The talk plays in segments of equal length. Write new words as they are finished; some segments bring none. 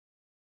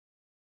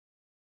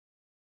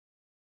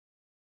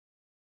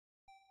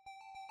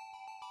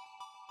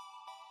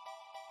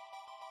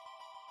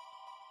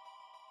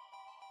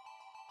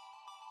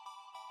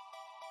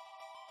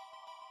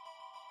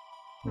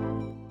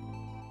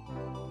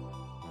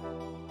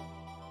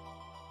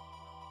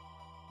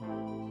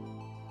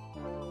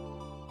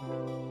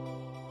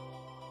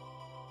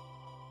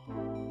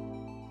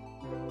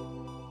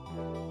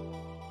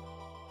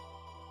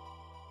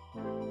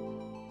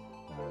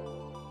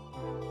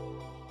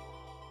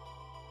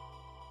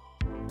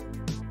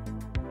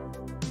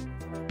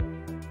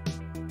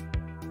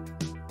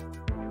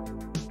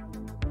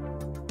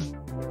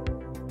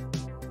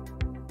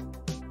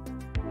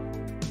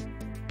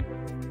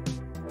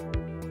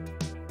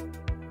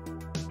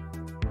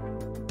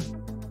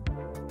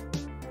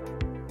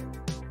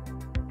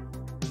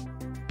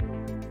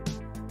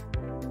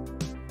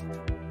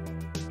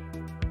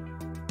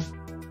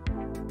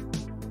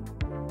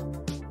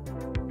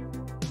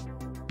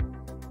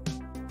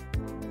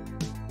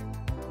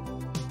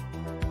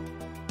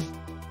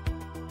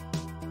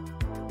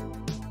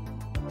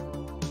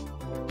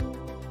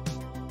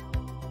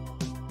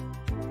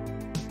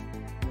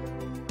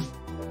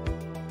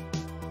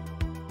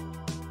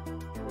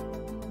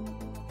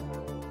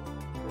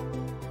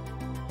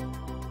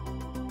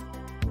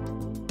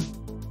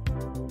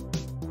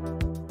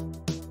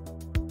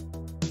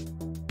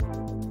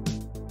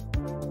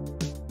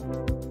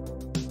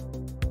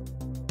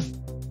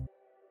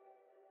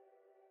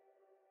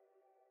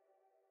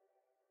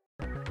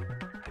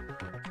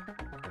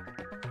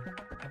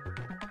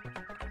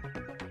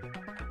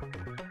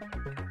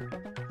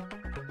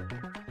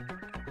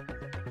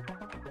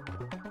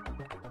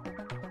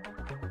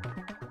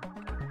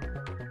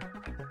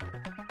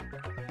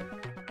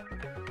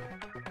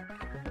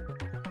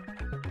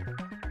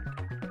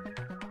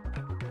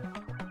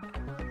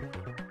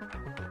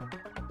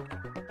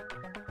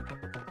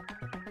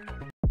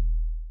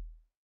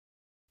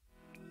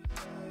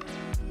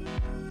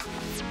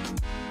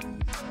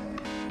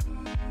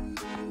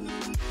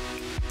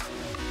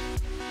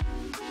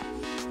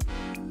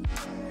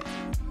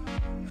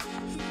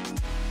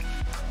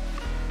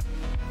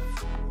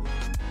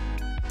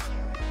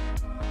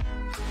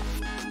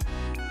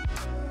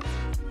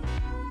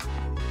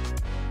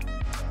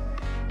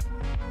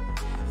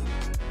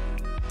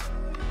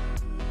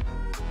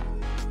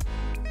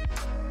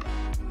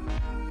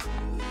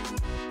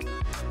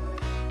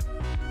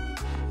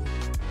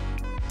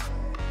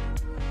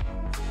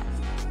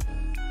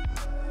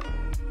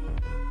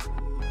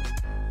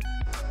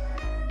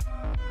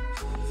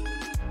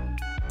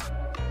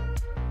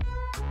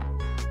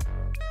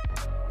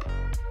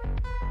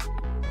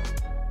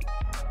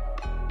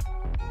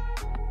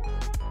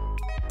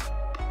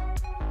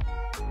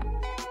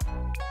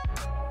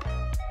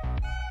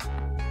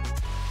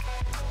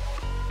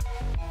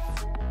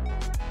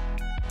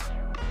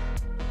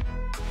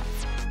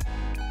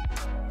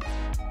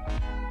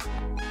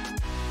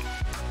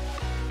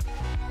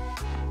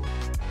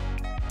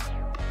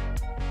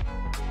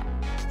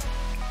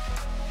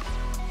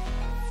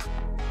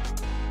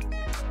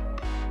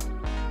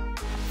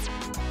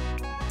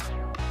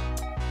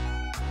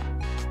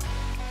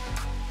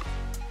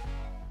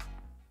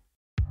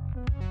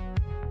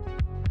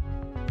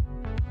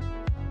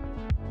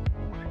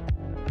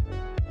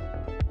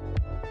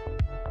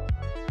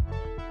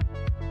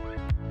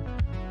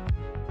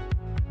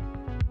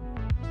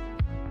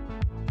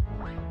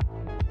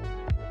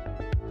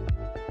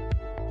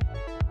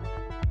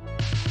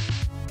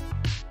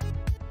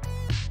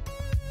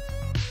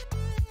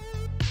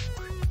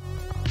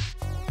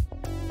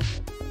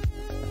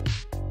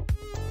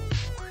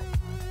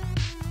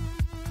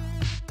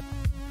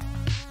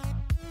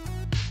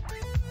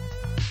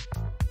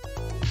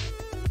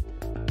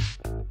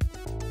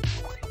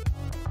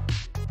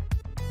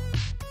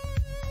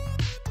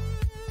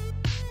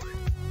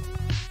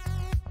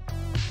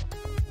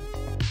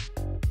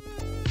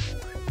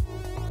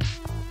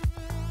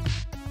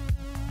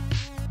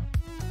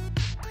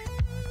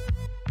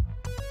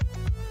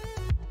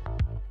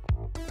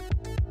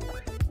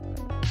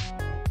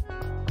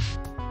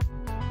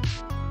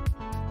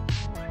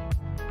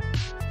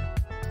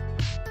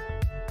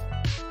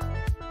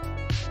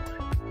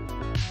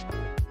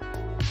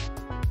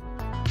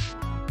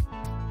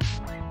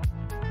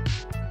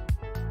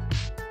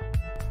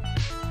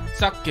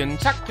Suck and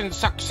suck and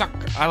suck,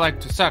 suck. I like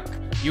to suck.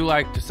 You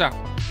like to suck.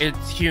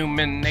 It's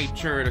human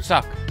nature to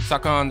suck.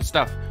 Suck on the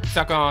stuff.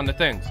 Suck on the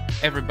things.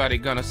 Everybody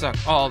gonna suck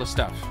all the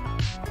stuff.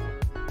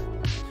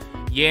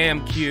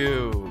 Yam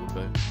Cube.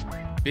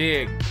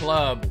 Big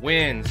Club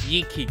wins.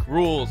 Yeekeek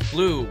rules.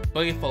 Blue.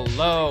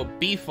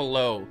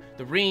 Beefalo.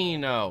 The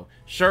Reno.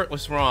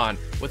 Shirtless Ron.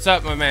 What's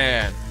up, my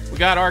man? We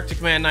got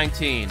Arctic Man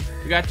 19.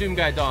 We got Doom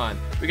Guy Dawn.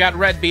 We got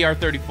Red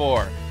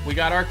BR34. We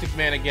got Arctic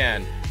Man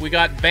again. We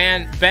got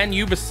Ben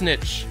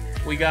Ubasnitch.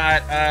 We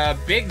got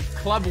Big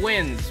Club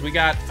wins. We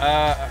got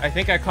I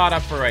think I caught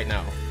up for right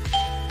now.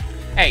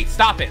 Hey,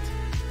 stop it.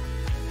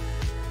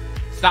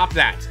 Stop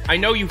that. I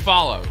know you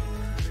follow.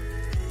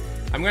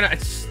 I'm gonna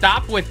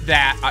stop with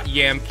that,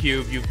 Yam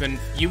Cube. You've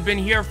been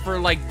here for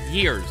like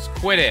years.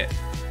 Quit it.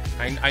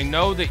 I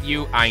know that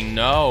you. I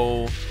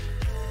know.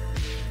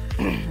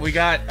 We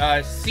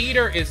got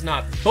Cedar is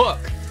not book.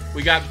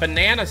 We got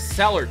Banana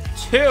Seller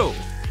 2.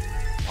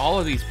 all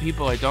of these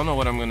people, I don't know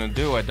what I'm gonna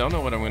do. I don't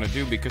know what I'm gonna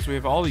do because we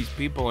have all these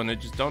people, and I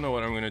just don't know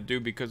what I'm gonna do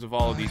because of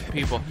all of these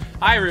people.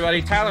 Hi,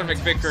 everybody. Tyler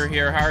McVicker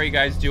here. How are you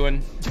guys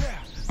doing?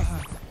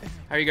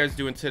 How are you guys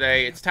doing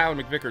today? It's Tyler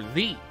McVicker,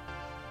 the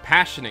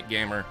passionate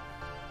gamer.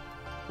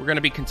 We're gonna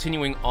be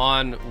continuing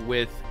on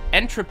with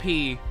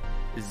Entropy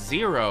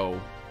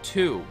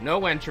 02.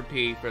 No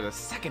Entropy for the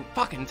second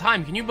fucking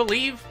time. Can you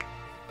believe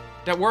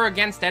that we're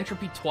against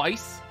Entropy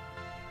twice?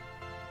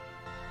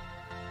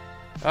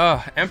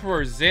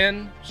 Emperor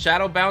Zin,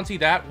 Shadow Bounty,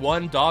 that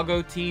one,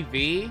 Doggo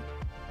TV.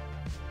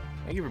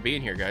 Thank you for being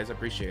here, guys. I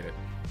appreciate it.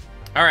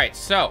 Alright,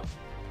 so.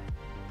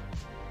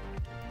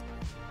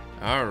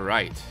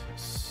 Alright,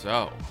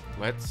 so.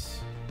 Let's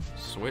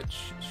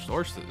switch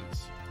sources.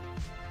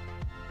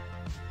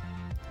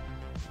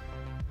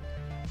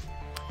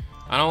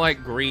 I don't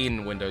like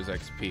green Windows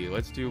XP.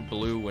 Let's do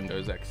blue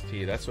Windows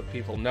XP. That's what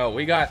people know.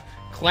 We got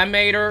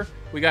Clemator.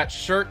 We got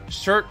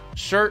Shirtless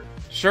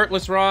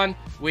Ron.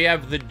 We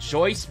have the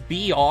Joyce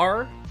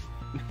BR.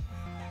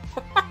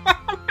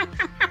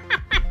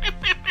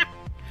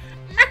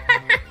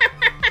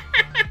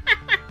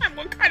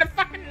 What kind of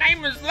fucking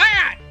name is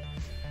that?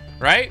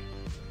 Right?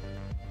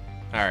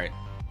 Alright.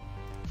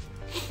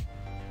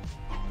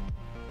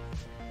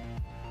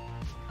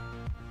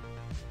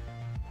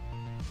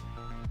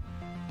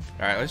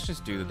 Alright, let's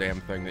just do the damn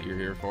thing that you're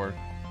here for.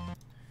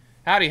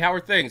 Howdy, how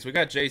are things? We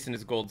got Jason,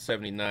 his gold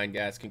 79,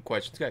 asking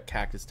questions. Got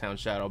Cactus Town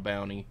Shadow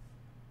Bounty.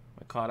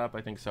 Am I caught up?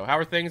 I think so. How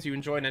are things? You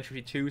enjoying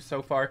Entropy 2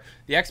 so far?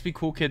 The XP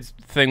Cool Kids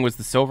thing was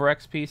the Silver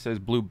XP, says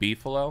Blue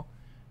Beefalo.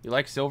 You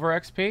like Silver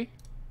XP?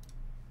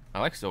 I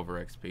like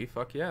Silver XP.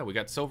 Fuck yeah. We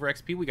got Silver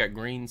XP. We got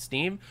Green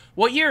Steam.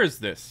 What year is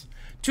this?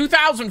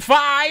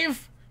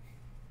 2005?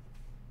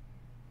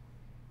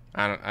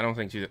 I don't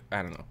think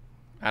I don't know.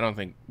 I don't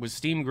think. Was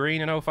Steam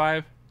green in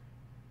 05?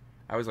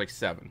 I was like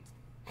 7.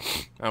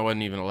 I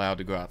wasn't even allowed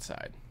to go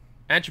outside.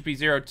 Entropy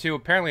 02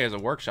 apparently has a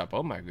workshop.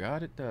 Oh my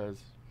god, it does.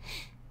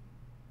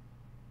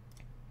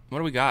 What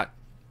do we got?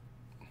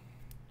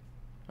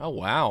 Oh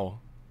wow.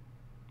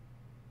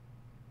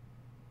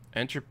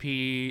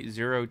 Entropy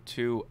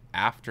 02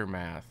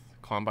 Aftermath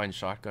Combine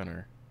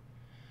Shotgunner.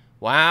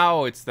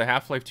 Wow, it's the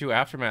Half-Life 2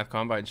 Aftermath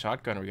Combine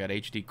Shotgunner. We got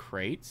HD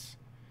crates.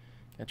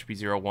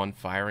 Entropy 01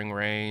 Firing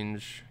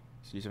Range.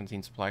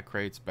 C17 Supply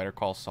Crates. Better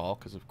Call Saul,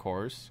 because of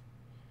course.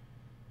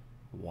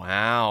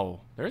 Wow.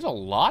 There's a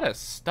lot of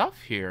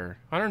stuff here.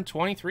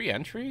 123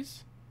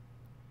 entries?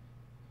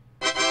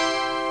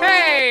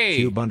 Hey!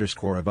 Cube _of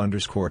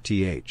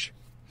 _th.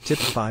 Tip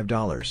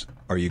 $5.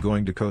 Are you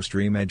going to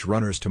co-stream Edge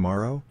Runners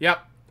tomorrow?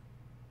 Yep.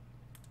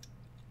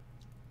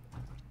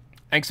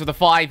 Thanks for the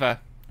 $5.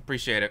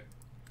 Appreciate it.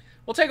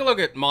 We'll take a look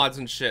at mods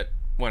and shit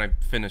when I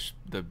finish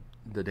the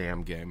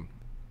damn game.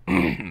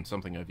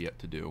 Something I've yet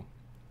to do.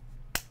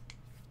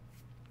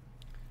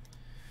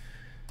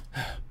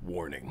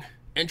 Warning.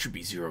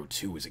 Entropy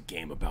 02 is a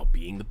game about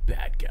being the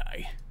bad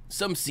guy.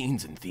 Some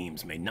scenes and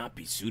themes may not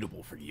be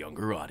suitable for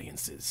younger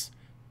audiences.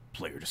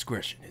 Player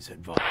discretion is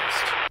advised.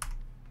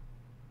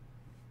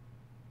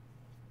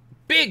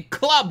 Big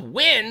Club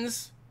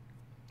wins!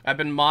 I've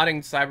been modding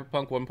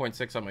Cyberpunk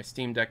 1.6 on my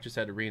Steam Deck. Just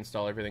had to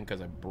reinstall everything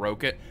because I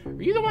broke it.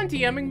 Are you the one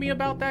DMing me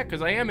about that?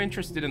 Because I am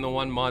interested in the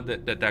one mod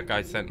that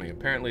guy sent me.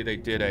 Apparently they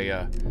did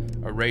a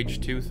Rage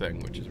 2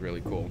 thing, which is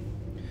really cool.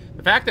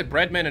 The fact that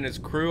Breadman and his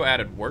crew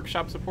added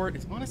workshop support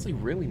is honestly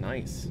really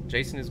nice.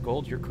 Jason is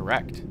gold, you're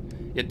correct.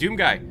 Yeah, Doom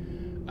Guy.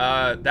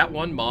 That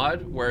one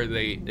mod where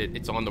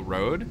it's on the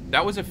road,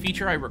 that was a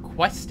feature I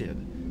requested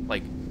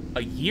like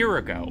a year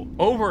ago,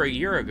 over a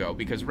year ago,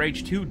 because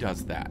Rage 2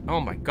 does that. Oh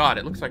my god,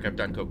 it looks like I've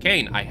done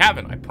cocaine. I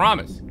haven't, I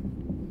promise.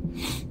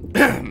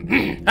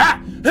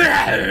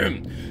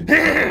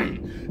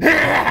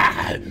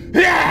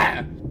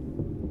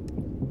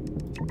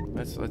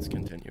 Let's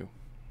continue.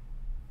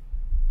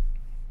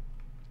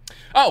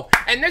 Oh,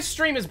 and this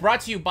stream is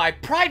brought to you by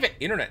Private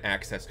Internet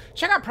Access.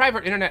 Check out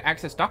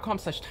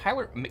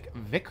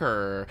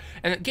privateinternetaccess.com/TylerMcVicker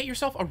and get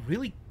yourself a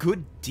really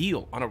good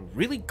deal on a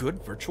really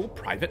good virtual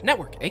private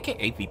network,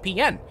 aka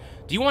VPN.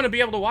 Do you want to be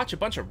able to watch a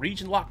bunch of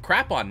region-locked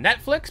crap on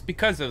Netflix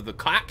because of the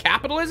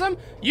capitalism?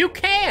 You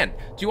can! Do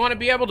you want to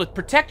be able to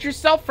protect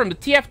yourself from the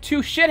TF2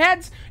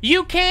 shitheads?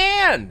 You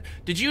can!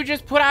 Did you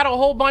just put out a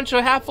whole bunch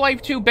of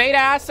Half-Life 2 beta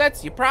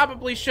assets? You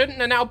probably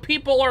shouldn't, and now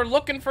people are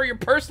looking for your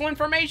personal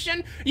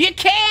information? You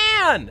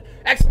can!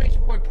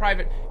 Exclamation point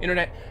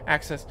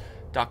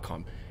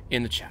privateinternetaccess.com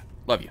in the chat.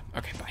 Love you.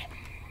 Okay, bye.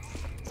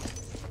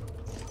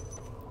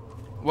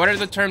 What are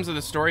the terms of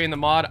the story in the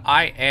mod?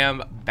 I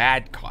am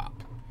bad cop.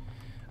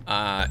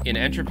 In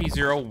Entropy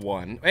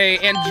 01. Hey,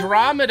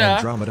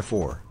 Andromeda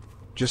 4.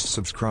 Just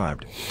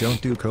subscribed.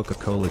 Don't do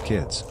Coca-Cola,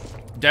 kids.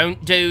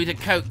 Don't do the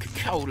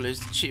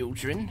Coca-Colas,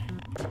 children.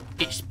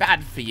 It's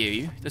bad for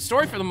you. The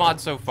story for the mod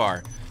so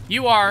far.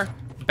 You are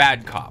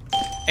bad cop,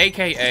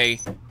 aka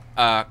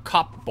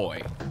Cop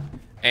Boy.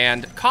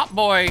 And Cop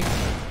Boy,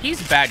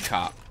 he's bad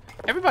cop.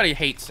 Everybody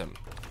hates him.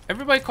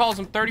 Everybody calls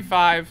him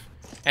 35,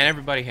 and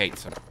everybody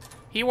hates him.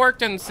 He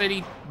worked in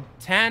City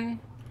 10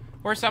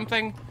 or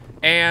something,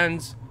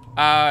 and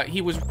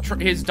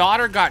his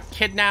daughter got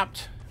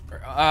kidnapped,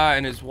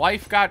 and his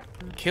wife got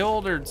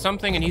killed or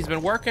something, and he's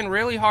been working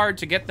really hard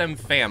to get them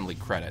family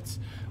credits.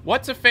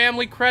 What's a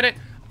family credit?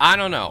 I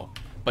don't know.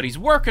 But he's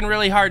working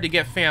really hard to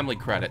get family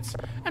credits.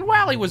 And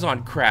while he was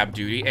on crab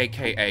duty,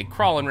 aka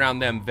crawling around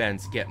them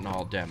vents getting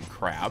all them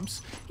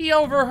crabs, he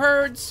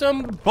overheard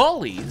some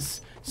bullies,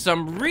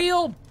 some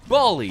real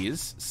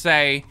bullies,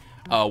 say,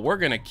 we're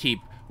gonna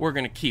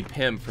keep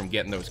him from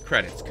getting those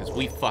credits because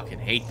we fucking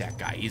hate that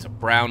guy. He's a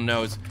brown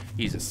nose,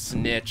 he's a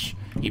snitch,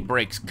 he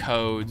breaks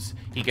codes,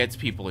 he gets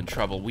people in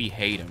trouble, we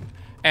hate him.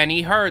 And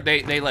he heard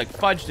they like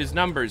fudged his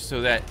numbers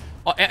so that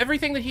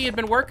everything that he had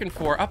been working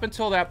for up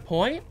until that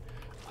point,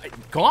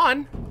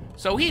 gone.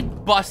 So he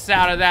busts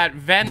out of that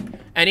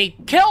vent and he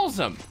kills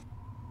him.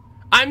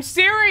 I'm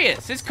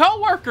serious. His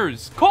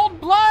co-workers, cold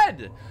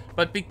blood.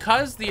 But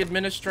because the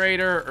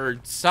administrator or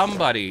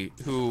somebody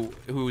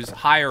who's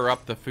higher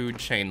up the food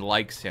chain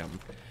likes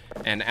him,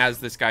 and as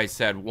this guy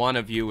said, one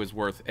of you is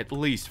worth at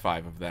least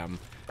 5 of them,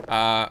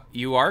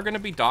 you are going to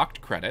be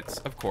docked credits,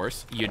 of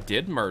course. You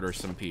did murder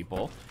some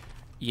people.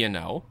 You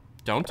know,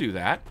 don't do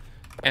that.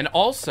 And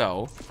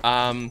also,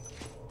 we're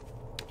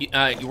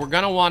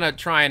going to want to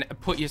try and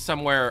put you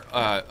somewhere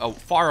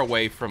far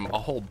away from a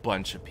whole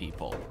bunch of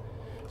people.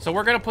 So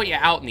we're going to put you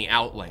out in the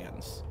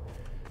Outlands.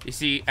 You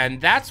see,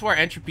 and that's where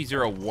Entropy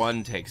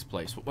 01 takes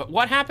place.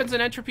 What happens in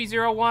Entropy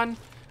 01?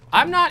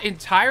 I'm not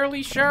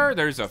entirely sure.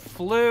 There's a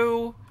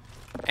flu,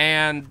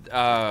 and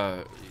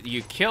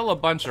you kill a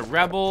bunch of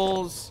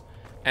rebels,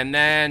 and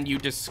then you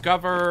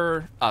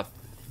discover a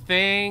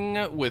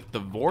thing with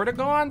the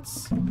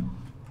Vortigaunts.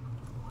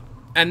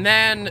 And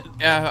then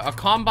a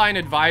Combine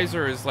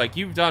advisor is like,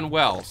 you've done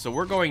well, so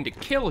we're going to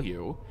kill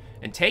you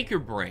and take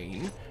your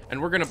brain,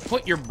 and we're going to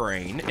put your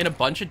brain in a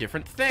bunch of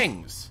different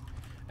things.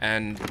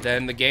 And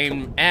then the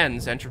game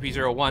ends, Entropy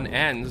 01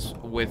 ends,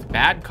 with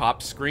bad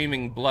cops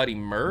screaming bloody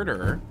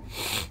murder.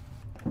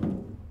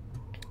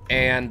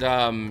 And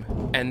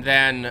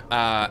then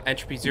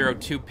Entropy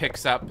 02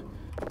 picks up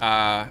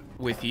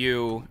with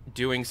you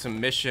doing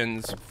some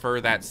missions for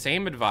that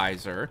same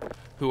advisor,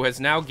 who has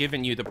now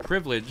given you the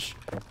privilege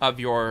of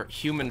your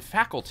human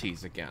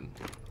faculties again.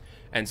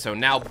 And so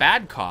now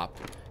Bad Cop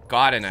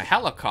got in a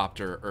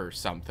helicopter or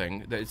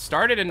something. It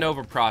started in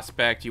Nova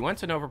Prospect. You went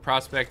to Nova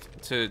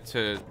Prospect to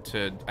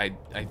I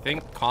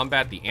think,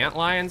 combat the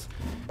Antlions.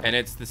 And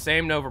it's the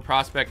same Nova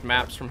Prospect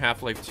maps from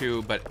Half-Life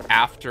 2, but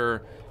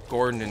after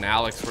Gordon and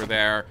Alex were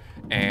there,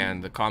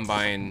 and the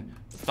Combine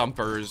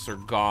Thumpers are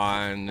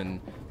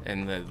gone,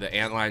 and the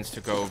Antlions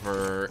took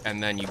over,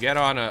 and then you get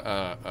on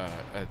a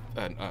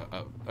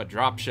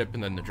dropship,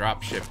 and then the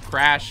dropship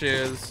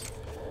crashes,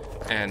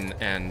 and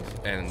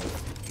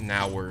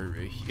now we're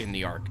in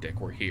the Arctic.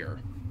 We're here.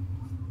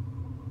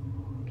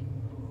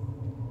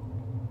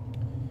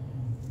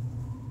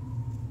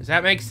 Does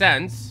that make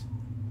sense?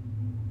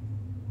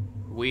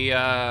 Are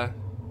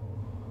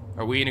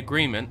we in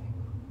agreement?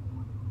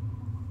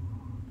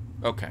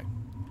 Okay.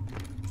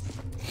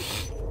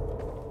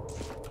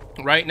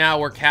 Right now,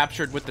 we're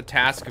captured with the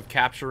task of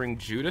capturing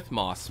Judith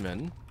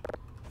Mossman.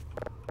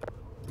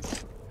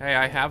 Hey,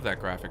 I have that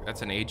graphic.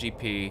 That's an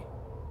AGP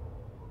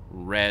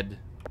red.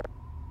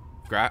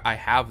 I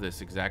have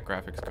this exact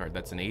graphics card.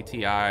 That's an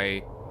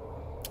ATI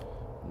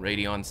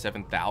Radeon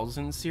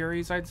 7000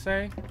 series, I'd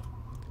say.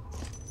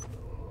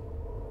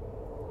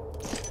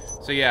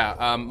 So yeah,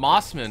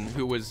 Mossman,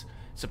 who was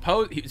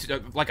he's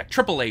like a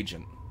triple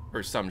agent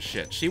or some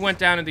shit. She went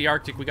down in the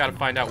Arctic. We got to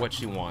find out what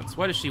she wants.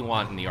 What does she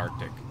want in the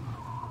Arctic?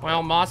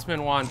 Well,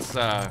 Mossman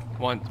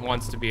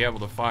wants to be able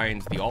to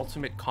find the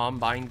ultimate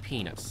Combine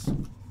penis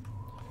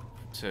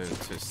to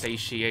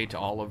satiate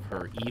all of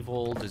her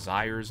evil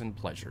desires and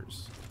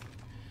pleasures.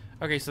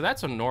 Okay, so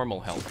that's a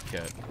normal health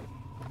kit.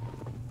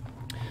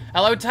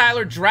 Hello,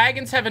 Tyler.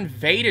 Dragons have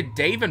invaded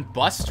Dave &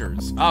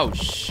 Buster's. Oh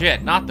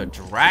shit, not the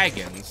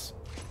dragons.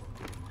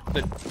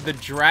 The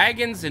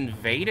dragons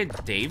invaded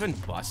Dave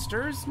 &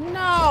 Buster's?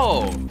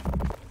 No.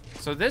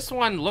 So this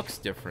one looks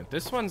different.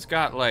 This one's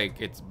got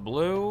like, it's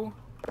blue.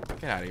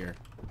 Get out of here.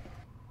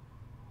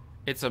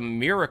 It's a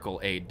Miracle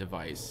Aid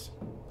device.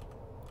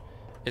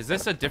 Is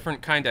this a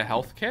different kind of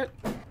health kit?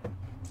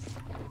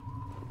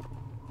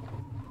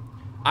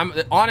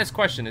 The honest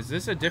question, is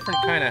this a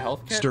different kind of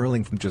health kit?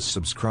 Sterling from just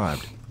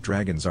subscribed.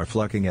 Dragons are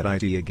fucking at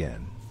IT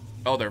again.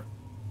 Oh,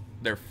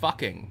 they're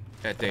fucking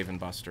at Dave &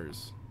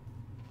 Buster's.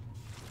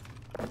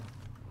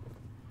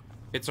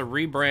 It's a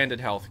rebranded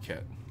health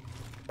kit.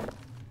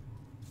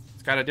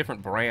 It's got a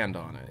different brand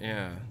on it,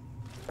 yeah.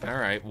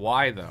 Alright,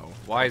 why though?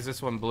 Why is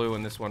this one blue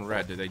and this one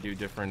red? Do they do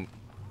different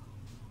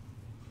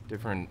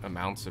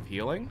amounts of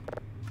healing?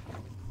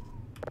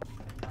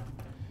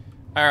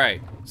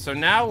 Alright, so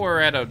now we're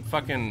at a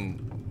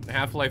fucking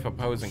Half-Life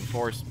opposing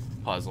force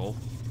puzzle.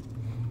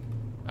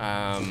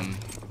 And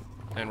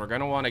we're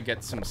gonna want to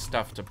get some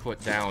stuff to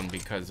put down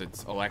because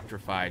it's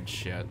electrified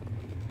shit.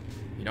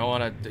 You don't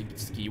want to.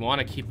 You want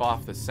to keep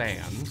off the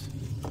sand,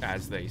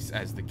 as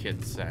the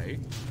kids say.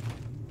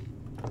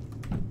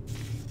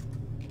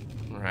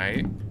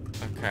 Right?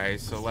 Okay,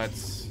 so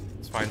let's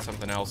find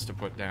something else to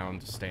put down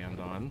to stand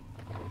on.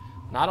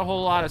 Not a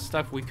whole lot of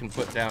stuff we can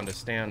put down to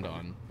stand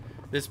on.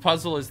 This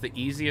puzzle is the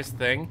easiest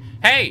thing.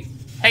 Hey!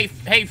 Hey,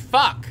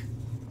 fuck!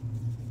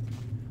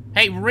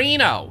 Hey,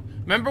 Reno!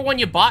 Remember when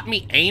you bought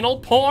me anal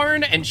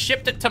porn and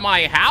shipped it to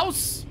my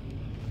house?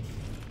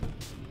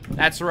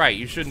 That's right,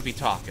 you shouldn't be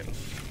talking.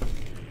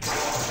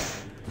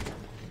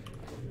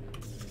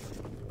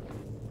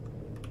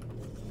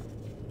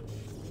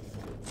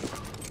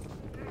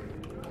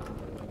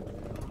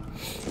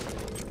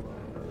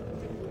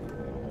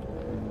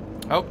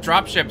 Oh,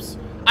 dropships.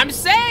 I'm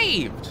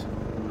saved!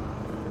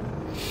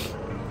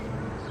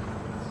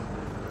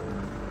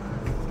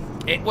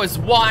 It was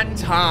one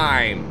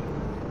time.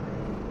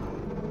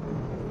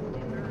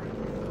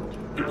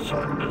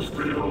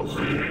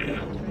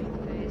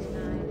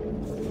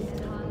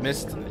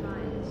 Missed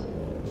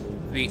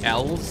the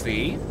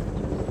LZ?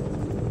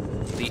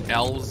 The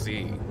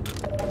LZ.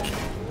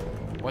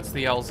 What's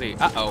the LZ?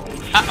 Uh-oh.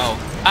 Uh-oh.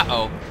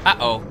 Uh-oh.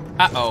 Uh-oh.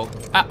 Uh-oh.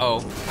 Uh-oh.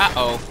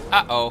 Uh-oh.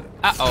 Uh-oh.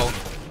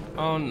 Uh-oh.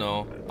 Oh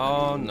no.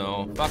 Oh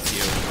no. Fuck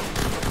you.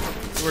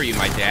 Who are you,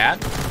 my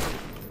dad?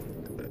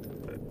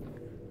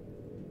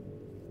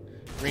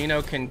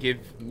 Reno can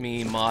give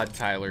me mod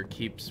Tyler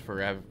keeps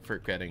forever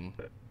forgetting.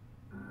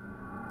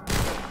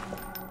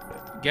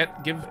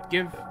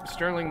 Give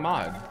Sterling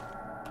mod.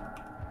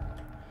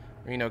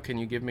 Reno, can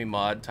you give me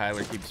mod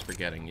Tyler keeps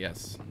forgetting?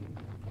 Yes.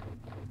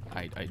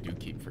 I do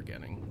keep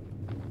forgetting.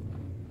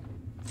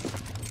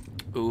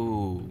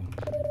 Ooh.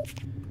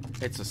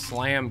 It's a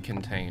slam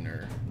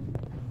container.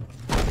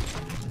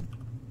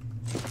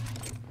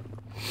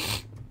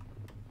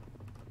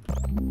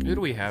 Who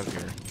do we have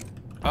here?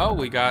 Oh,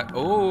 we got,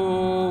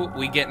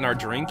 we getting our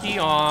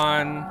drinky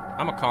on.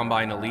 I'm a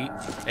Combine Elite,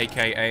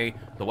 AKA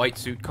the white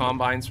suit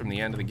Combines from the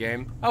end of the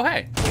game. Oh,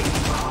 hey.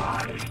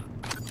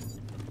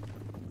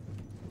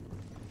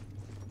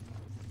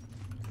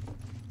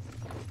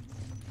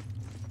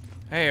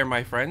 Hey, are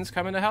my friends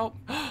coming to help?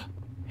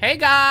 Hey,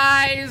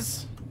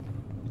 guys.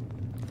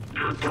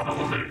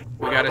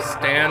 We got a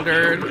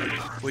standard.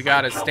 We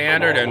got a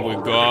standard, and we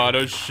got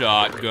a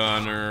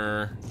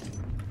shotgunner.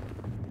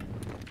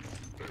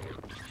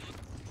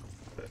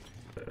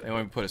 They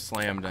want me to put a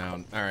slam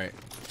down. All right.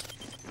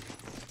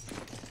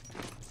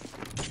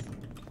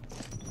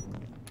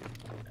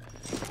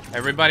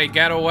 Everybody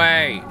get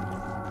away.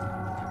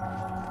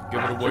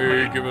 Give it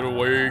away, give it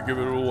away, give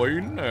it away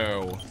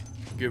now.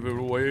 Give it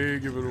away,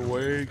 give it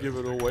away, give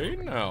it away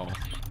now.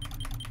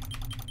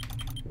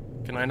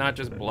 Can I not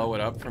just blow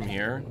it up from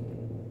here?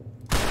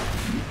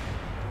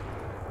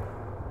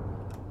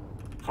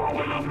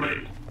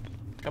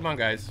 Come on,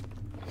 guys.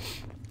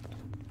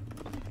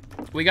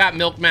 We got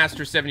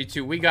Milkmaster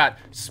 72. We got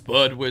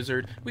Spud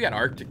Wizard. We got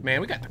Arctic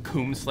Man. We got the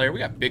Coom Slayer. We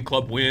got Big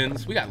Club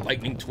Wins. We got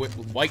Lightning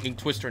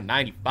Twister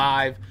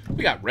 95.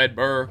 We got Red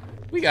Burr.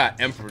 We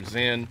got Emperor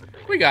Zen.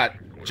 We got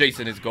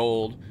Jason is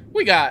Gold.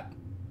 We got.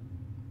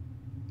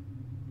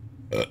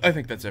 I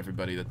think that's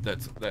everybody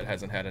that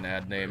hasn't had an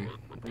ad name.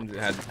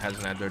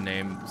 Hasn't had their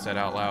name said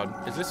out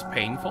loud. Is this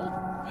painful?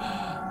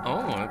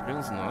 Oh, it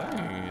feels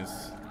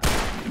nice.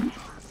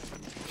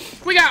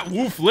 We got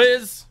Woof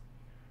Liz.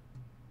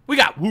 We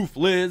got Woof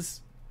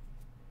Liz.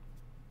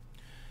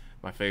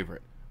 My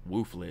favorite,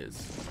 Woof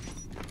Liz.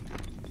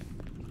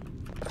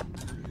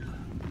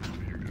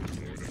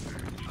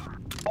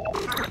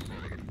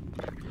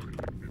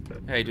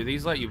 Hey, do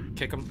these let you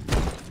kick them?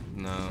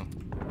 No.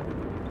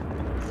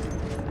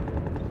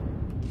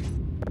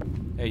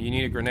 Hey, you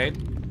need a grenade?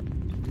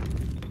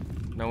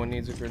 No one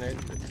needs a grenade?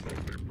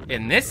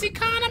 In this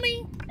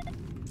economy?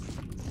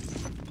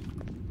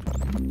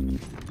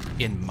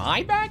 In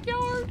my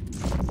backyard?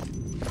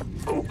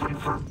 Open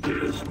for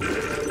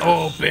business.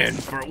 Open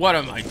for, what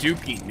am I,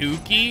 Dookie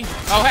Nukie?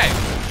 Oh, hey.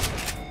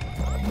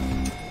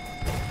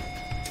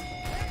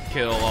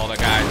 Kill all the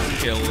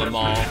guys, kill them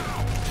all.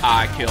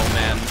 I kill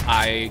men,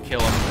 I kill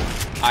them.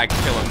 I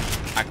kill them,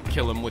 I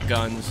kill them with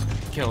guns.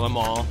 Kill them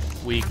all,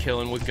 we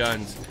killing with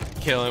guns.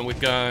 Killing with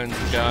guns,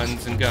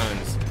 guns and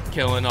guns.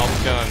 Killing all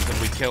the guns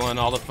and we killing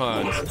all the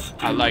funds.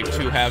 I like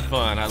to have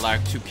fun, I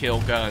like to kill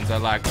guns. I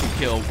like to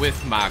kill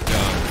with my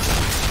guns.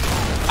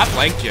 I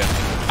flanked you.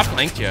 I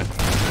flanked you.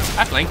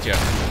 I flanked you.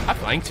 I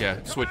flanked you.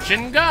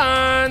 Switching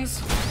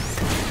guns.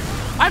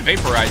 I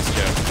vaporized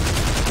you.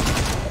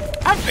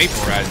 I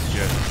vaporized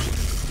you.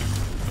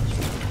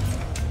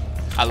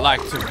 I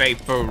like to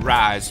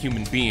vaporize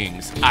human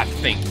beings. I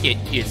think it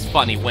is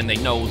funny when they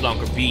no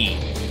longer be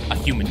a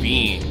human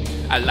being.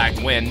 I like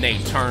when they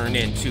turn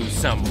into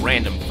some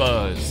random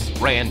fuzz.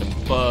 Random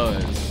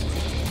buzz.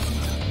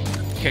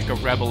 Kick a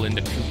rebel in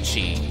the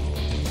coochie.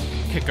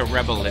 Kick a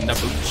rebel in the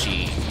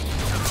boochie.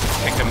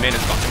 Kick him in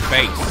his fucking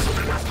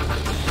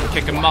face.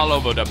 Kick him all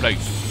over the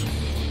place.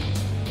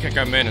 Kick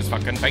him in his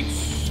fucking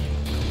face.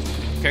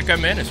 Kick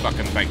him in his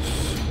fucking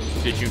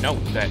face. Did you know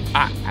that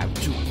I have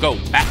to go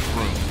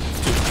bathroom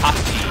to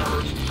potty?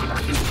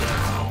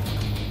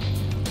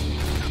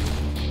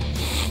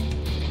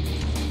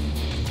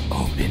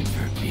 Open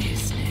for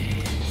business.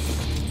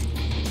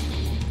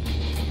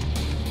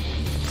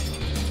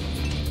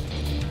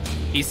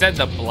 He said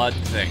the blood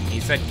thing. He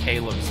said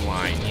Caleb's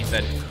line. He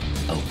said,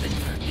 open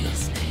for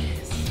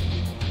business.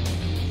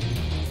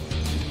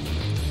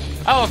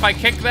 Oh, if I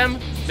kick them,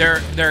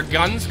 their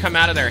guns come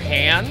out of their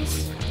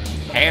hands?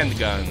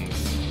 Handguns.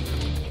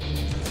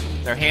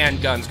 Their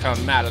handguns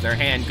come out of their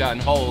handgun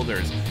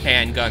holders.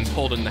 Handguns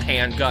holding the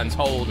handguns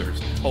holders.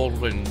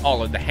 Holding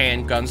all of the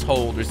handguns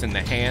holders in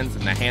the hands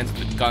of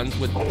the guns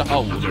with the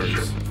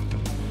holders.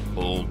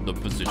 Hold the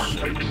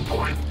position.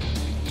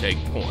 Take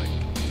point.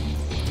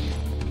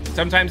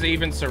 Sometimes they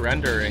even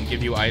surrender and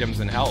give you items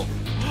and health.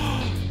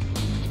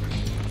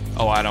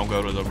 Oh, I don't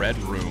go to the red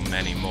room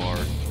anymore.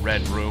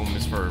 Red room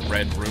is for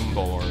red room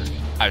board.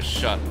 I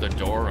shut the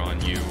door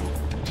on you.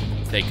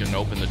 They can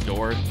open the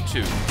door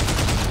too.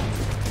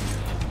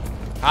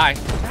 Hi.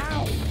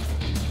 Ow.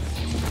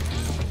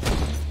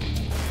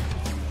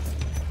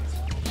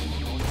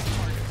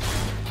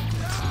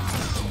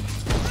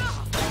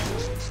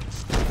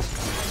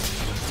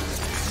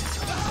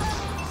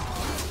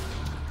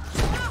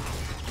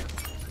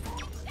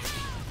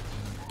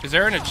 Is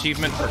there an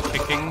achievement for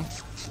kicking?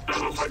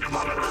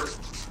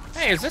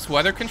 Hey, is this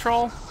weather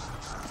control?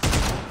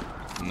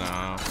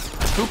 No.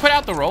 Who put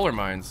out the roller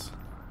mines?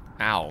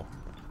 Ow.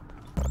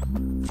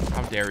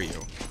 How dare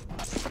you?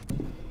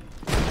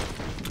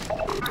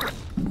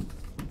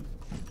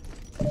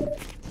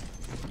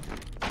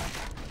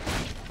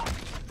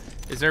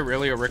 Is there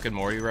really a Rick and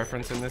Morty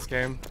reference in this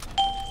game?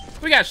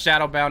 We got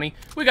Shadow Bounty.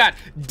 We got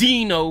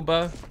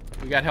Dinoba.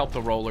 We got Help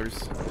the Rollers.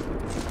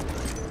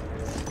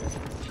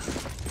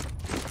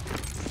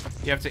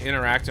 You have to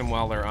interact them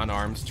while they're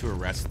unarmed to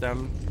arrest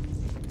them.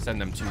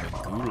 Send them to the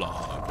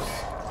gulags.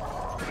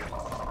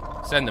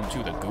 Send them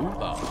to the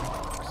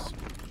gulags.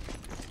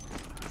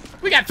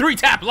 We got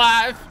 3-Tap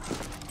Live.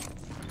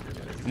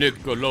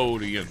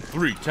 Nickelodeon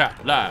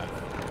 3-Tap Live.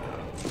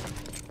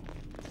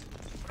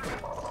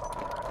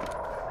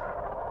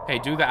 Hey,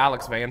 do the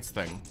Alex Vance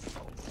thing.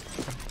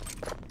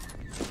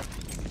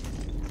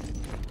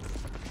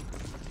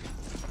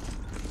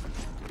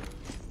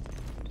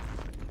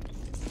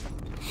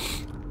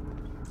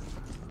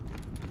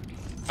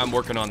 I'm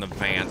working on the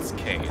Vance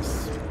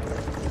case.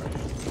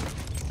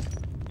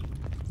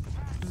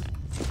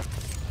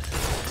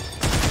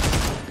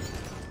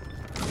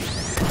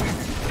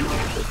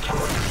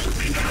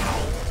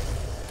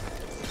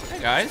 Hey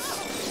guys.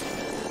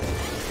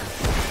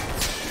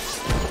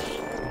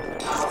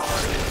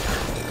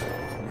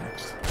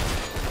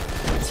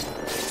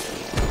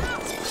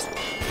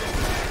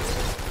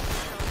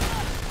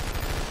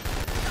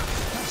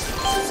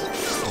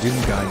 Doom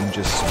Gaiden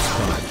just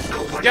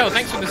subscribed. Yo,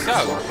 thanks for the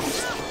sub.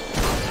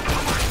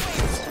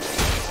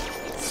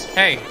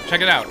 Hey,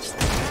 check it out.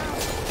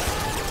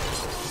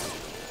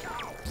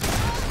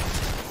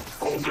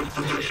 Hold this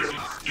position.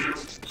 You,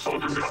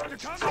 soldier guy,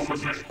 come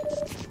with me.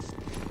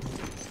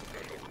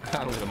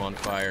 I'll lit him on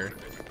fire.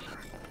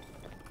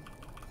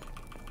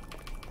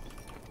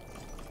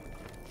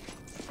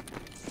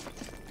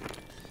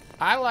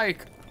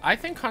 I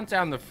think hunt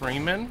down the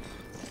Freeman.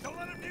 Don't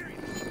let him near you.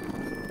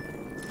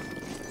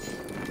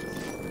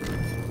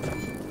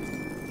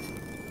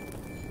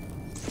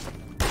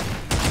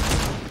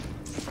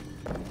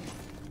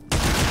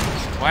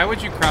 Why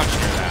would you crouch near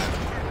that?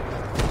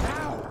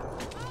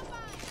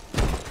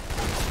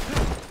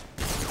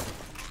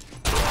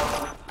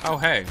 Oh,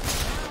 hey.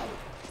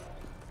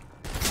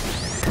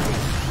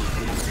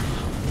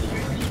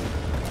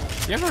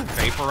 You ever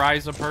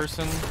vaporize a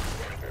person?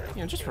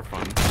 You know, just for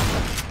fun.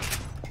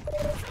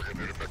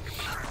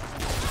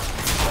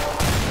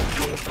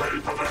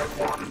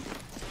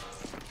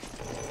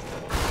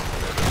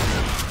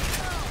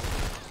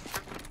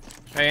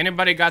 Hey,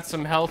 anybody got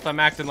some health? I'm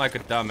acting like a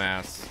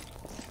dumbass.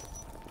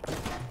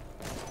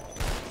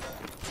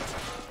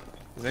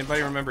 Does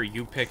anybody remember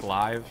You Pick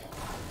Live?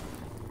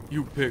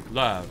 You Pick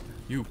Live.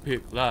 You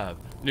Pick Live.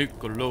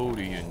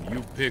 Nickelodeon.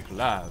 You Pick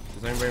Live.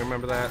 Does anybody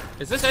remember that?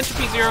 Is this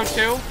Entropy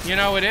 02? You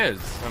know it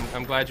is.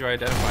 I'm glad you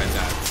identified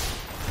that.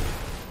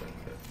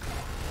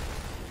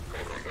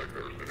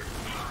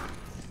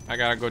 I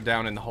gotta go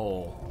down in the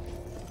hole.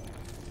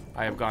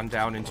 I have gone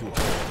down into a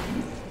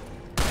hole.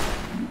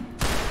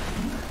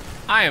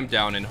 I am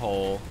down in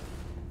hole.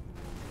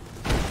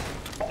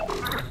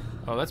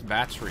 Oh, that's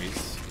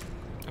batteries.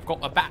 I've got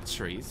a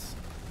batteries.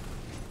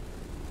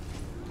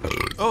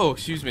 Oh,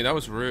 excuse me, that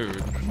was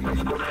rude.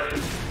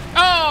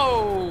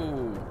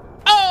 Oh!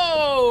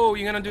 Oh!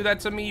 You gonna do that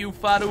to me, you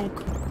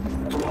Farouk?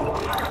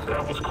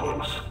 That was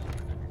close.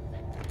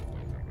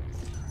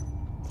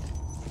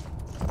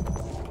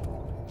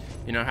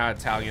 You know how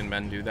Italian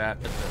men do that?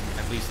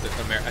 At least the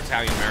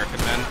Italian-American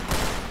men.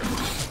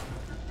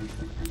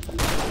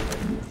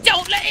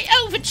 Don't let it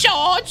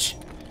overcharge!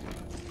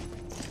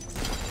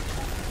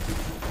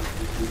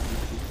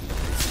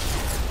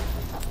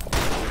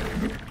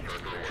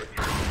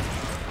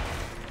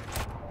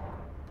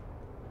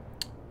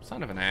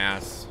 Son of an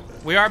ass.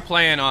 We are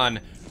playing on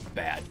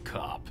Bad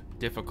Cop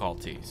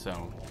difficulty,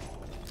 so.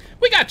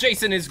 We got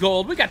Jason is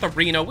Gold, we got the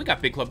Reno, we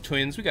got Big Club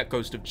Twins, we got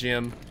Ghost of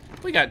Jim,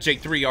 we got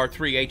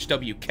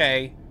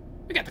J3R3HWK,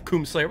 we We got the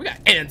Coom Slayer. We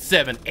got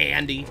N7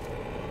 Andy.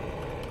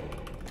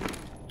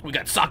 We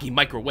got Saki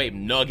Microwave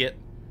Nugget.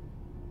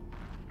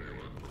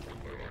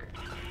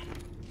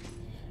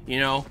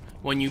 You know,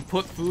 when you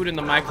put food in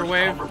the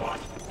microwave,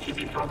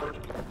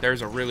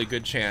 there's a really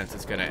good chance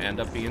it's gonna end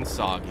up being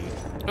soggy.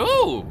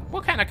 Ooh,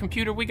 what kind of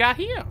computer we got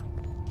here?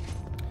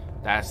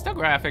 That's the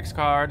graphics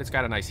card. It's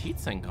got a nice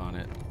heatsink on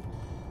it.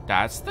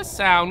 That's the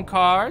sound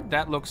card.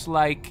 That looks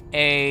like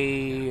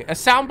a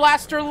Sound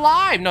Blaster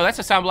Live. No, that's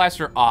a Sound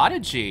Blaster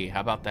Odyssey.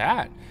 How about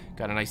that?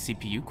 Got a nice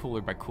CPU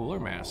cooler by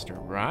Cooler Master.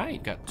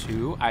 Right, got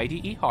 2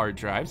 IDE hard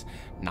drives.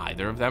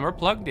 Neither of them are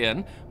plugged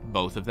in.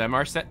 Both of them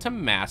are set to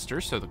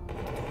master, so the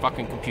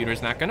fucking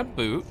computer's not gonna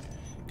boot.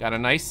 Got a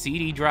nice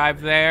CD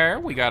drive there.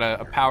 We got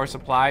a power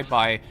supply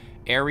by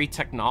Airy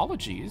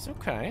Technologies.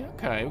 Okay,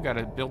 okay. We got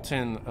a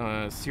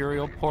built-in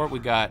serial port. We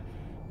got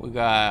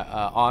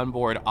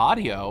onboard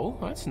audio.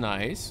 That's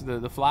nice.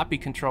 The floppy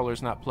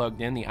controller's not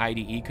plugged in. The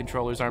IDE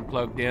controllers aren't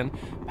plugged in.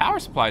 Power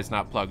supply's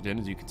not plugged in,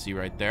 as you can see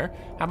right there.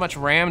 How much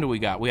RAM do we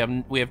got? We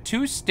have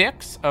 2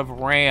 sticks of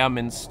RAM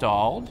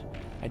installed.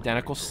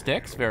 Identical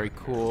sticks. Very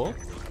cool.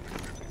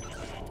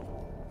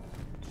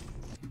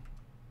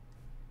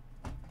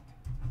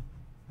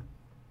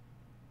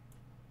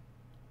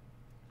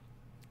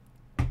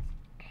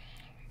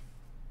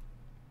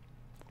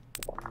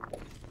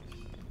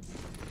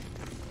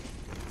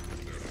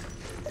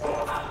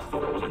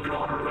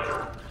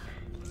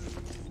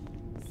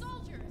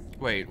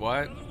 Wait,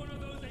 what? Another one of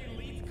those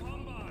elite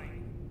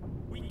combine.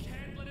 We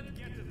can't let it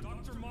get to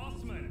Dr.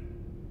 Mossman.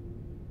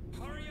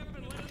 Hurry up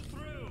and let us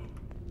through.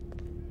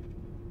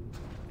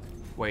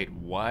 Wait,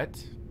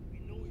 what? We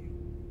know you.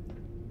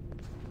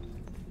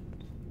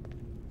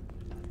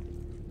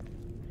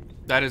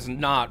 That is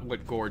not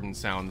what Gordon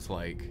sounds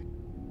like.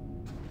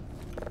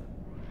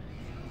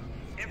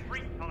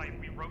 Every time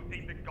we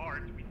rotate the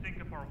guards, we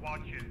think of our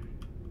watches.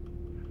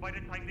 By the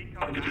time they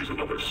I come could back, use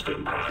another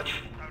stim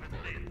patch. out of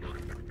sync.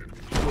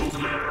 Move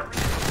there.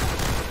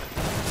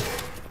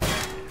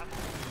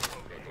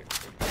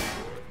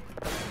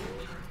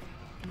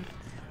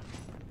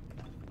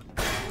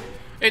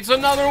 It's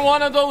another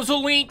one of those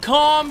elite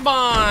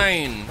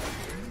combine.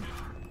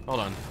 Hold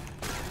on.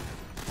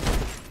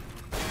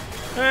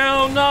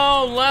 Hell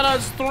no, let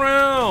us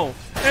through.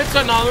 It's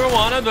another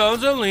one of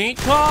those elite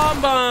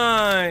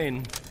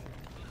combine.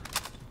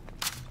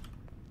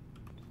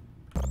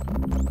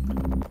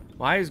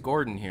 Why is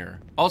Gordon here?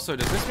 Also,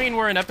 does this mean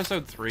we're in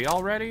episode 3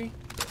 already?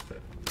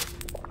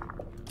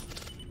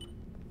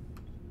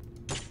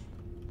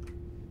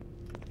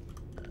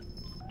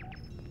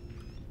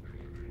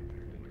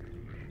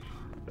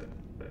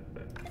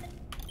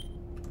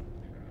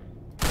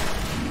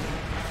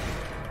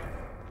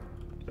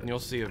 You'll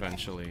see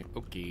eventually.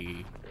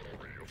 Okay.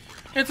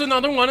 It's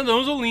another one of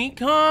those elite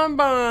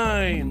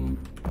combine.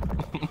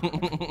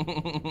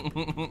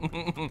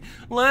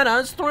 Let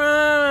us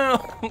through.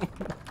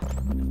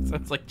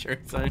 Sounds like Jerry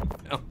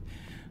Seinfeld.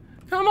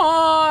 Come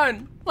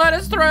on, let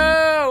us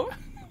through.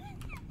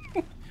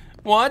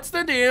 What's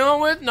the deal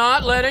with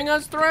not letting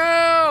us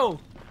through?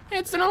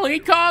 It's an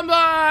elite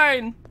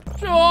combine.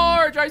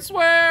 George, I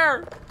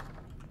swear.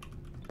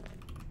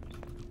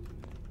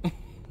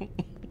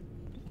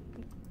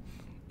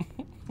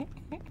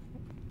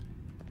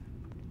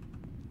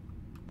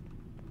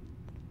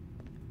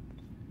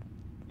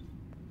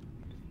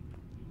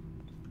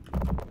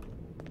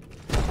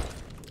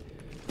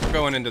 We're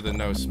going into the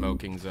no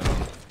smoking zone.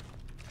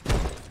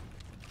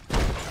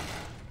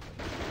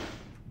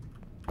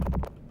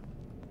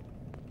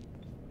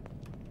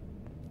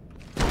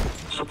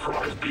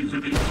 Surprise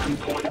BZB can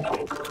play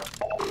poker.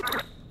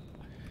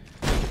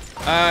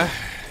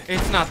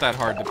 It's not that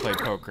hard to play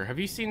poker. Have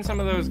you seen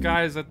some of those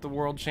guys at the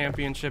World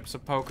Championships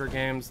of Poker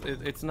Games?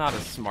 It's not a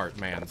smart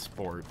man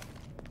sport.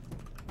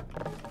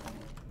 Do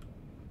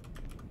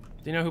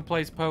you know who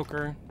plays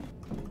poker?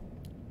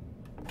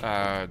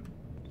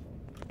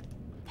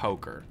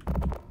 Poker.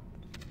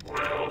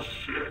 Well,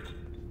 shit.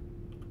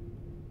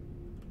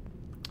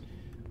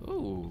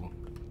 Ooh.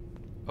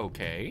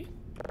 Okay.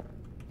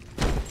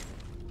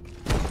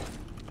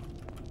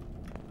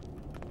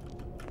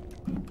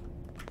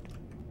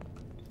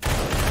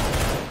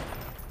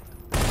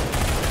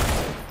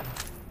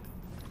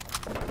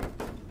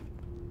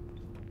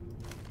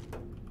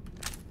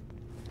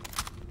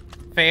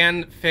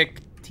 Fanfic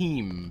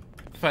team.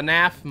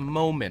 FNAF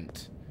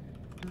moment.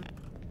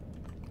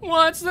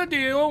 What's the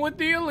deal with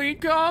the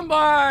elite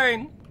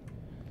combine?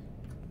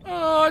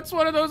 Oh, it's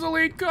one of those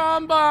elite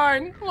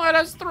combine. Let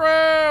us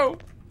through.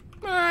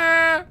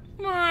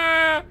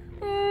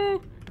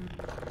 Ooh.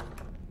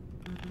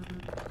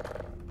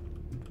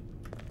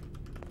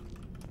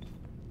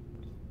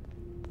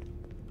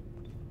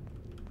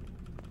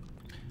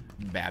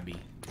 Babby.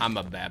 I'm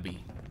a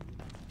babby.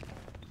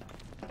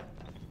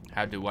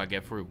 How do I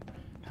get through?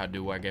 How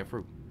do I get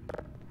through?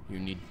 You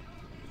need...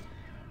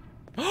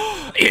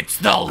 It's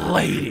the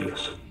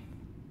ladies!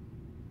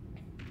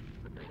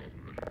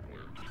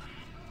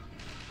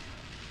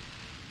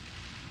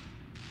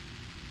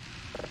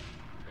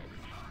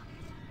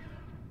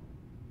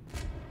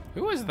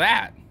 Who is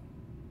that?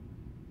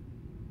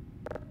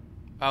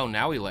 Oh,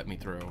 now he let me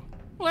through.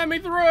 Let me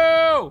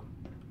through!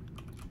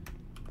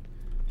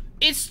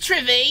 It's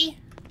Trivy!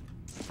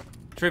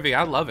 Trivy,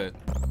 I love it.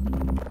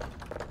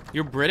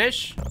 You're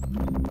British?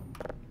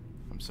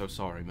 I'm so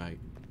sorry, mate.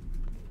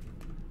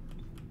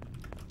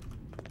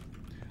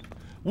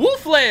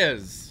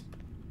 Wolfliz!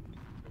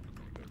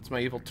 It's my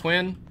evil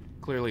twin.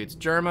 Clearly it's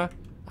Germa.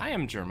 I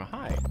am Germa.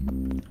 Hi.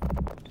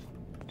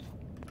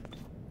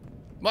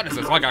 What is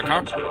this, like a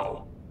car?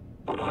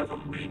 But I have a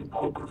mean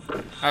poker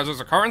face. Is this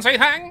a currency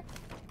thing?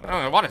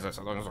 What is this?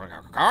 Is this like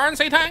a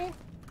currency thing?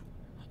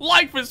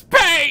 Life is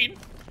pain!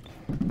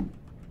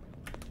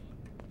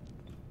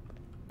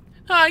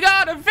 I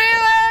got a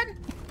feeling!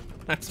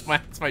 That's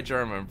my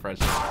German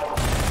impression.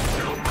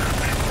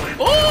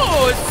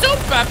 Ooh,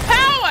 super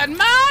powered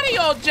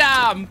Mario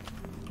jump!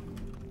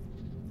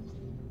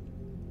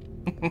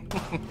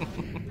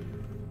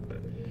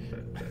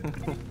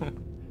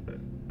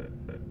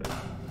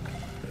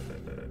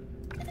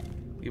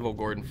 Evil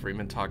Gordon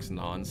Freeman talks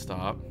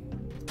non-stop.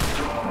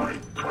 Die,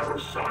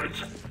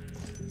 parasite.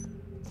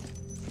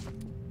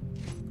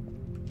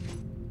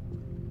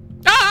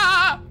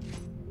 Ah!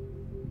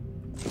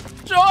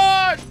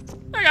 George!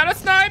 I got a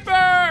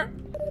sniper!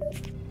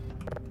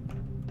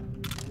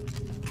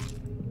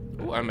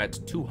 Ooh, I'm at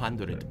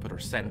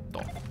 200%.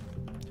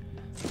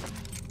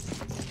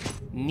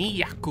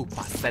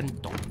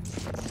 Niyaku%.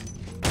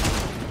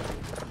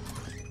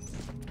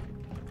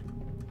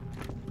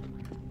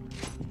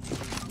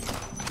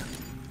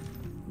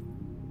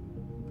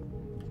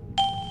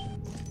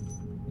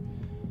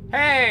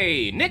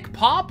 Hey, Nick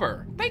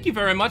Popper, thank you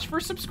very much for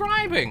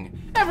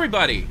subscribing.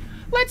 Everybody,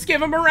 let's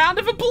give him a round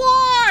of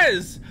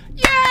applause!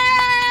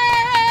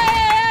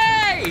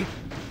 Yay!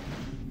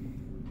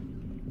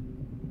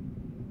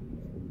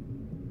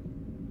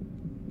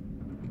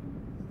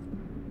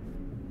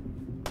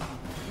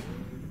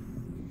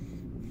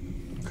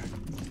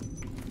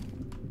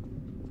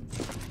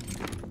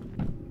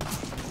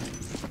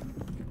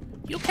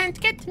 You can't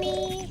get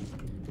me.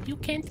 You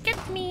can't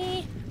get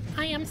me.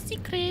 I am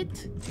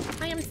secret.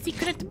 I am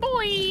secret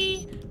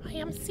boy. I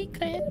am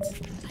secret.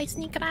 I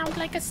sneak around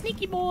like a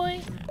sneaky boy.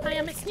 I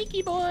am a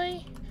sneaky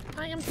boy.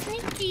 I am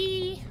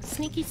sneaky.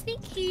 Sneaky,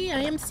 sneaky.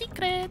 I am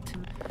secret.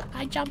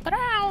 I jump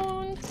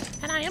around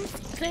and I am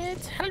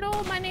secret.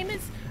 Hello, my name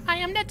is... I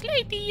am that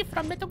lady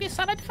from Metal Gear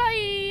Solid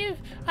 5.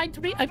 I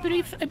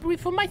breathe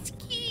from my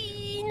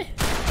skin.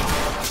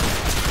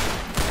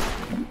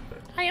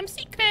 I am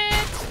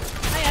secret.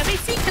 I have a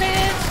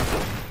secret.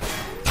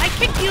 I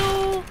kick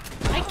you.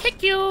 I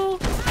kick you.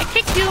 I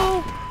kick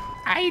you.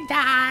 I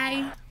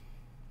die.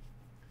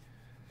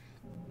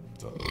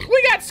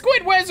 We got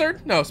Squid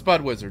Wizard. No,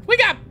 Spud Wizard. We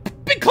got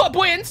Big Club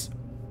wins.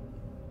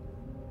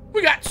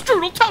 We got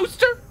Strudel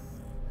Toaster.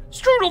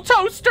 Strudel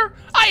Toaster.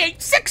 I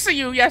ate 6 of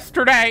you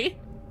yesterday.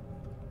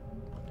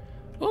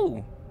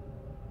 Ooh.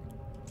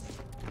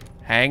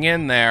 Hang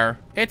in there.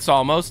 It's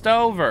almost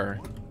over.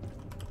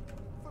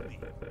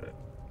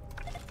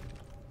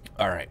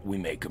 Alright, we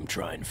make him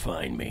try and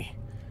find me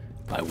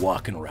by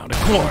walking around a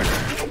corner.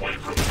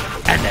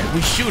 And then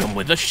we shoot him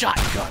with a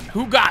shotgun.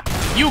 Who got me?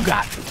 You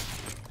got me.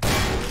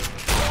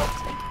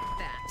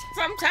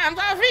 Sometimes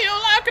I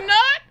feel like a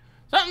nut.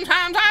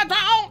 Sometimes I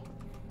don't.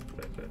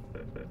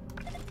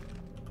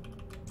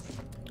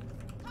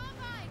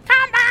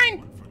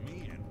 Combine!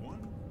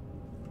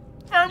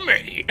 For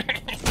me.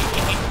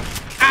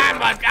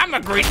 I'm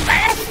a greedy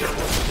bastard.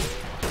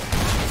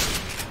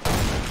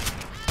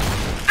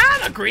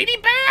 I'm a greedy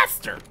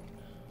bastard.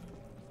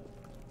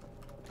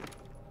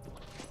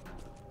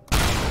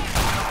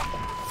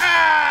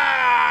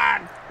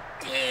 Ah,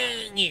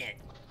 dang it.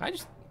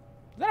 Is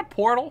that a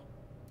portal?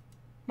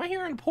 Am I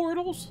hearing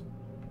portals?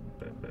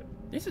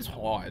 This is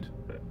hard.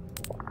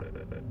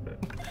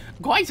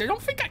 Guys, I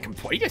don't think I can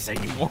play this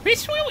anymore.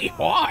 It's really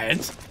hard.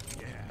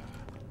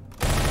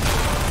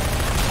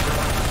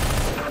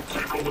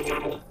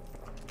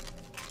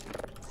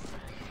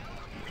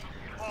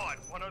 Caught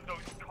one of those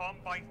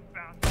combine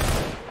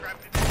bastards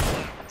trapped in the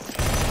lab.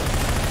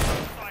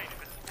 Outside of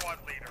the squad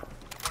leader.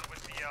 The one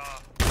with the,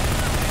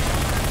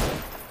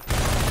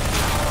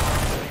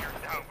 clear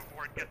down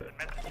before it gets the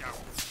message out.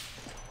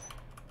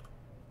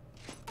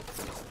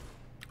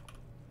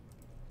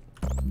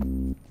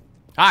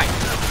 Hi.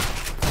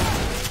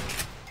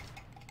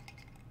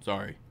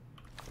 Sorry.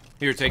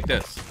 Here, take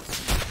this.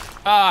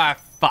 Ah,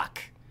 fuck.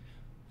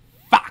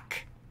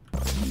 Fuck.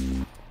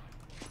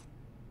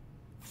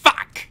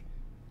 Fuck.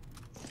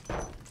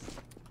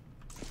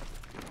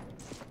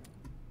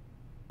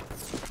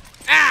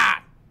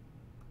 Ah!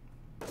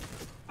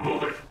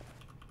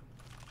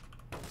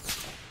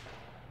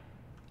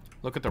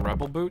 Look at the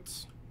rebel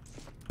boots.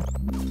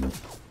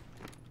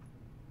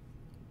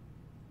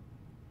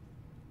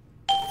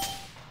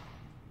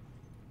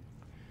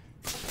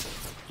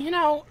 You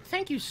know,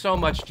 thank you so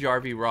much,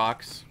 Jarvie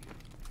Rocks.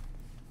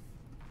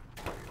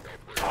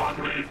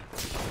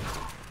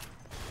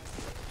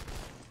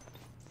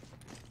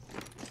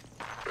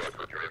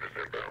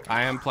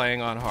 I am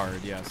playing on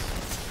hard, yes.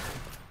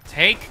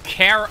 Take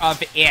care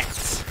of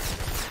it.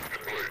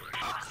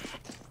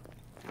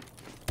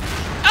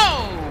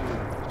 Oh!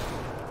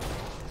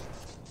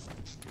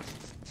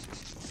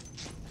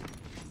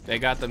 They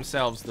got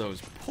themselves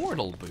those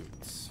portal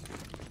boots.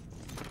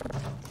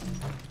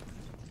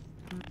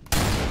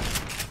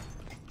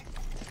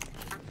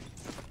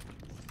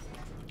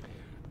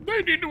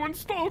 They need to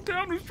install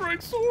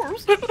Counter-Strike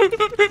Source.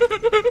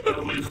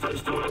 At least I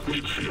still have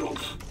meat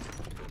shields.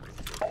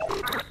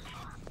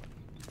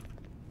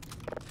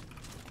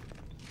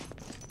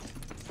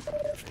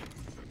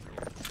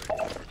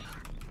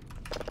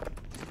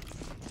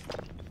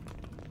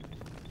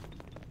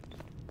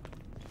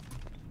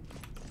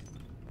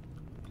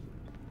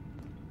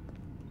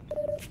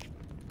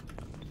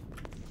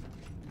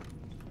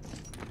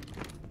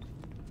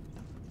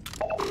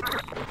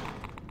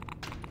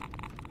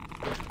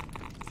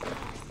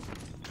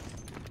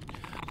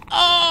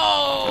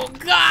 Oh,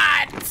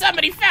 God!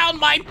 Somebody found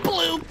my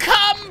blue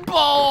cum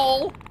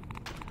bowl!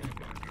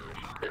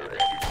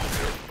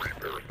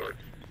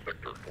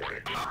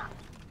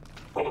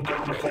 Hold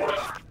down the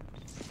fort.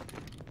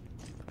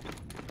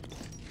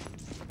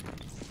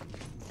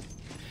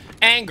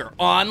 Anger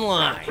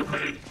Online.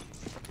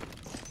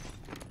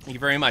 Thank you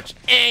very much.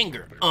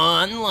 Anger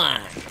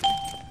Online.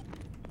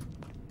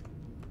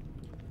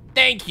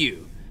 Thank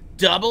you.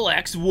 Double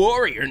X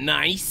Warrior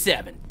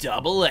 97.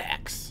 Double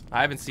X. I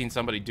haven't seen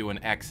somebody do an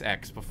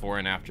XX before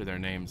and after their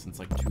name since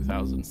like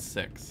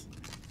 2006.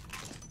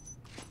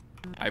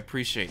 I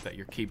appreciate that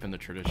you're keeping the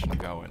tradition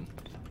going.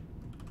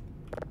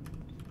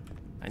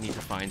 I need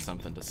to find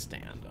something to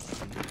stand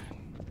on.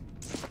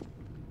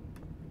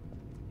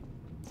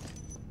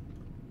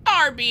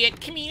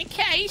 Arbiat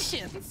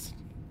Communications.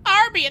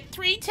 Arbiat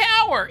 3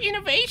 Tower.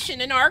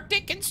 Innovation in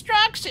Arctic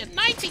Construction.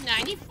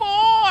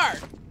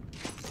 1994.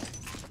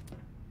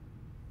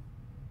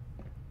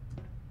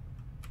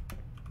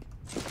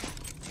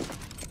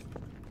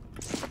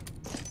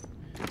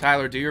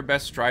 Tyler, do your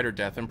best Strider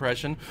death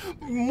impression.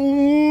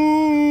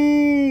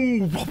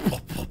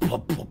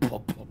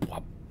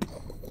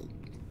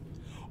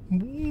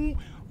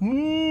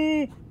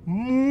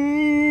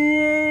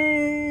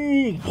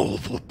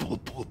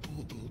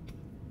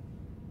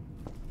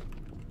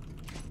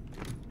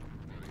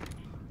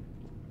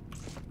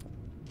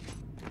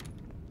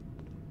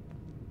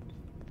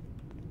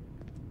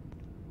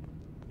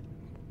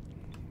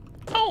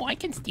 Oh, I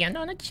can stand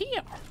on a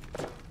chair.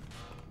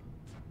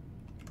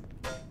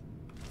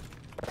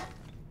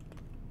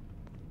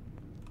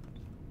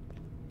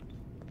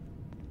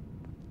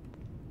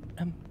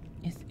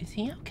 Is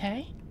he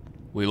okay?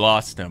 We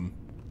lost him.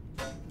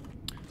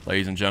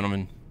 Ladies and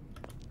gentlemen.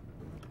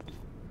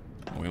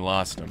 We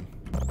lost him.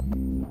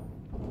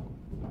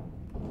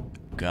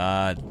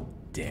 God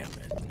damn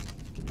it.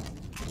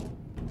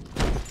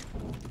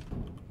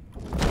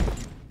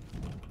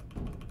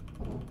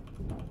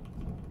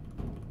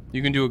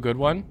 You can do a good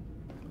one?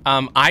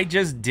 I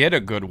just did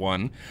a good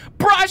one.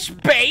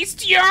 Brush-based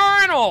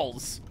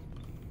urinals!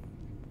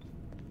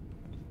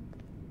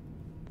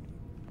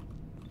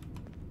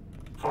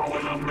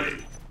 Falling on me.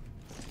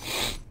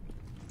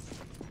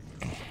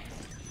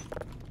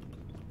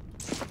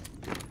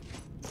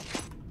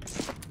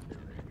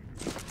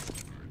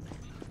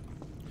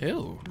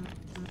 Ew.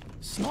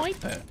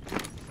 Sniper.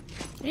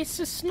 It's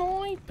a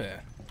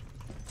sniper.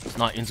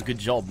 Sniping's a good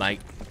job,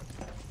 mate.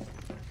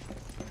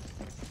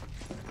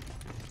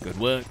 Good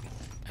work.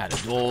 Out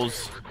of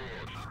doors.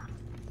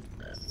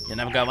 You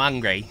never go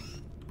hungry.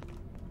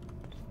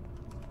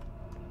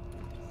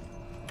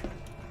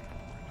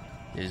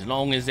 As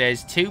long as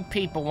there's 2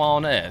 people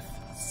on Earth,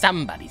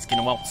 somebody's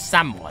gonna want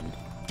someone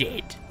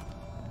dead.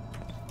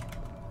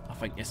 I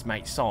think this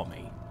mate saw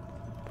me.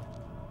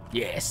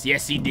 Yes,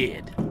 yes he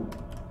did.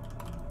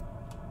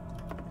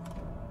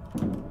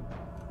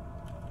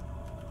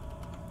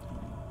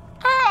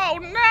 Oh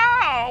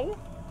no!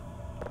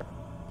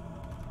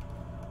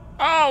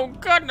 Oh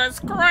goodness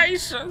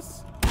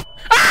gracious!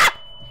 Ah!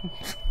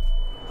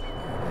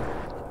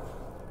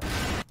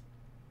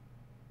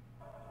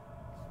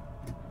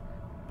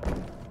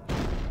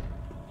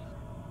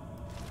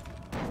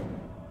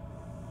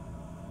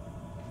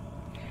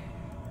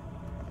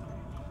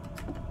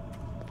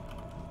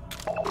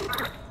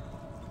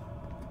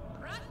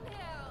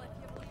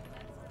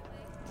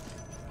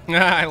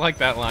 I like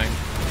that line.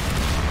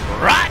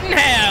 Rotten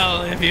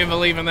hell, if you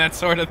believe in that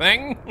sort of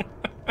thing.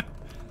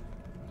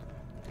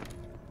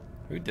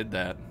 Who did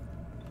that?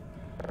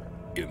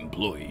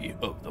 Employee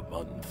of the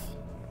month.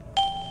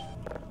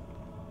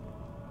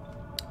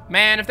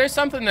 Man, if there's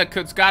something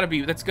that's gonna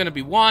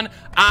be one,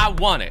 I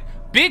want it.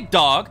 Big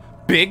dog,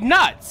 big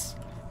nuts.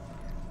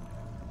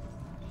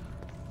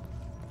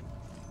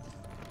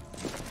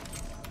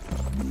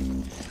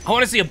 I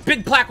want to see a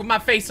big plaque with my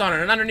face on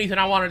it, and underneath it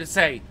I wanted to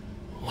say,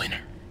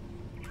 winner.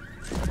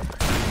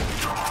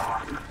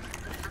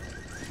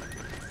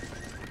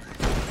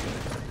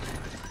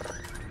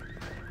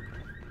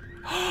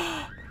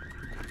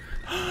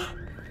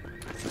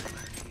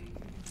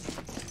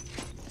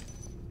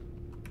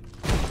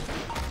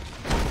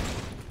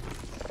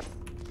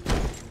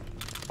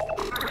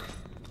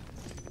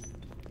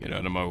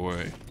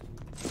 way.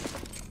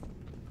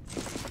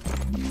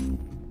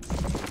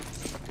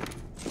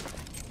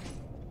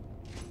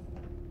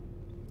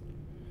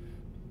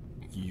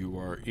 You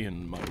are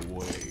in my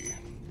way.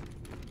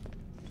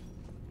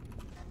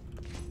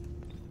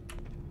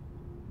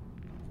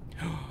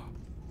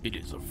 It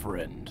is a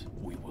friend.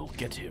 We will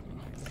get him.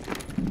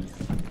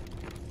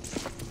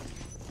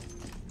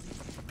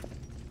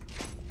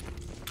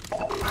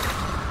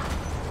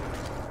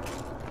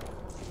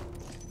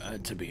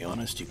 To be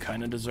honest, you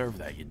kind of deserve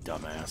that, you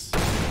dumbass.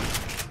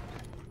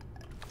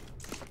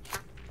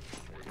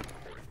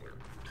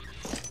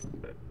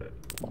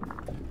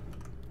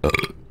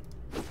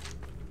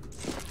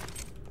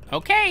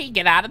 Okay,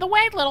 get out of the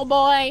way, little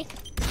boy.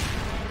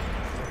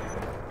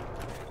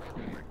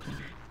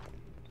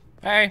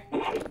 Hey.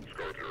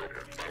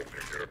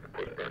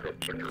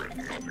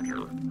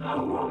 How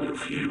long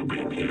have you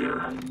been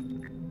here?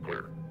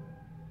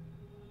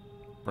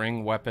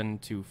 Bring weapon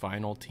to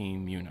final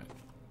team unit.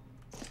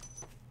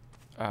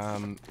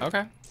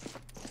 Okay.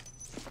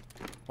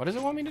 What does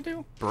it want me to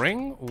do?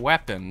 Bring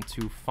weapon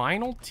to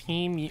final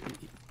team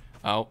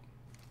Oh,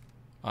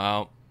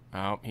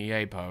 he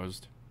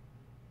A-posed.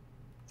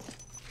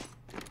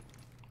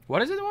 What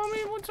does it want me?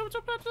 What's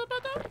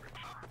up?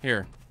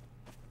 Here.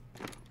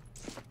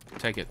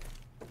 Take it.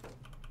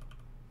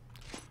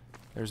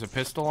 There's a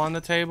pistol on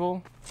the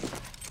table.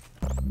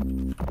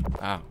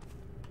 Oh.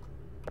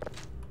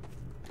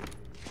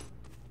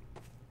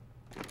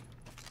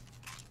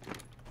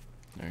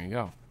 There you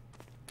go.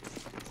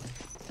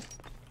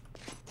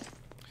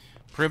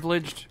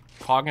 Privileged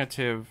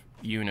cognitive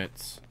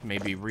units may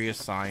be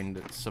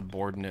reassigned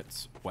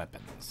subordinates'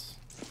 weapons.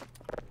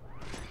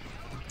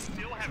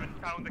 Still haven't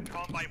found the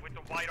Combine with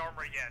the white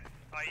armor yet.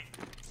 I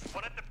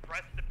wanted to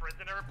press the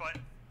prisoner, but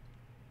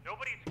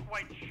nobody's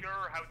quite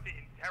sure how to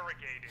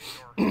interrogate it,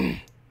 or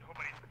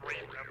nobody's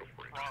brave enough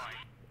to try.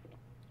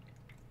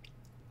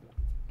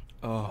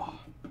 Oh.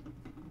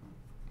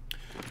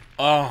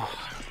 Oh.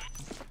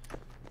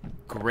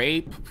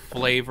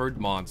 Grape-flavored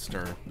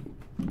monster.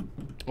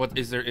 What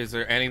is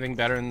there anything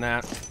better than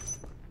that?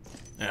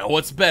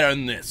 What's better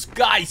than this?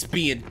 Guys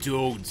being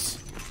dudes.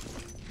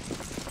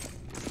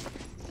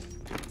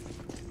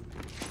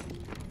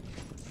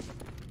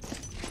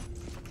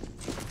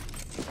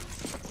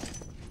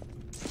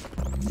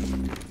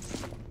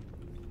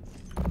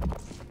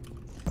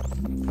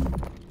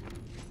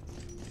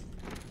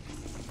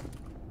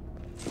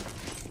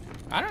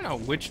 I don't know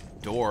which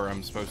door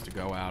I'm supposed to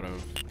go out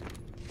of.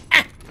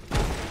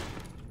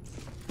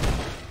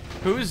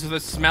 Who's the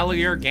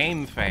smellier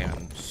game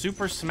fan?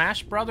 Super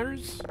Smash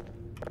Brothers?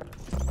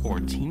 Or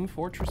Team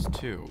Fortress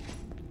 2?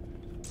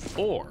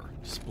 Or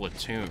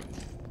Splatoon?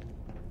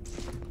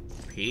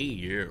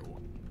 PU.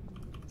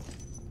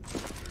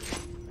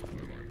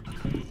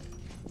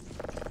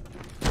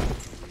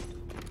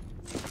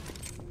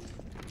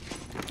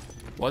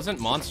 Wasn't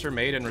Monster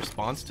made in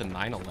response to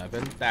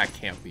 9/11? That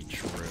can't be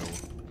true.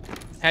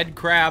 Head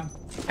crab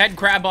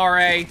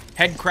RA,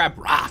 head crab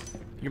rah.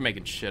 You're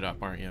making shit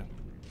up, aren't you?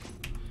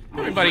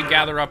 Everybody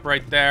gather up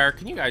right there.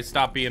 Can you guys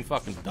stop being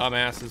fucking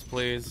dumbasses,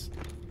 please?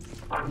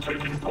 I'm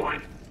taking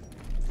point.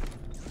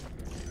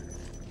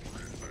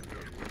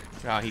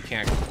 Oh, he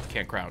can't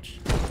crouch.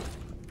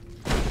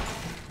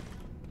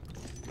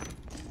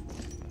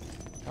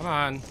 Come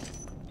on.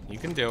 You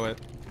can do it.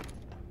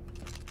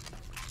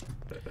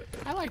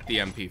 I like the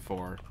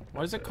MP4.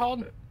 What is it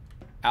called?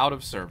 Out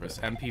of service.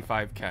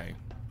 MP5K.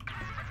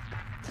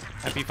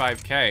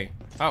 MP5K.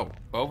 Oh,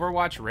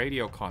 Overwatch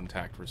radio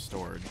contact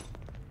restored.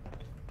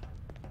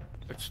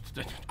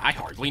 I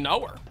hardly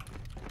know her.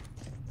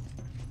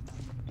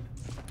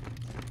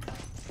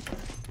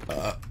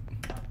 They're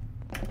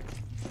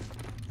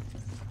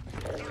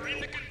in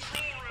the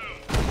control room.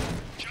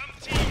 Jump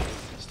team,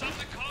 stop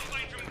the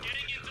Combine from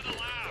getting into the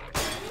lab.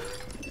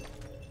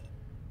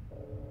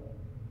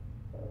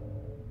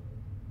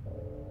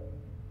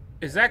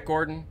 Is that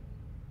Gordon?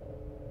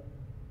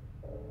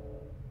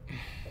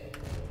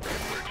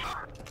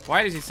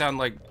 Why does he sound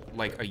like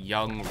a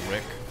young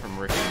Rick from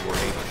Rick and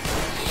Morty?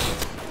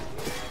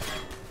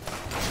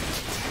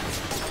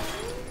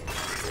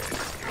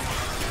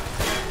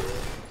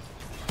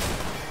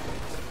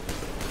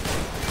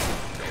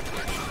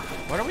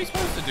 What are we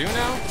supposed to do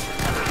now?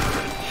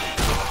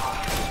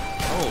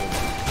 Oh,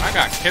 I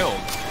got killed.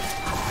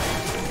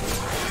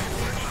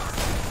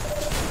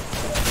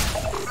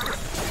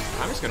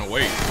 I'm just gonna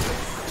wait.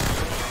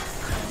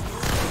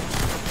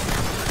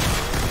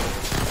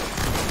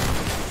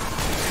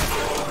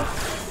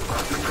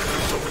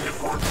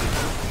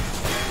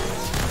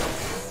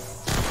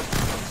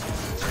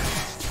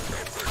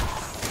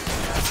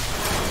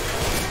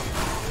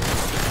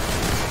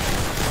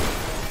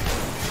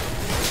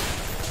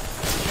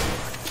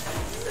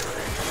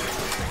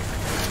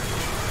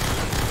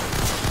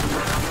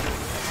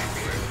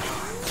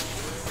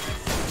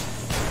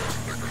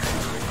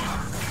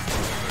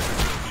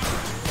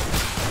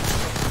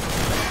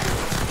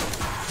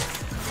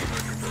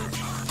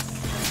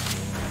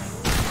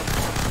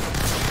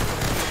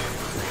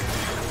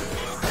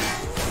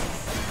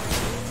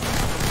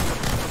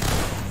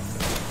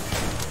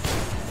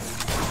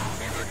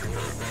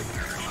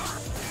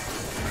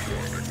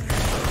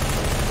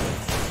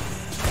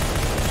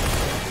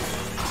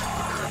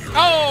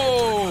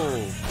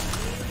 Oh!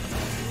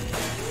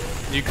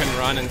 You can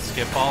run and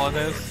skip all of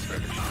this?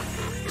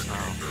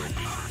 Oh.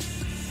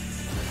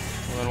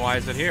 Well, then why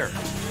is it here?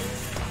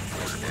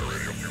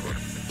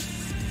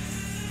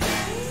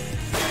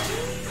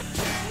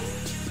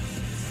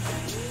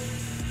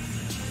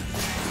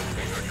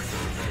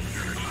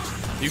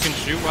 You can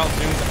shoot while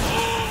zoomed.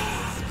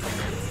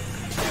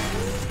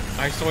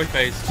 Nice soy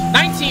face.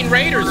 19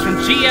 Raiders from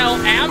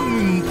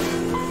GLM.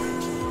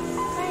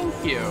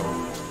 Thank you.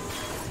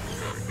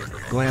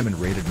 Glammin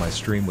rated my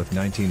stream with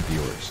 19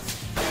 viewers.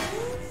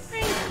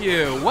 Thank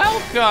you.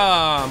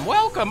 Welcome.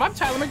 Welcome. I'm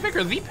Tyler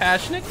McVicker, the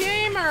Passionate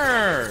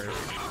Gamer.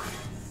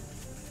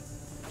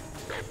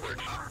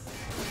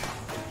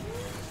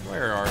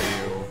 Where are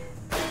you?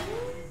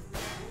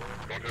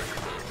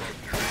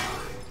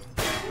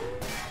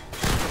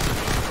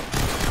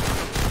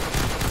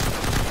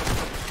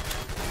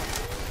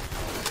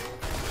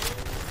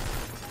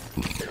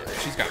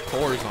 She's got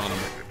cores on him.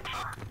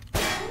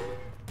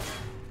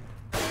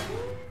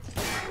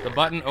 The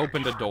button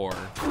opened a door.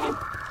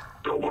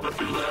 Don't want to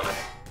do that.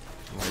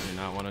 I do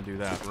not want to do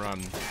that.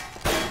 Run.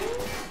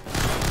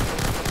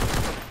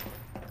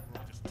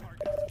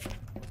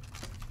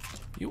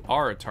 You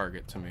are a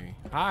target to me.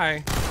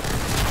 Hi.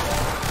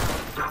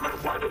 Damn it,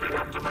 why do they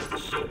have to make the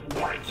suit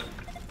white?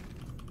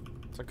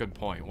 That's a good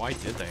point. Why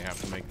did they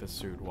have to make this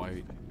suit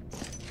white?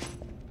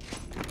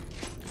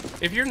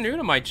 If you're new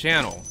to my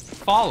channel,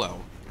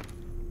 follow.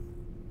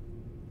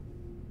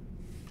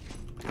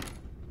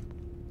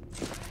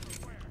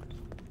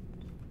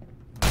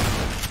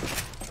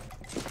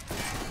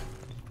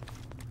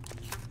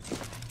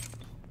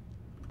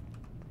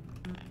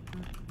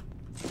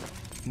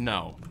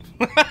 No.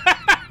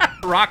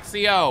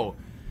 Roxio!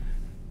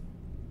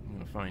 I'm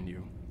gonna find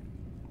you.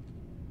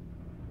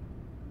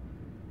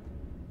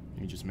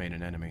 You just made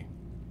an enemy.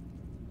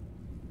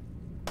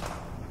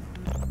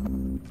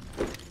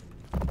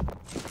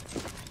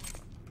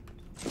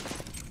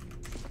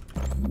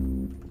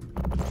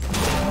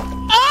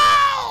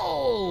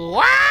 Oh!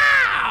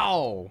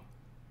 Wow!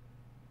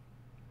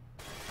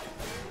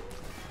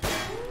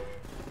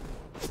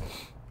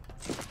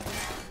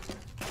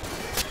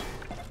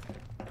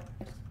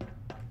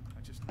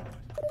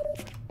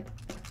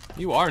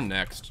 You are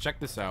next. Check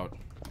this out.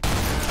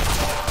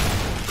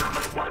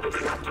 Why do they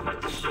have to make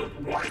the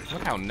suit white?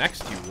 Look how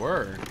next you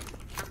were.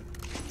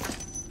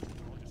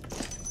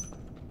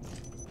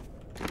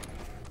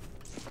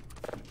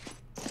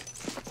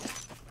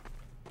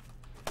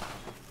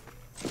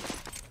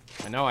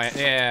 I know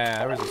yeah,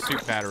 there was a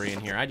suit battery in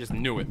here. I just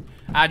knew it.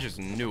 I just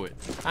knew it.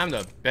 I'm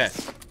the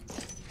best.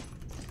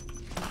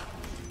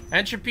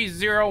 Entropy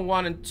 0,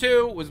 1, and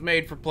 2 was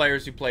made for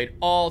players who played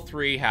all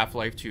 3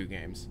 Half-Life 2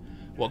 games.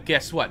 Well,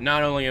 guess what?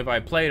 Not only have I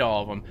played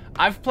all of them,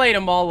 I've played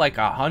them all like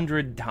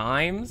 100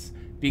 times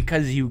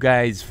because you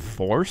guys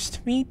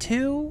forced me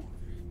to.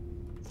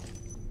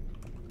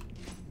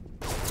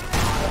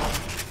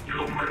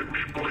 You made me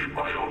bleed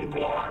my own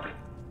blood.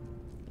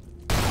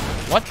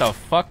 What the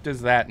fuck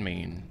does that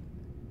mean?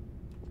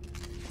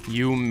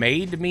 You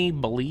made me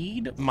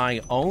bleed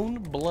my own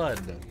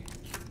blood.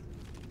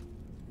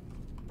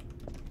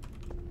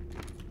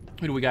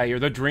 Who do we got here?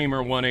 The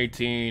Dreamer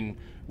 118.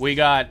 We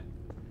got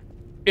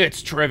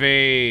It's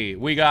Trivy.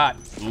 We got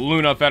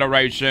Luna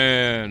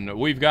Federation.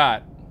 We've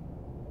got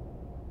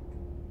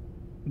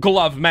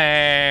Glove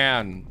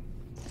Man.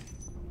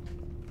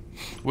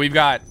 We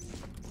got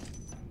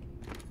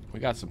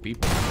some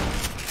people.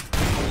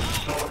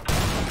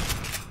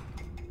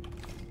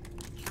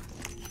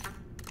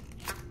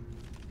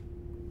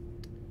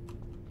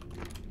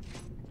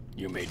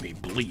 You made me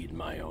bleed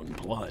my own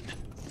blood.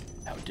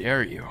 How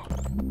dare you?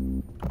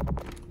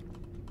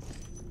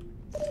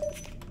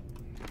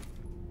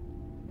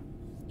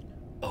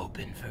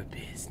 Open for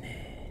business.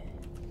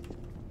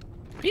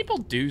 People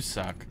do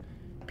suck.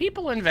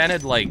 People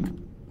invented, like,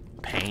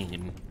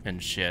 pain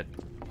and shit.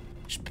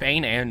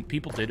 Pain and...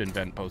 People did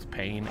invent both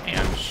pain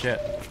and shit.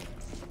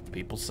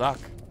 People suck.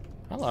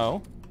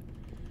 Hello.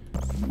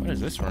 What is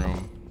this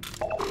room?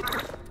 None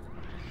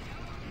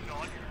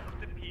of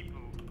the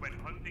people, when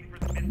hunting for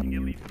the missing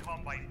elite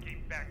combine,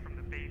 came back from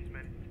the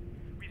basement.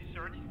 We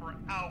searched for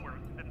hours.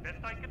 The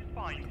best I could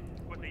find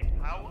was a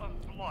pile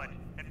of blood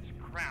and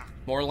scrap.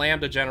 More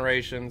Lambda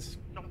generations.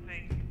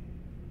 Something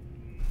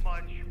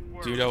much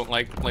worse. You don't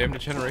like Lambda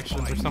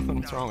generations or something?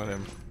 What's wrong with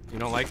him? You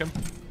don't like him?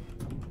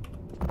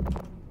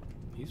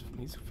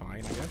 He's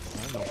fine, I guess.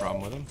 I have no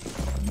problem with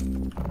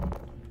him.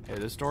 Hey,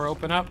 this door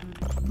open up?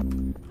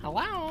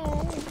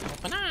 Hello?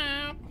 Open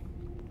up!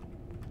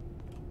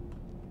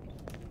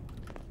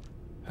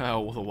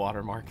 Oh, the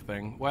watermark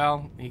thing.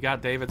 Well, he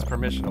got David's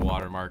permission to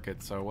watermark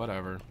it, so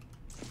whatever.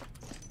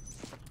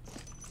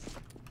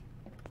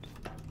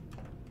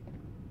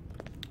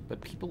 But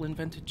people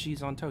invented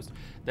cheese on toast.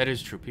 That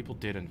is true. People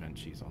did invent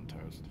cheese on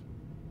toast.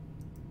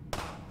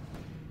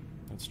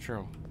 That's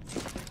true.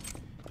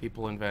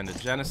 People invented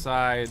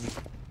genocide.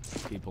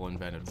 People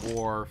invented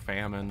war,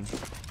 famine,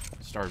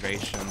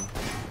 starvation.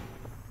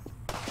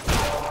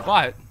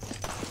 What?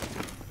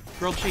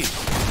 Grilled cheese.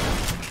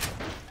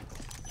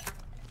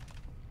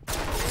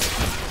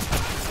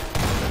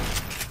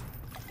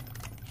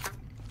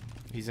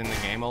 He's in the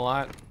game a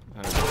lot.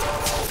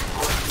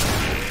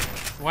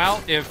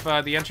 Well, if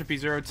the Entropy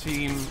Zero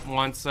team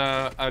wants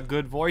a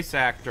good voice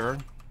actor,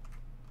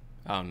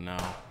 oh no,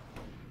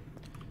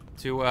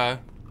 to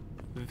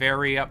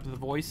vary up the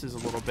voices a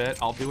little bit,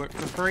 I'll do it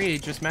for free.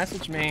 Just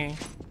message me.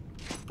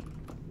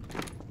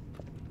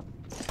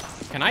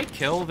 Can I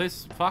kill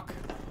this fuck?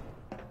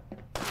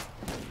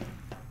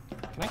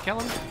 Can I kill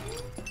him?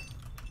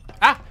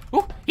 Ah!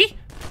 Ooh! He!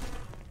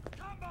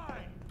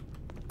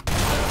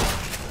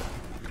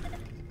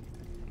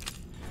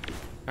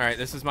 Alright,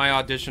 this is my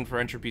audition for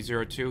Entropy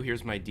 02.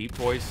 Here's my deep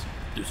voice.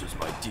 This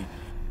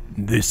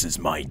is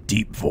my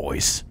deep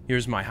voice.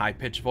 Here's my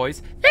high-pitched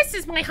voice. This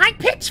is my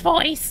high-pitched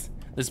voice.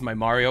 This is my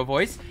Mario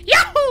voice.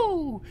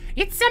 Yahoo!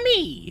 It's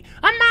me,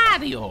 a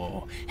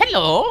Mario.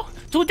 Hello.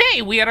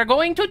 Today we are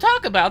going to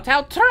talk about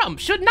how Trump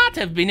should not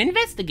have been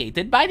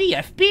investigated by the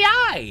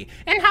FBI,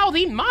 and how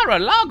the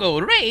Mar-a-Lago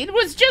raid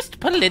was just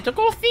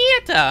political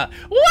theater.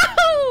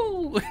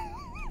 Woohoo!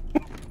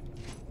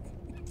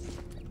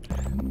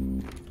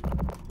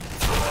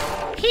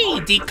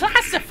 He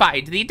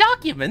declassified the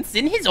documents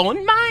in his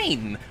own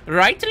mind.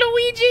 Right,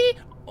 Luigi?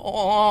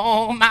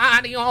 Oh,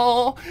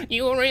 Mario,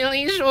 you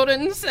really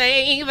shouldn't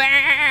say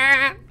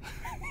that.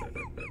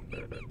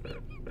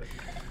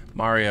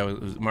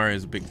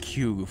 Mario's a big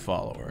Q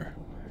follower.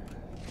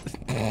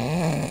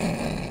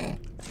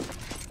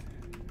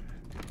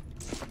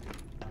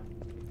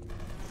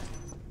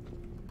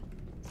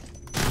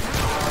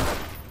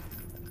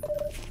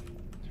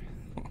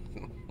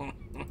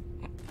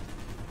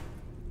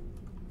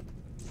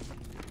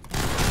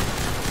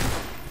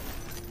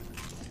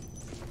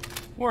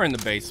 We're in the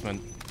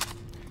basement.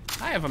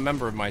 I have a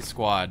member of my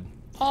squad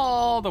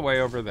all the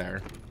way over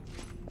there.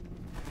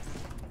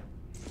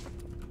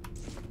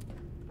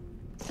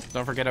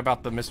 Don't forget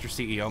about the Mr.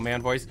 CEO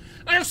Man voice.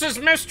 This is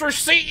Mr.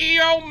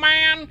 CEO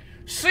Man,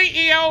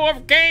 CEO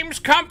of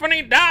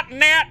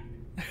GamesCompany.net.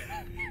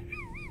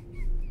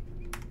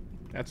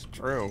 That's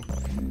true.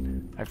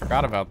 I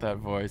forgot about that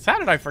voice. How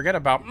did I forget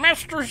about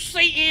Mr.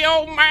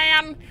 CEO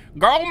Man?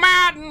 Go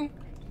Madden!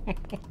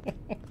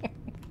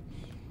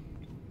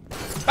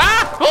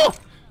 Ah! Oh!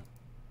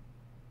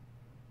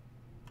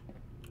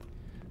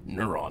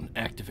 Neuron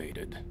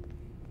activated.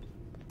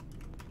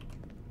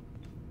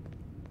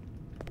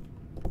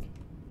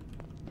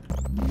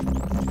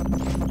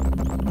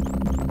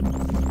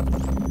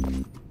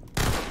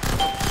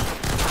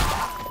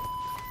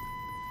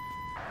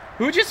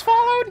 Who just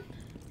followed?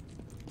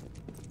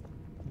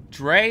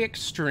 Dre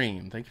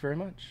Extreme. Thank you very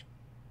much.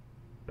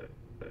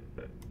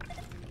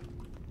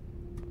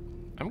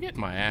 I'm getting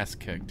my ass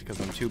kicked because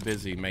I'm too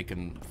busy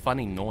making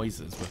funny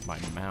noises with my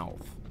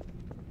mouth.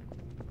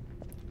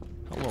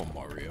 Hello,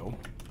 Mario.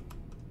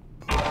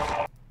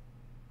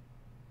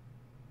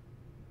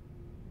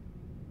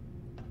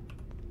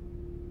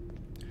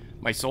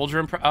 My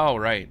soldier oh,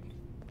 right.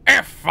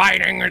 If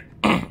fighting it.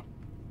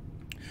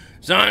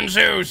 Sun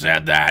Tzu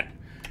said that,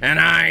 and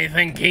I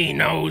think he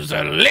knows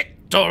a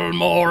little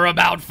more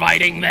about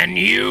fighting than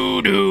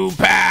you do,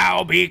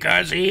 pal,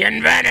 because he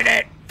invented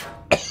it.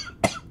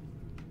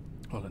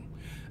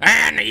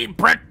 And he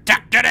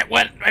protected it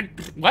with,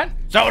 what?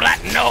 So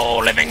that no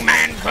living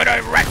man could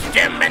arrest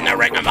him in the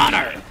Ring of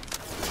Honor.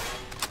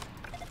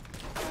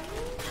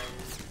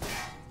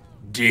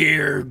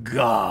 Dear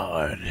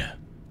God,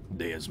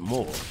 there's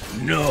more.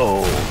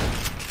 No.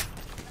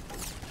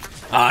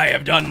 I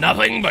have done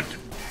nothing but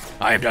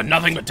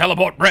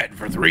teleport bread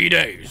for 3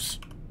 days.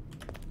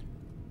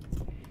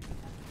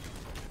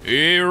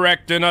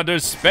 Erecting a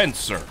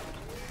dispenser.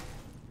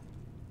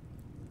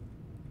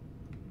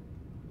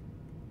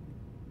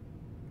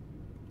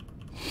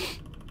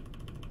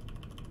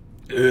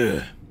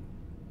 Ugh.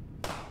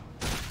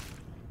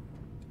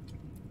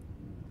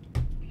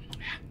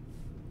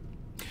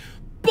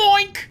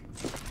 Boink!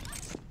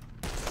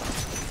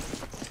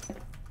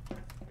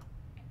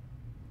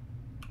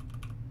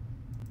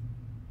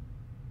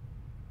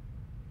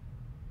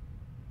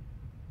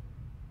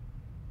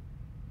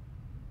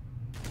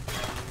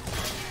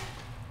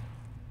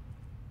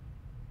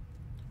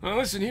 Now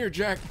listen here,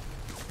 Jack.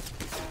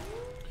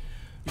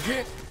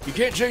 You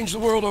can't change the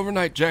world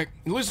overnight, Jack.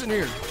 Listen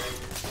here.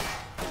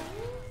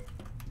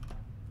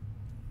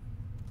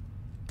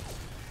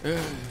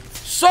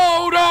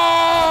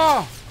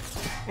 Soda!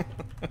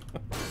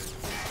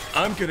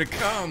 I'm gonna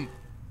come.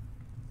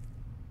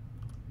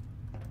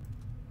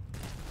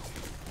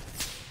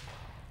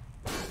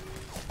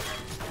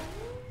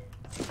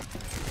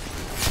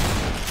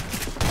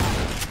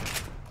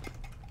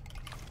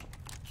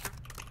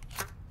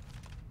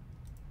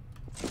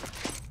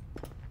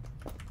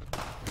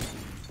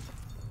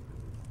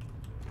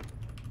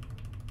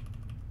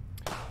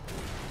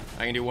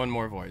 I can do one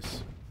more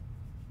voice.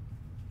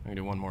 I can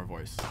do one more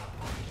voice.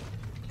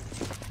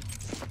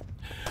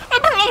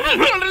 What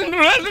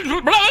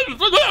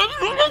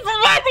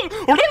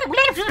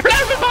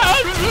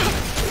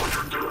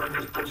you're doing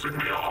is pissing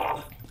me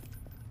off.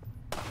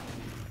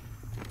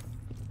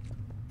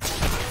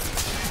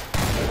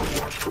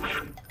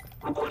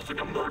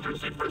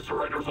 emergency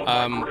viscerators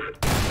on my grid.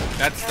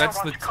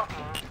 That's the... Copy.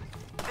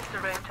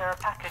 Viscerator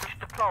package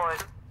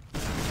deployed.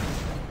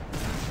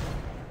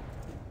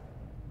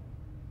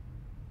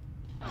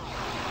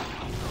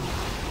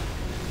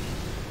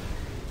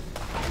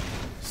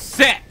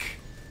 Sick!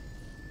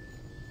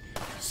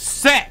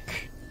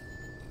 Sick!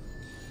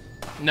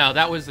 No,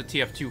 that was a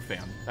TF2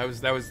 fan.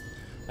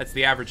 That's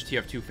the average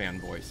TF2 fan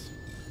voice.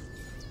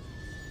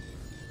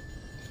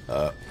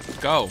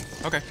 Go.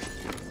 Okay.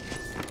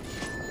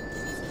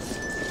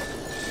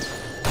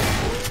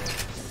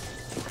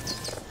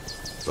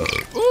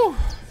 Ooh,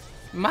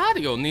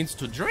 Mario needs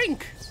to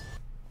drink.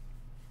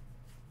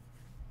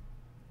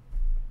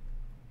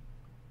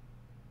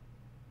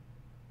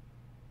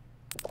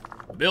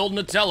 Building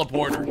a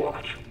teleporter.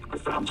 Watch. I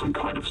found some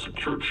kind of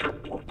secure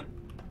checkpoint.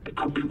 It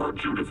could be where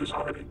Judith is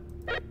hiding.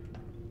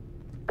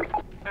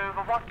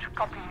 Overwatch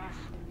copies.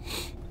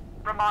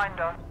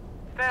 Reminder.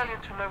 Failure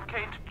to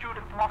locate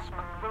Judith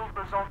Mossman will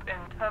result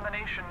in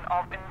termination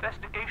of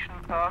investigation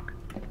perk.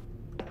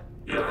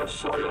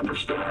 Yes, I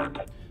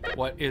understand.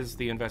 What is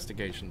the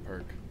investigation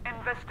perk?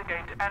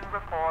 Investigate and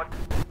report.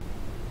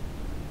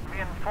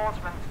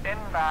 Reinforcements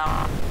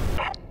inbound.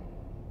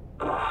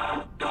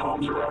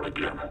 Comms are out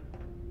again.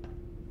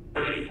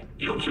 Hey,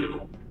 you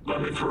two,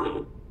 let me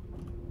through.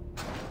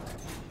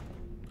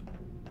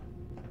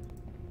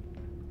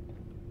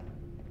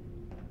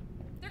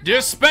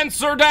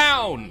 Dispenser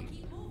down!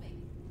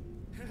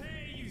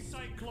 Hey, you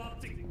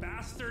cycloptic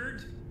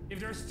bastard! If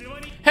there's still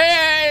any...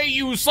 Hey,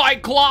 you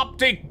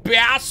cycloptic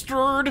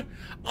bastard!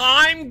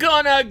 I'm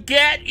gonna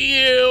get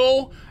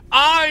you!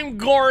 I'm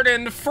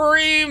Gordon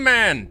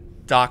Freeman!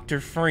 Dr.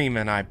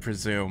 Freeman, I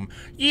presume.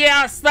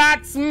 Yes,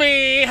 that's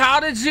me! How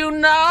did you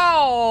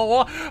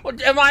know?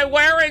 Am I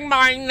wearing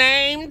my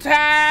name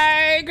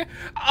tag?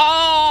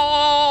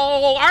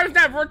 Oh, I've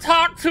never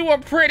talked to a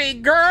pretty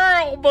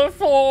girl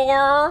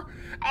before!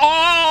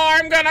 Oh,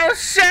 I'm gonna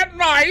shit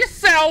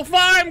myself!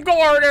 I'm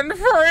Gordon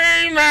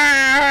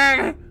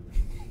Freeman!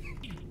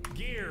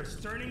 Gears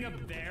turning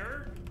up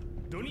there?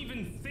 Don't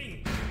even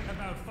think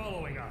about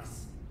following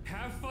us.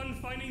 Have fun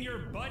finding your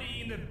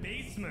buddy in the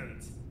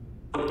basement.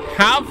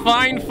 Have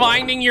fun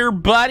finding your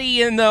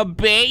buddy in the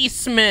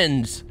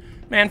basement!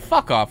 Man,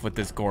 fuck off with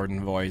this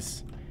Gordon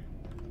voice.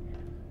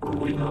 Were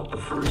we not the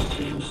first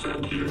team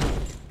sent here?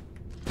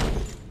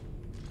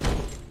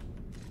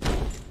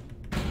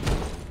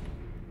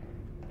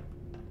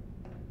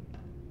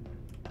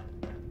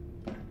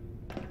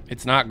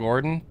 It's not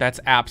Gordon?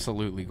 That's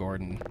absolutely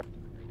Gordon.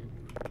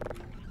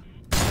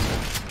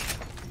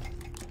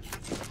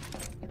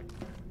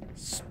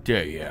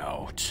 Stay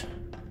out.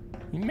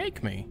 You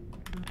make me.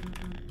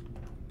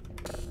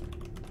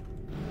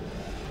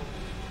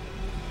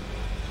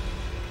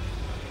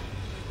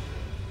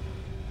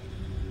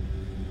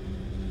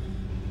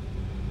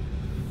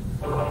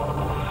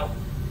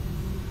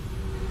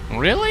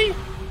 Really?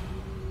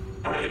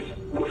 Hey,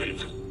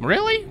 wait.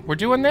 Really? We're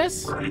doing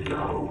this? Where'd he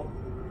go?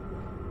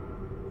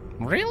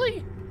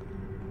 Really?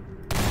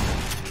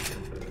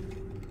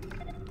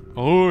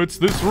 Oh, it's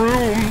this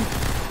room.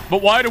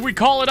 But why do we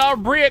call it our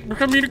Brit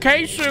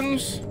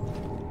Communications?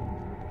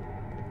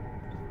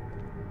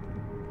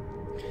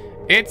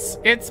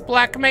 It's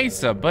Black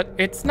Mesa, but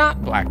it's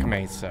not Black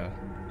Mesa.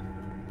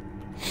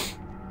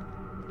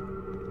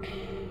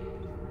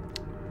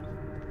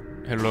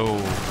 Hello.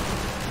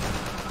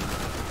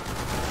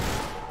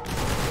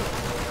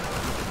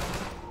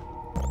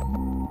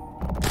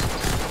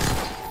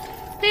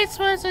 This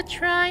was a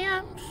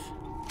triumph.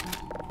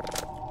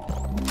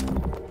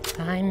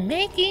 I'm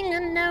making a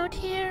note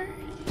here.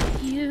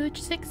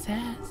 Huge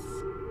success.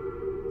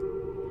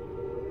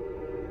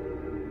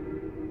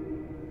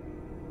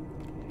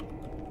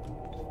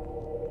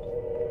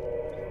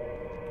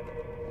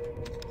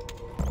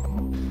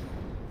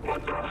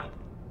 What the?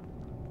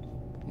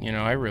 You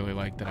know, I really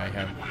like that I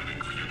have...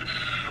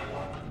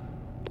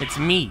 It's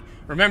me.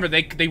 Remember,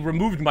 they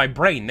removed my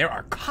brain. There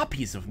are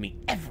copies of me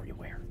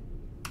everywhere.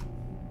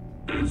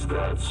 Is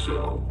that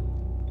so?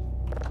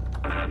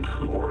 And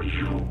who are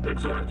you,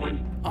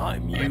 exactly?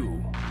 I'm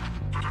you.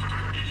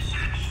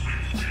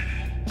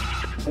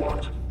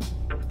 What?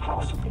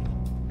 Impossible.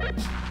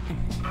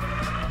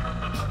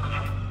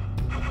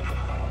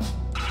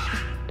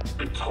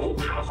 It told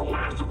me I was the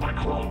last of my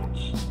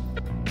clones.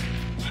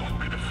 Told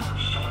me the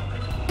first time they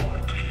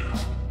belonged to you.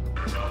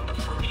 You're not the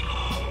first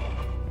clone.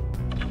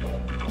 You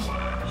won't be the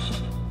last.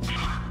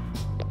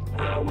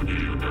 How do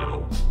you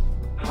know?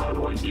 How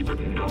do I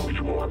even know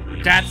you are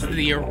me? That's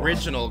the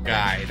original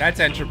guy. That's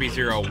Entropy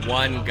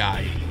 01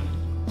 guy.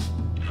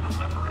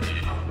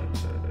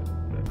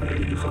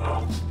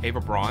 Ava. Ava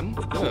Braun?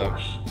 Of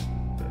course.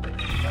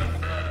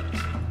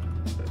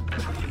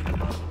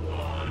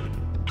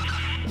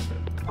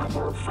 I'm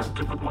more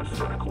effective with my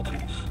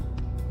faculties.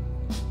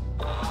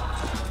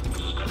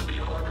 This is gonna be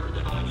harder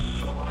than I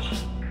thought.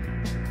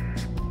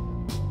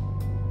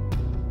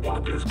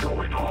 What is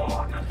going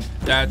on?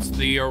 That's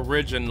the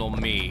original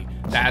me.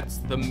 That's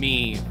the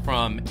me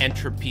from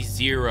Entropy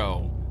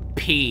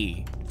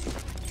 0P.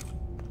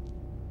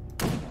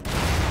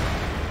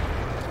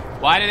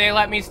 Why do they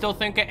let me still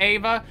think of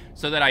Ava?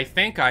 So that I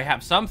think I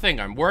have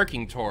something I'm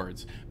working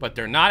towards. But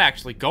they're not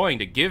actually going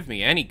to give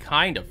me any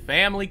kind of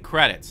family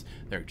credits.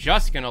 They're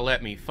just gonna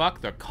let me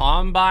fuck the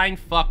Combine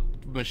fuck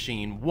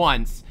machine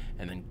once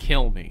and then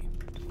kill me.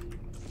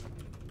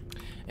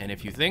 And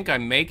if you think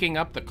I'm making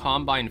up the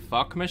Combine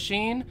fuck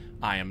machine,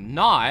 I am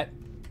not.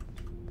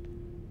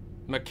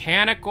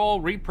 Mechanical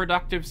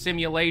reproductive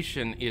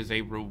simulation is a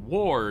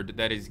reward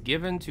that is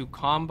given to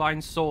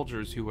Combine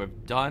soldiers who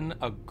have done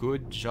a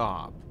good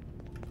job.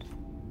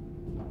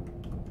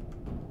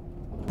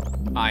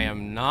 I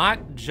am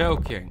not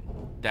joking.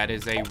 That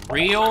is a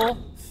real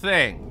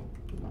thing.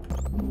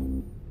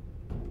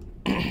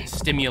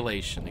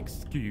 Stimulation,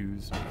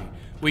 excuse me.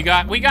 We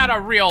got a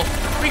real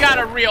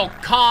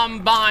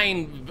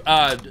Combine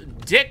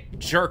dick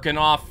jerking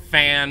off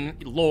fan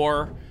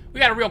lore. We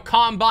got a real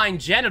Combine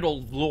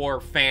genital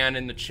lore fan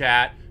in the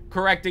chat,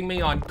 correcting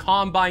me on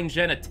Combine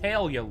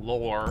genitalia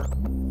lore.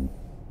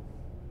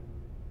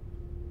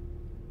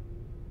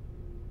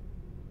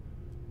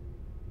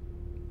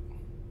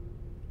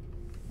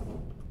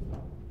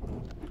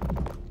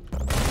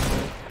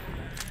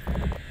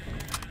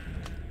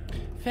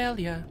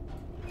 Failure.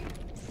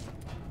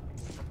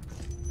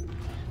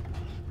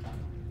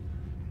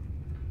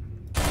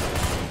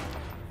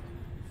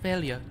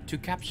 Failure to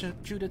capture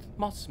Judith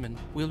Mossman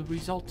will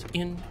result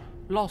in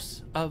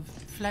loss of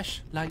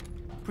flesh-like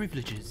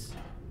privileges.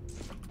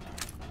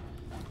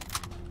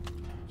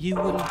 You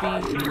will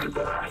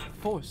be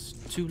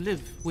forced to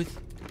live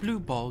with blue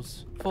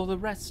balls for the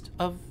rest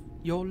of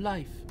your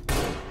life.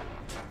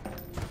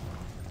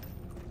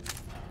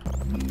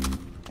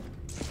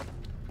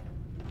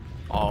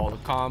 All the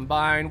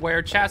Combine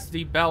wear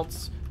chastity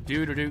belts.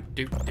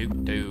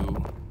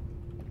 Do-do-do-do-do-do.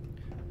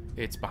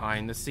 It's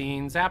behind the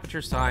scenes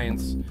aperture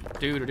science.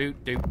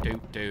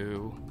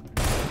 Do-do-do-do-do-do.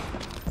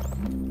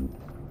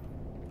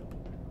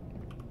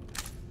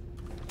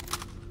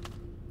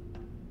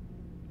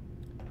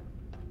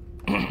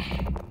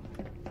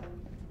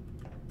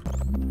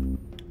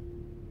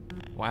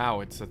 Wow,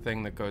 it's a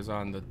thing that goes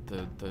on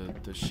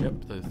the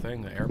ship, the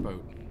thing, the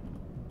airboat.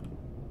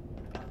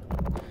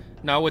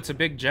 No, it's a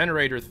big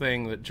generator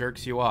thing that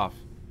jerks you off.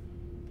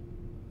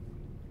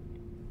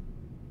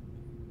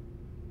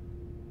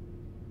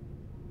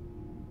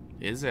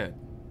 Is it?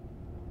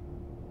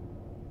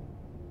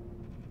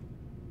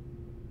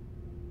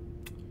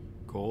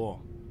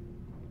 Cool.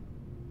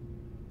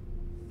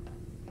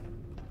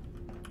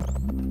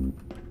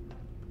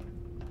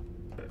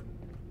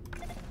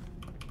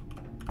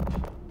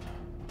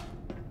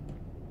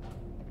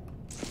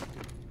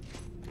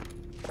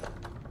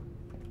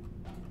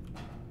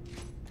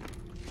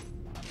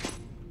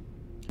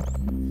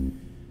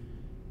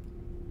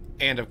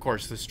 And of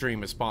course, the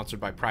stream is sponsored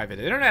by Private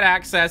Internet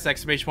Access,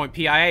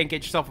 !PIA, and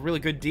get yourself a really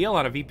good deal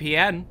on a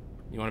VPN.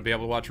 You want to be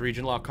able to watch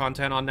region lock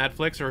content on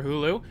Netflix or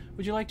Hulu?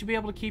 Would you like to be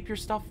able to keep your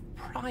stuff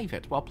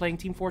private while playing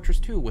Team Fortress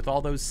 2 with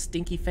all those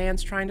stinky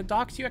fans trying to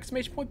dox you?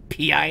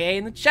 !PIA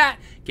in the chat.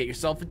 Get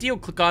yourself a deal.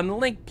 Click on the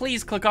link.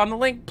 Please click on the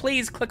link.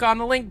 Please click on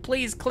the link.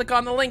 Please click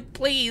on the link.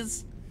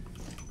 Please.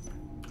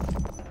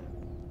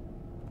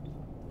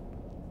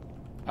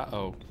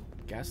 Uh-oh.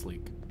 Gas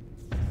leak.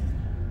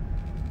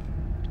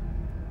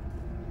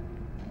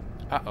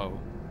 Uh-oh.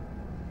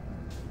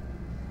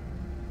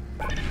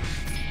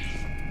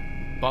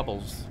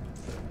 Bubbles.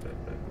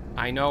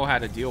 I know how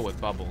to deal with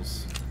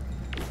bubbles.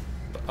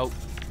 Oh,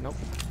 nope.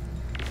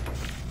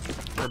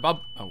 Or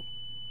oh.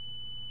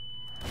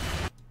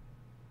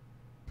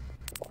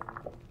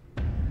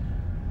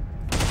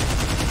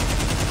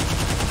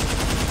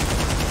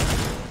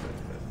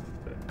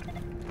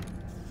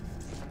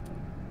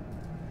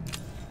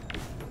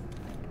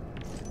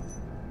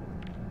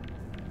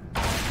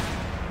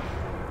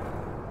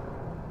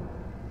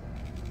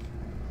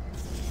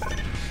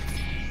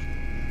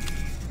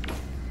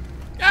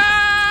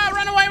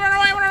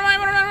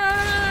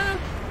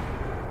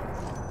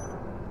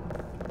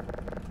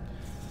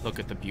 Look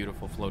at the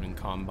beautiful floating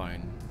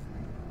Combine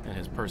and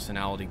his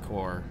personality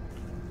core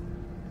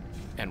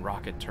and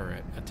rocket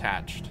turret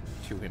attached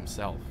to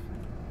himself.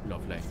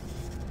 Lovely.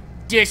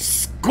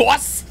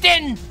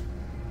 Disgusting!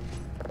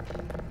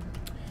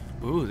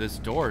 Ooh, this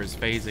door is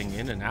phasing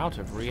in and out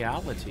of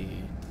reality.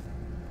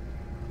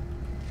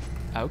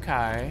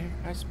 Okay,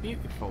 that's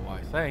beautiful,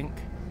 I think.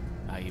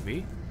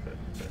 Maybe.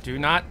 Do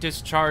not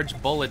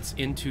discharge bullets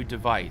into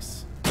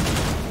device.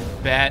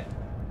 Bet.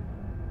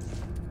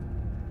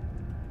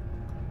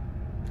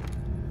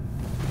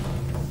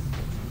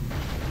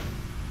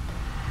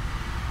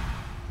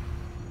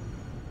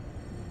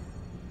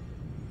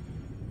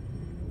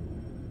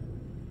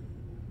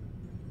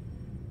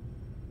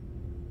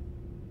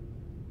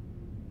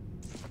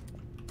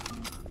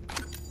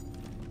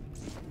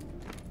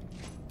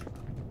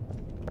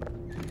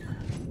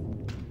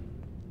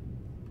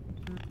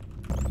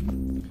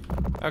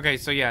 Okay,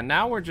 so yeah,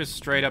 now we're just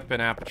straight up in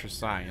aperture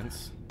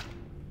science.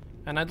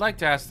 And I'd like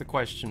to ask the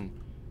question,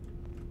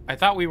 I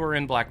thought we were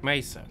in Black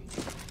Mesa.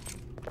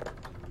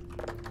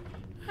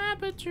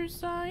 Aperture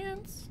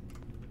science.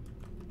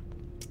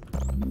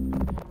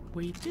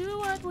 We do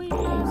what we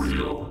must.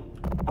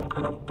 What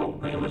kind of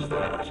boat name is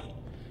that?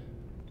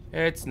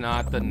 It's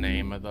not the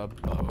name of the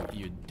boat,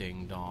 you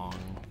ding-dong.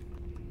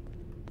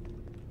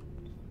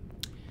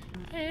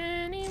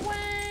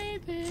 Anyway,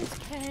 this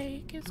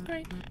cake is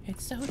great.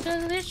 It's so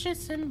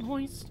delicious and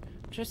moist.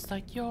 Just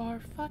like your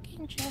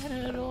fucking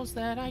genitals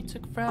that I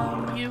took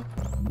from you.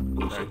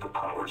 Looks like the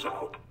power's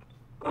out.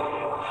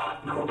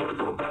 Now I gotta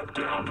go back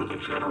down to the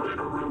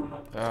generator room.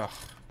 Ugh.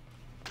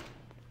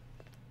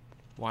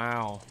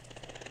 Wow.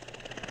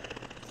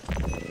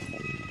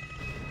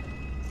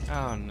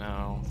 Oh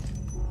no.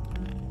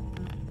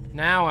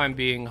 Now I'm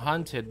being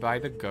hunted by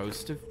the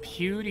ghost of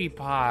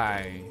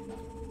PewDiePie.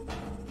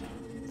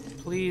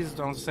 Please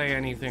don't say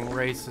anything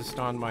racist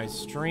on my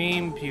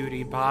stream,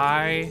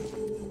 PewDiePie.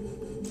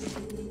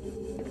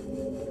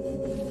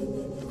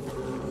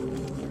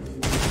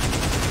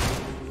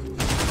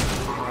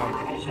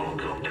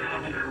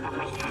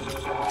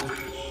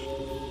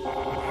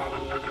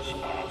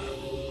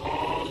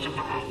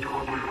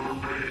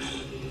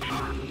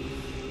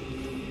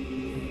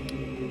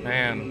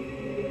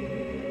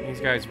 Man, these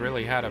guys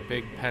really had a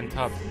big pent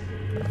up.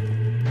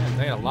 Man,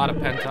 they had a lot of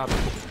pent up,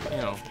 you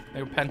know,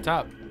 they were pent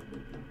up.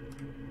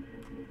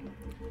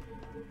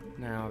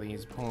 Now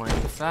these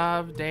points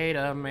of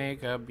data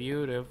make a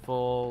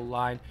beautiful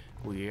line.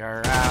 We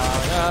are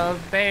out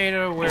of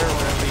beta, we're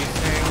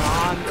releasing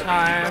on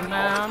time. And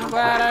I'm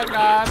glad I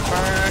got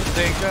burned.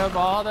 Think of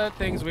all the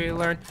things we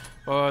learned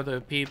for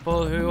the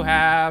people who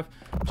have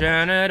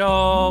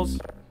genitals.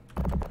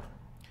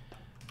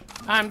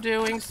 I'm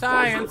doing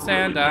science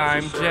and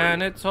I'm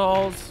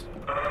genitals.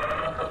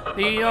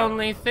 The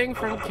only thing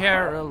from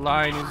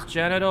Caroline is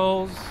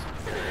genitals.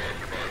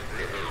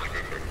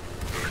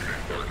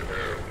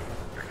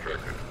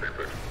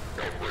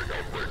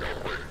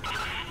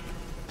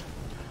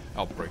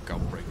 Outbreak,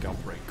 outbreak,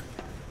 outbreak.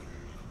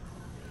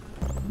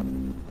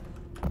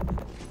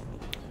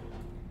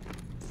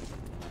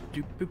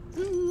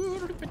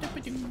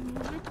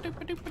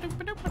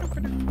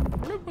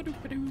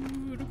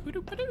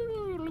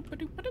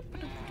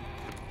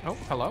 Oh,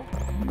 hello.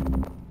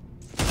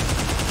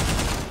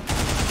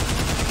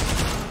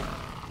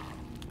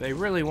 They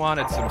really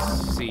wanted some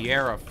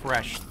Sierra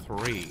Fresh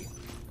 3.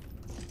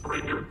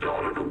 Bring your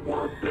daughter to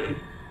work, babe.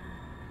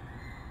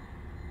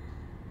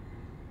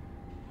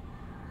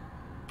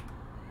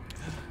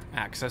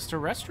 Access to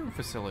restroom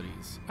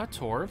facilities. A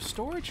tour of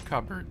storage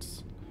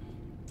cupboards.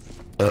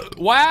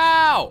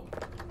 Wow!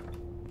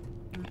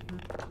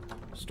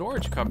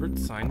 Storage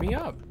cupboards, sign me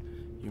up.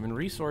 Human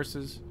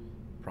resources,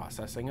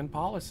 processing and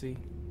policy.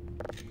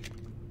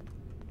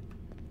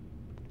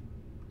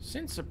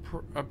 Since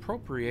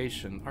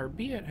appropriation, our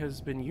BIA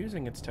has been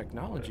using its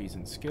technologies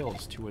and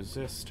skills to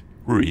assist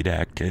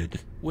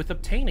redacted with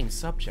obtaining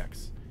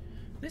subjects.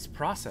 This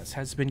process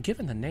has been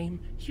given the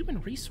name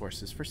Human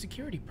Resources for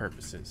security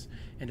purposes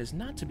and is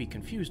not to be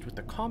confused with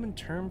the common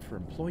term for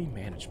employee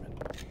management.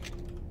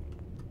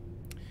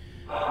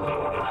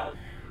 My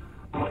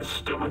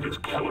stomach is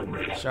killing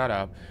me. Shut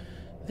up.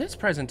 This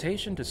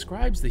presentation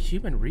describes the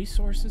human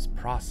resources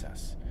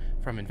process,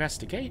 from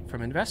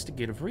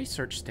investigative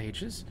research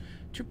stages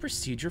to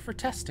procedure for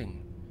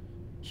testing.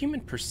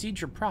 Human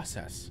procedure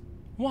process.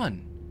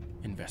 1.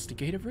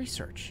 Investigative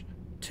research.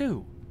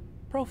 2.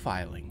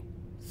 Profiling.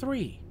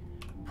 3.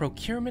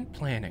 Procurement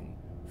planning.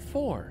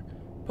 4.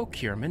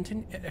 Procurement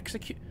and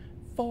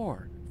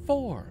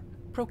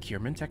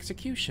procurement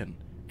execution.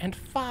 And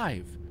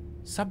 5.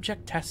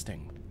 Subject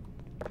testing.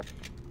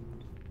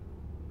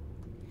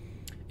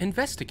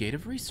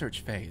 Investigative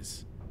research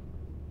phase.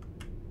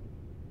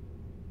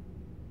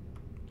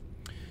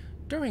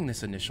 During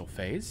this initial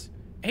phase,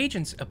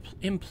 agents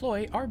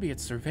employ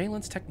Arbiet's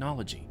surveillance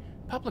technology,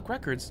 public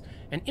records,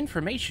 and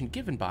information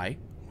given by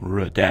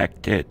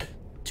redacted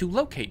to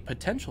locate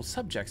potential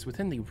subjects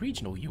within the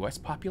regional U.S.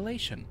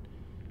 population.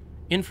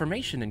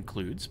 Information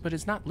includes, but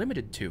is not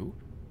limited to,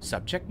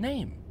 subject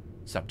name,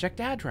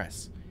 subject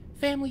address,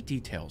 family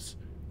details,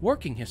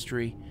 working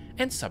history,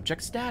 and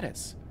subject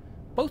status.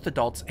 Both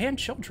adults and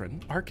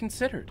children are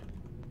considered.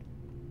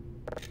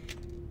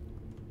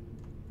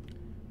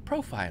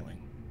 Profiling.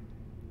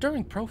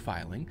 During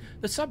profiling,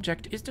 the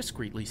subject is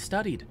discreetly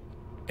studied.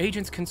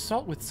 Agents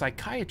consult with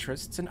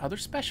psychiatrists and other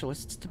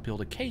specialists to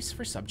build a case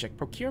for subject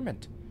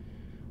procurement.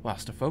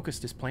 Whilst a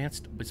focus is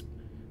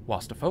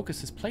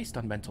placed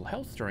on mental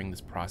health during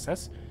this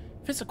process,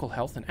 physical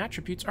health and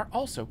attributes are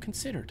also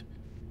considered.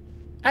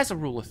 As a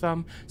rule of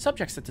thumb,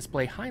 subjects that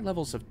display high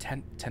levels of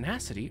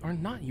tenacity are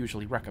not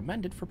usually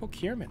recommended for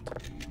procurement.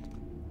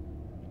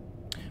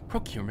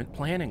 Procurement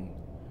planning.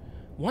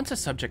 Once a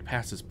subject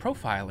passes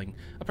profiling,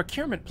 a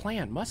procurement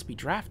plan must be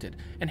drafted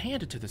and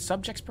handed to the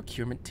subject's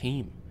procurement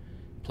team.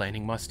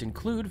 Planning must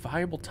include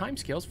viable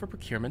timescales for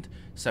procurement,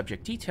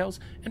 subject details,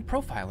 and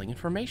profiling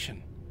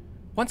information.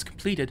 Once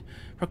completed,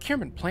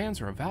 procurement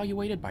plans are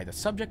evaluated by the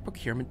subject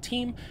procurement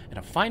team, and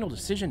a final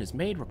decision is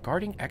made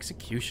regarding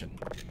execution.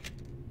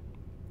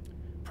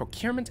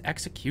 Procurement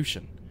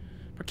execution.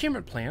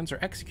 Procurement plans are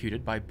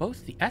executed by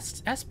both the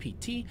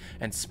SPT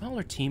and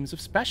smaller teams of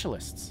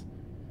specialists.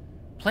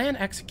 Plan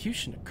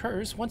execution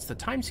occurs once the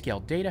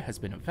timescale data has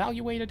been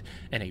evaluated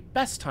and a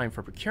best time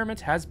for procurement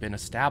has been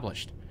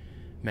established.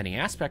 Many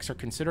aspects are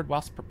considered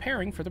whilst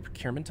preparing for the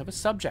procurement of a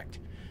subject.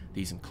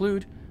 These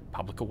include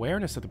public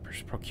awareness of the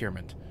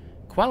procurement,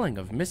 quelling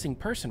of missing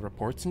person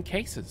reports and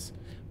cases,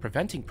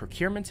 preventing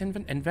procurement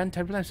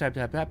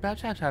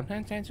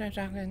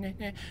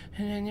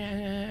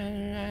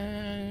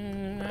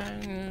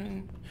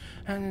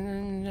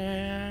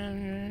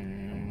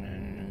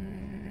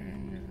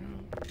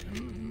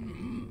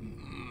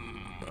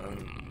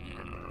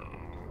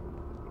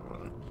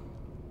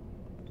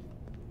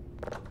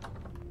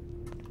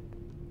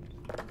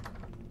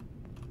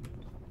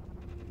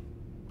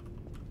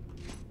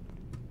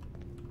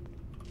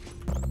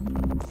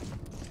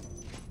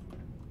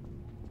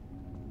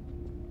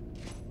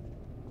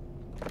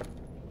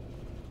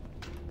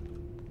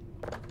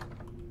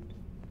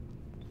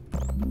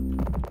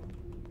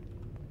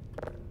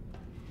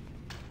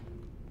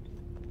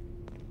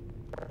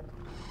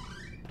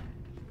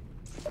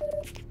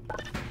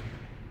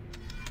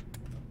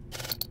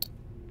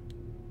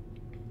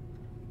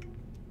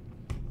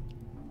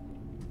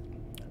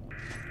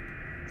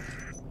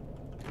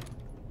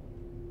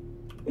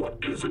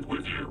What is it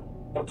with you?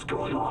 What's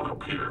going on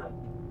up here?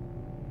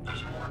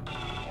 There's more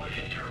power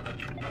here than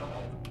you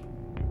know.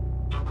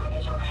 The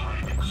rebels are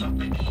hiding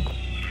something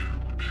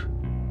huge.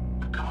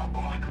 The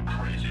Combine are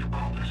crazy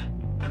about it,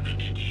 and they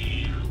need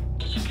you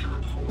to secure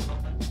it for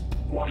them.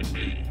 Why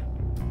me?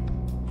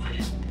 They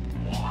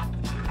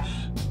want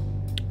this.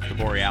 The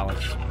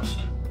Borealis.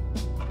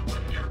 But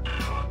when you're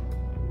done,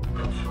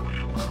 they'll throw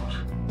you out.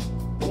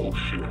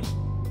 Bullshit.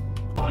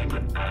 I'm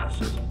an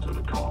asset to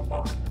the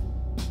Combine.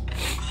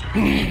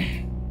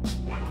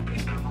 Why would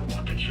they ever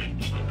want to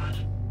change that?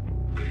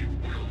 They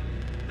will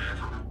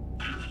never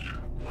give you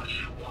what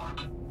you want,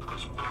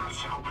 because that's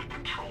how they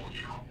control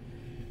you.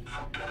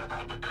 Forget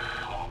about the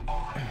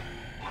Combine.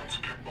 Let's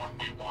get what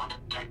we want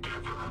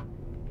together.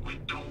 We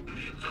don't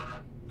need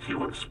them.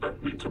 You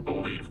expect me to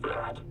believe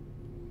that?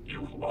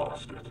 You've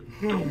lost it.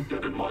 Don't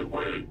get in my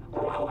way,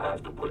 or I'll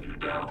have to put you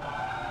down.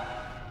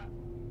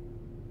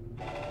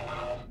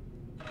 Well,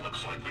 it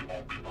looks like we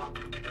won't be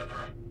working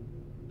together.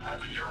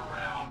 Having you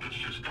around is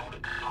just going to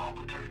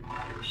complicate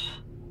matters.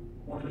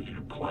 What are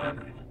you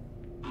planning?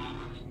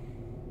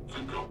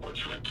 Think I'll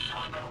put you in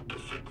timeout to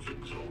think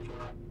things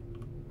over.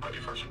 Ready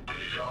for some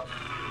deja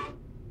vu?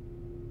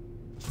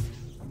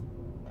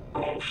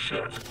 Oh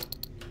shit.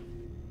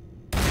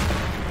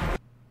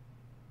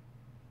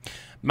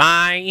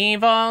 My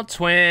evil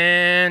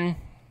twin.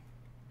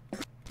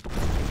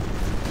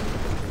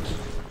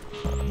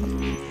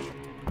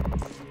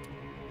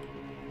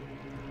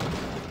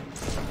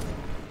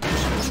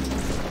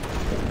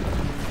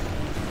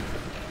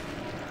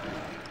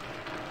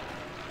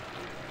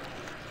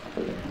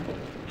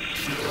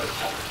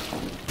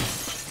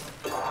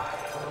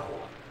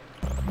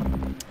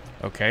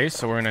 Okay,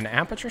 so we're in an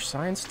aperture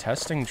science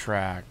testing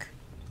track.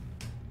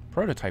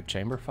 Prototype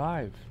chamber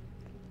 5.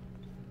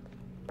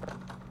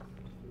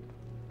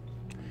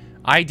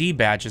 ID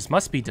badges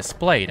must be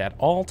displayed at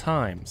all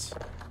times.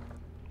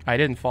 I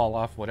didn't fall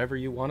off whatever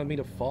you wanted me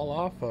to fall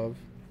off of.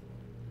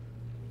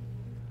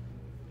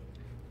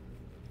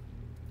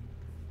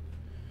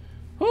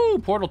 Woo,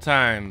 portal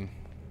time.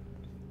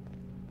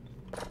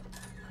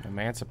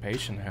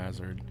 Emancipation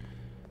hazard.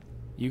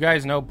 You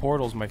guys know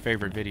Portal's my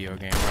favorite video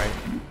game, right?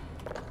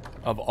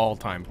 Of all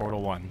time,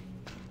 Portal 1.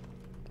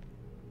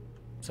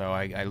 So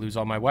I lose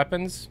all my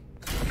weapons.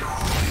 My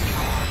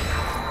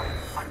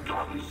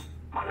guns,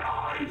 my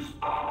eyes,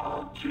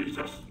 oh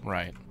Jesus.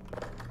 Right.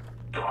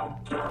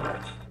 God damn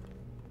it.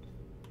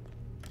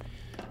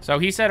 So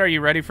he said, are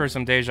you ready for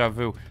some deja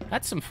vu?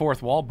 That's some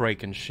fourth wall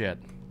breaking shit.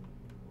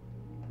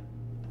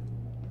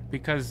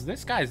 Because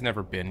this guy's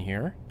never been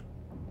here.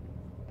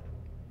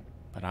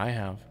 But I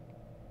have.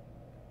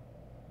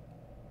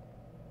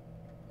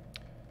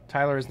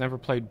 Tyler has never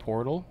played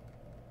Portal.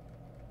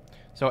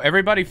 So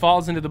everybody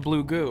falls into the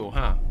blue goo,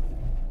 huh?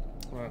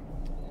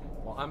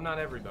 Well, I'm not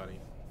everybody.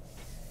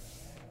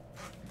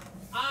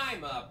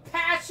 I'm a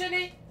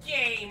passionate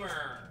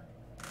gamer.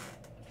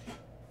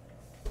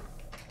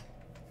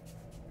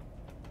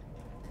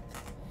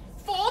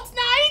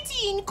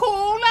 Fortnite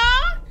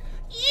Cola!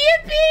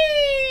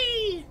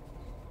 Yippee!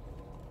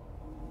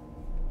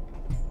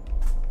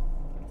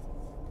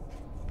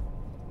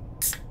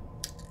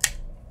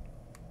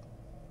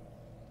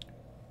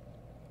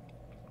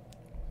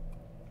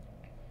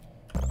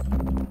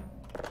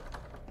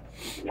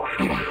 Why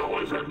do I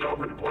always end up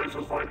in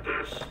places like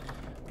this?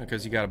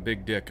 Because you got a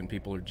big dick and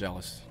people are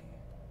jealous.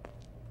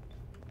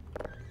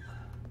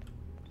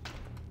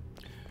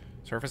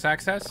 Surface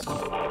access?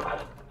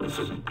 This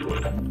isn't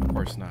good. Of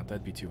course not.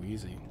 That'd be too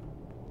easy.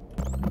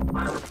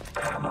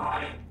 Am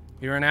I?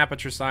 You're in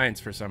aperture science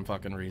for some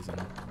fucking reason.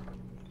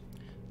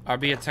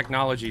 Albeit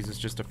Technologies is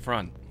just a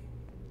front.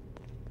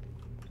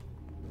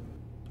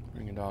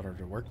 Bring a daughter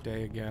to work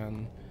day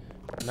again.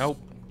 Nope.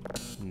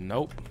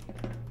 Nope.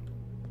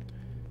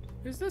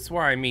 Is this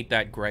where I meet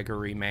that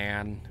Gregory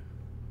man?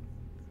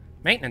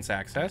 Maintenance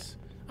access?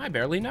 I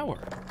barely know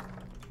her.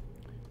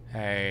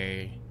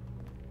 Hey.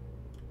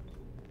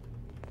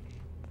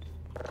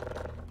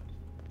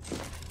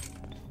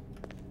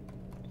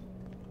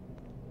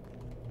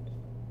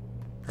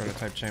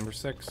 Prototype chamber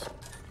 6.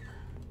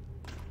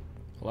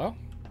 Hello?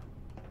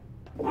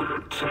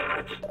 Weird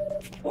tag.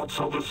 What's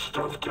all this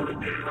stuff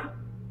doing here?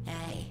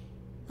 Hey,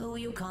 who are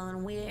you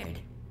calling weird?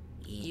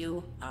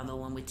 You are the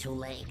one with 2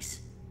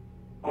 legs.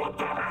 What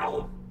the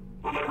hell?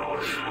 Who the hell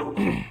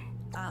are you?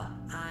 Oh,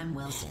 I'm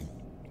Wilson.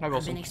 Hi, I've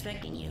Wilson. been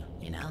expecting you,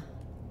 you know?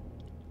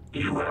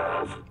 You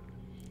have?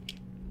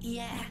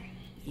 Yeah,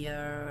 you're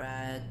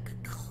a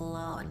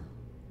clone.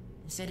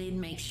 Said he'd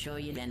make sure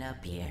you'd end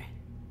up here.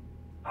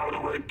 How do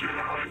I get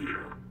out of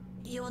here?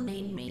 You'll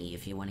need me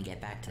if you want to get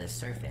back to the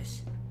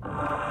surface.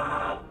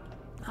 I'll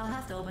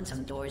have to open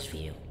some doors for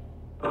you.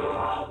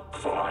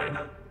 Fine.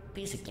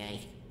 Piece of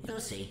cake. You'll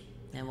see.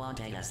 It won't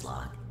take us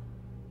long.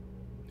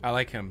 I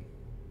like him.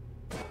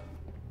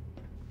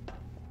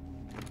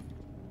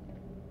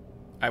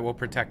 I will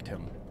protect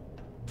him.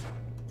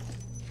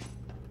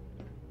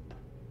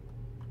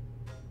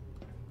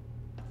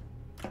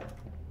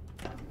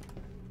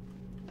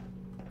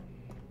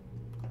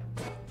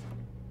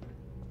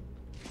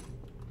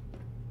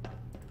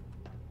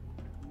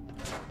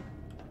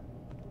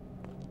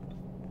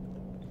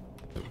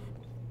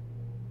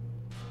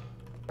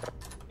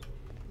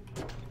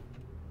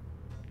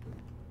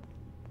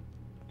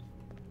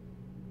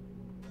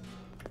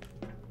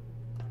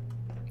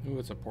 Ooh,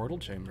 it's a portal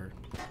chamber.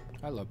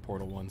 I love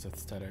Portal 1's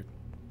aesthetic.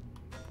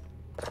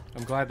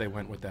 I'm glad they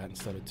went with that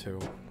instead of 2.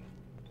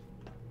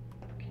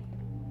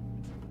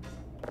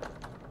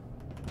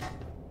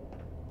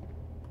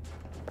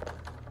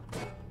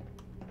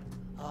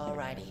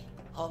 Alrighty.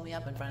 Hold me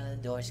up in front of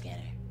the door scanner.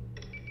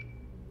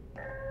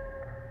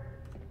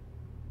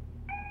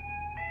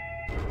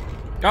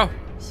 Go!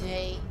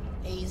 Say,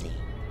 easy.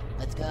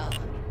 Let's go.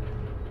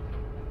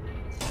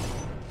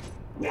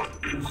 What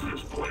is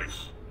this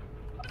place?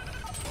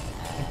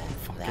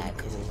 That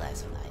is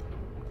classified.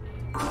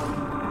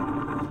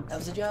 That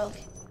was a joke?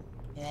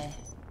 Yeah.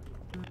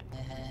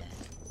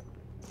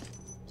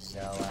 So,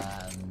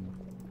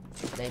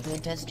 they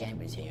build test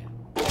chambers here.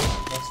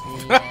 Test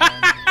the,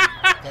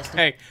 test the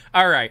Hey,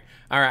 alright.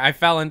 Alright, I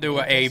fell into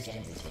a... test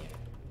chambers here.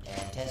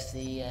 And test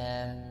the,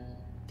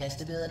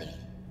 testability.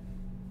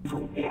 For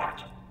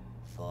what?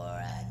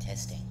 For,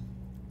 testing.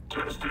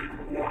 Testing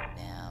what?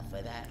 Now,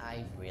 for that,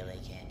 I really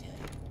can't tell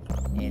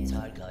you. It's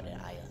hard-coded.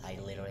 I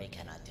literally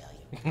cannot tell you.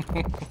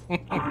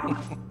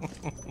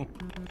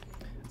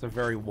 It's a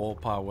very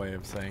Wolpaw way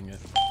of saying it.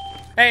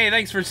 Hey,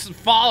 thanks for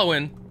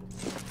following!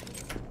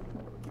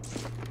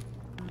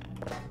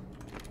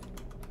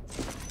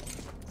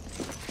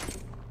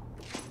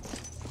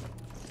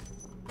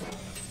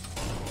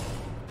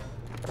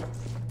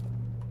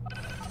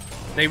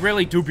 They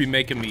really do be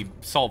making me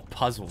solve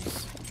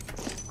puzzles.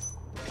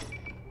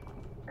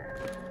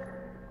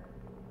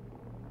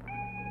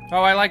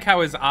 Oh, I like how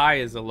his eye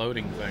is a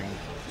loading thing.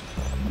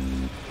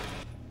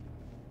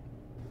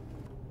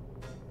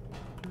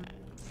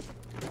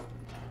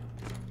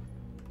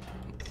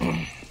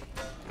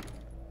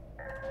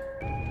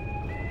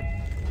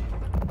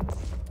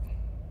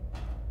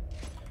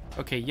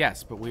 Okay,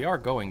 yes, but we are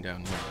going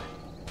down here.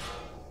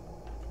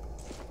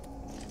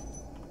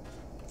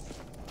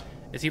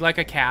 Is he like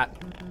a cat?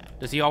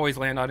 Does he always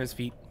land on his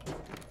feet?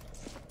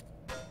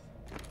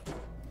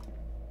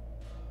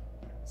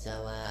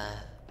 So,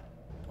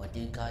 what do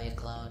you call your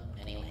clone,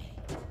 anyway?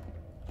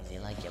 Is he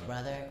like your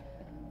brother?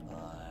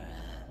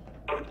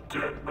 Or, A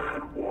dead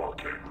man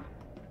walking.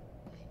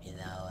 you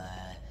know,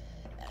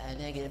 a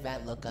negative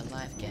outlook on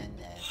life can,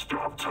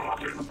 Stop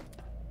talking.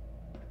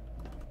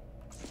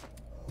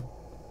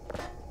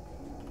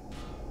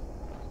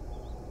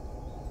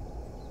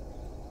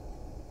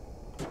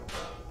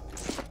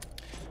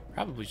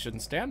 Probably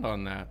shouldn't stand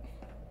on that.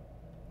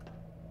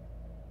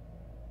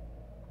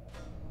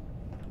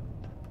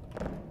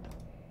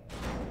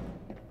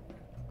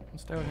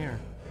 What's down here?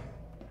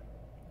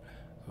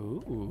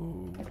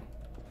 Ooh.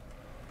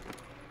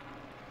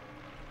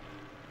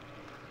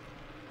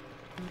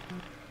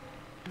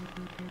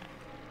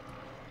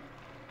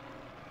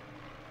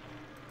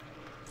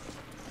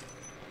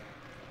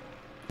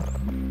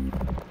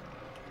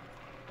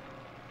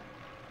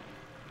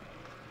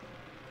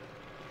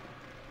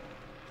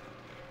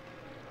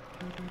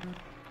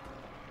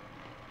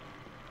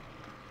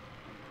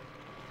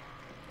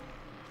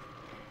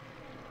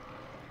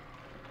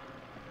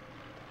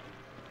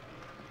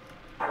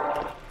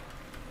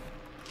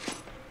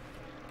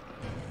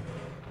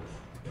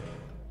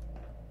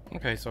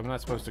 Okay, so I'm not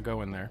supposed to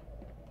go in there.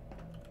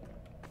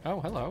 Oh,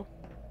 hello.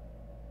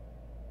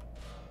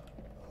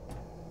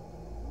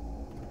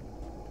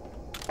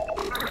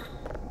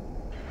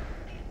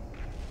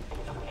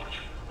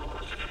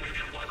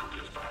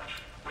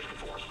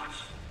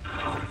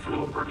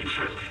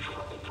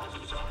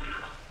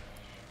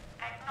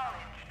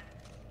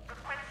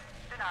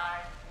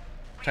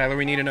 Tyler,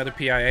 we need another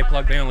PIA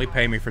plug. They only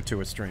pay me for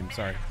 2 a stream.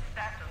 Sorry.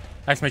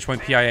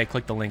 !PIA.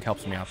 Click the link.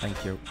 Helps me out.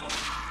 Thank you.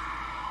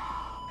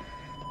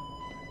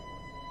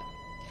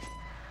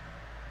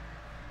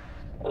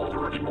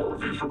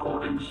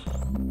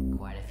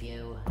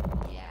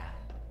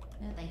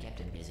 kept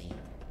him busy.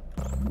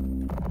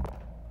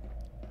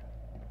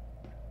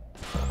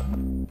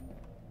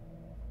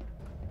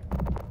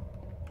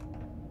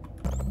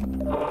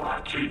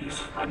 Oh,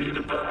 jeez, I need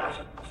a bath.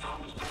 I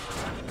found this thing.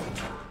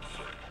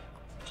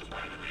 It's a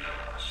pain in the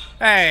ass.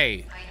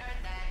 Hey! I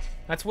heard that.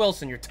 That's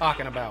Wilson you're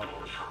talking about.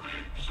 It was for me,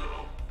 so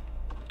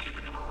I'm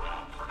keeping him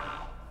around for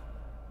now.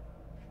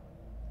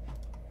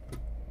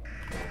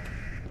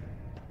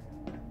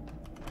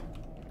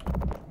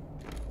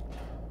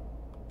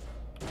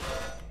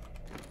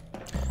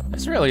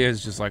 This really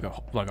is just like a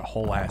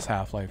whole ass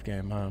Half-Life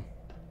game, huh?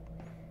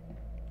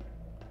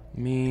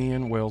 Me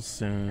and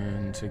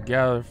Wilson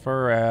together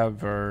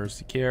forever.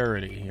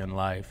 Security in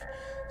life.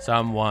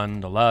 Someone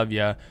to love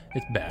ya.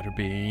 It's better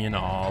being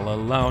all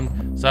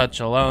alone. Such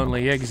a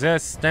lonely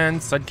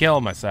existence. I'd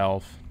kill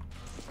myself.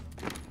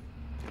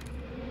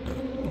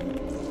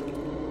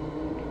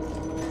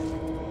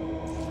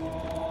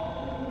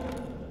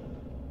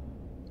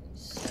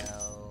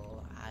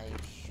 So, I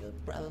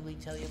should probably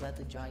tell you about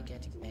the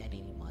gigantic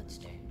man-eating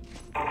monster.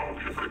 Oh,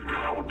 you think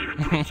now would be a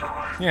good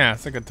time? Yeah,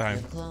 it's a good time.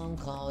 Your clone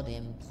called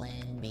him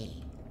Plan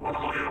B.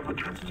 What'll I have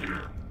against you?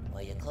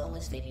 Well, your clone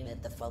was feeding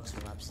at the folks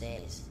from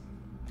upstairs.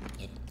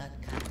 It got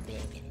kind of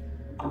big.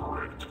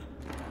 Great.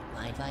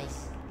 My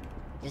advice?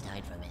 Just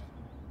hide from it.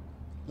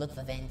 Look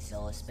for vents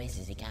or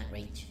spaces he can't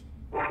reach.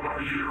 What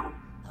about you?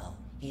 Oh,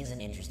 he isn't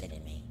interested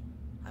in me.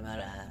 I'm not,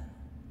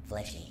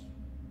 fleshy.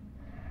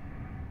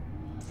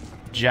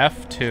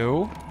 Jeff,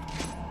 too?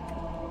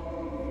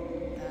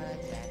 That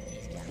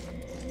is Jeff.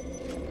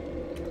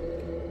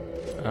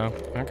 Oh,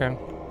 okay.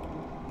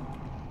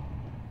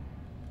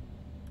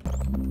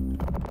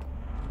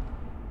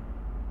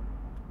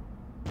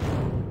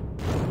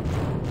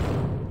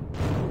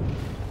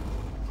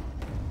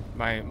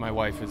 My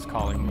wife is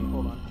calling me.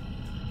 Hold on.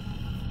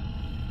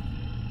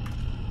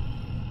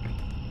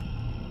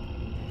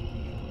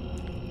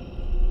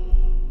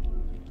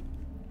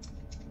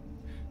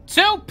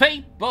 Two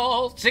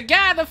people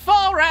together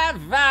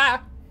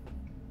forever.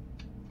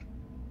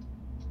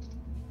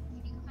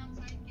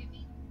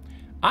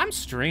 I'm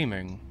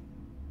streaming.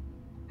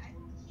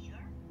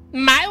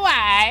 My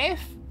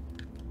wife.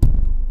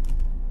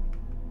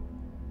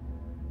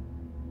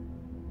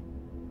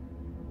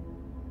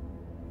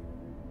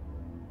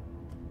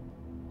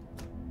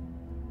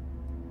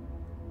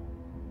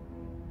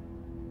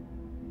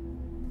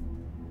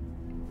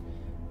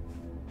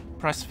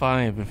 Press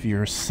 5 if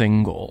you're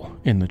single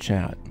in the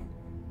chat.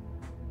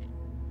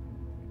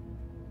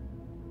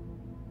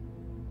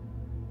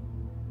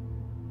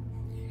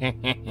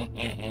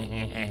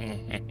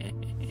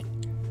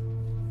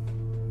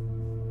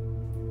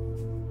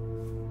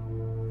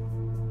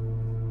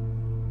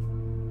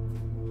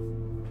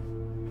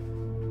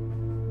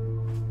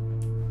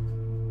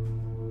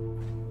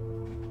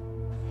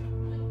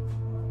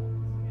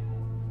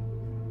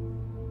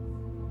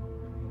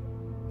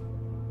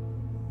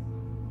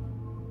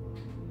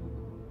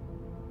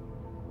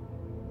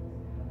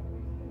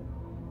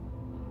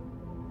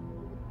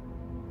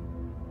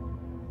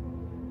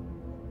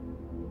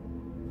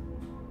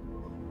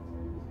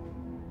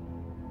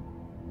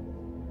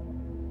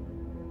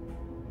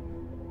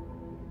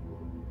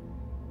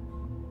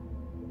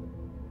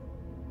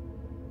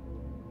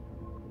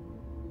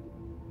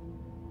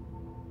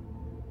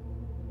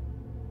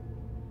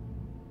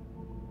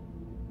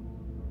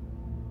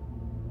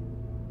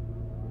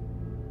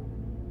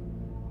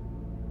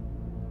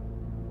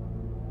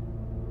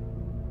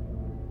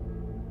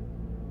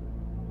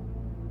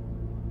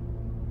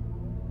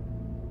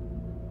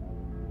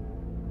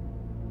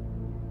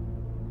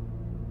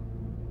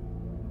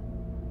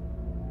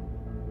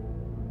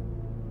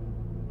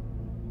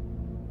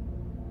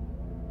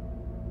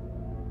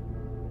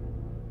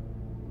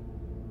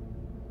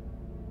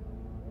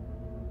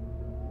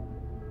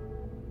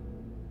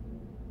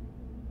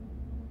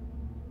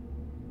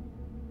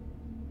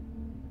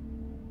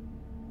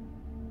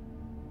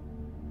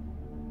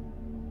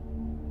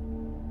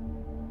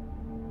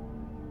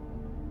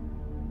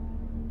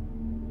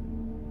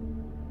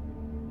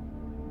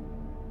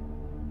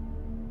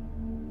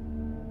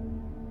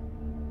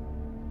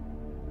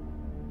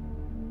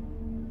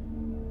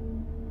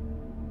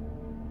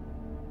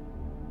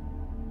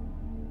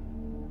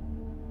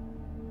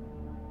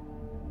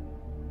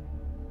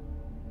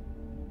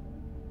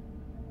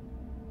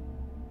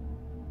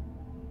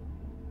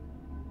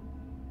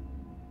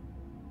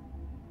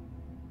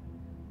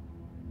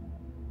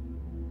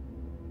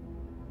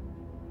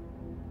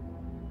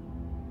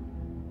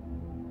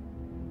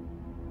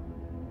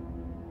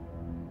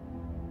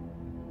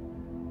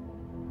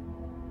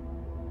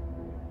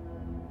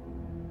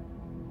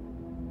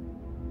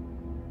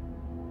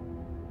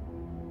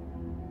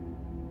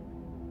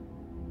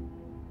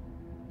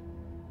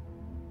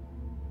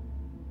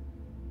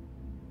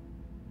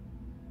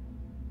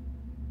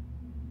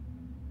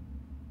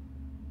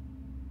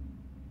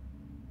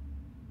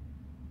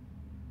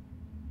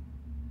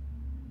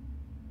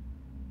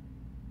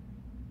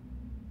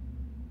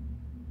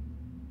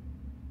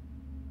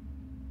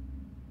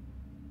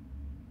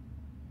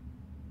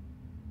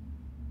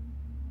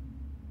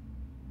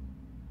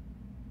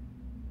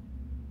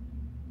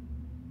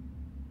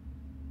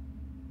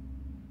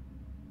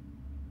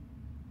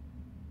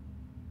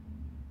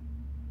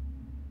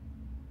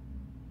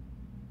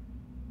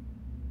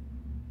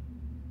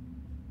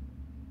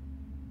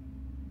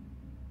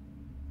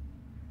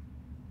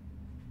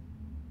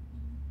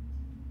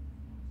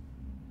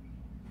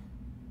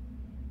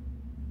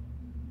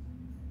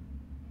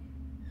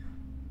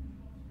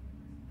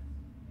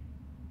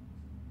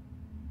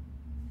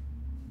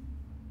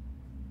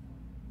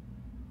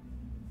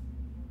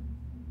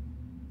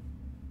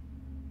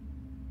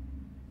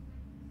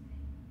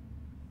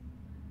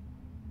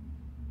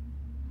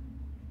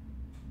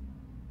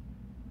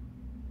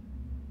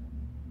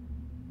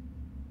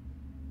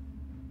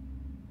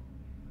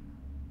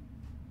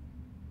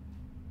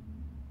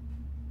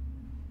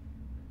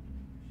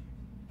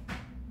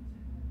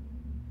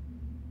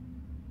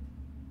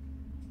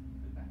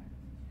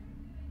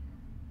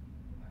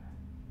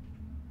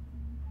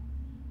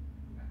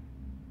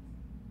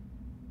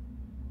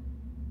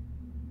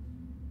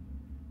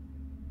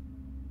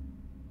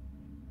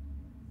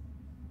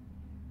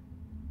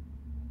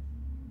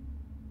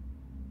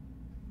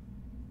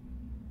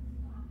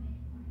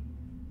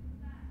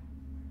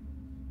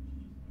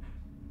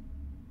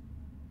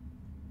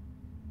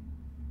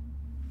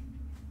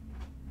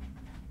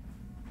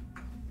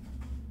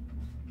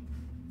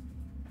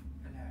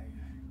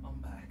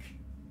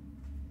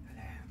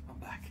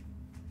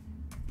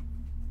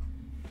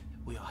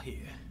 are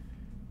here.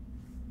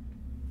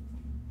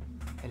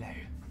 Hello.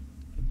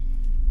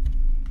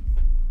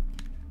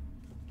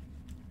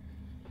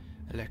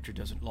 Electra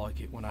doesn't like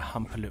it when I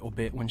hump a little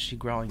bit when she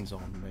grinds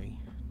on me.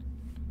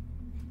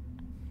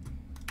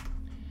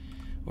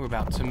 We're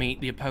about to meet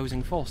the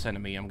opposing force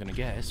enemy, I'm gonna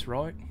guess,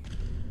 right?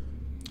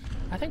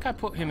 I think I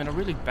put him in a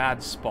really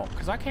bad spot,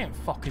 because I can't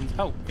fucking...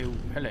 Oh,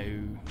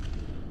 hello.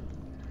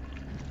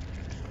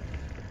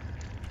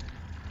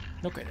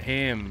 Look at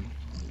him.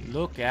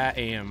 Look at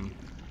him.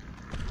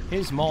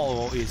 His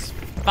model is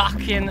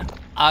fucking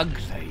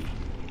ugly.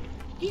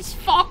 He's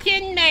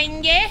fucking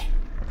mangy.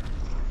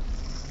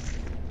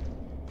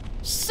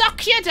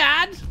 Suck your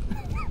dad.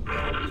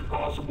 That is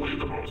possibly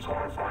the most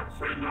horrifying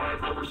thing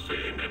I've ever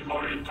seen in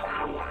my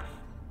entire life.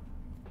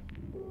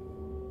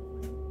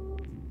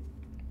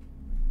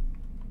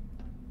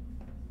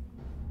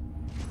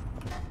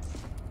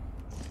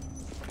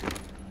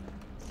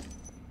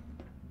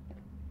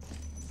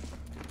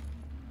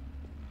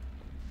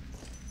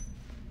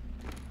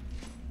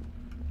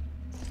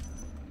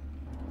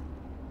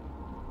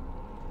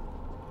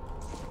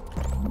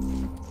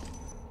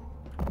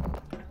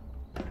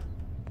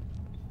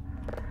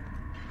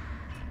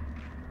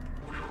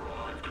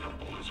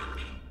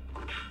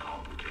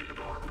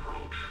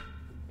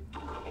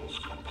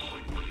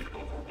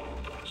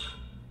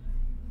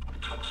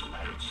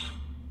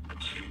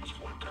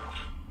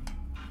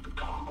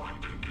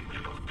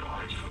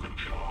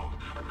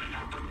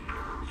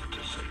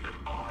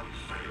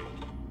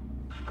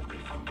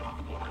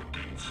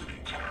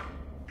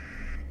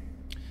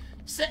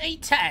 City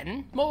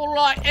 10? More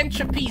like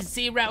Entropy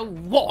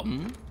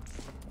 01?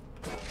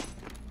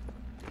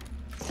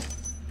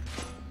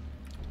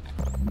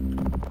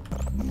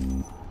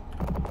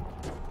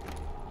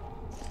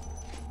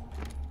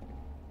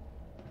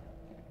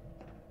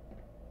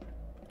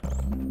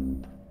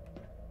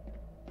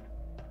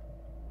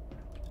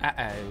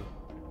 Uh-oh.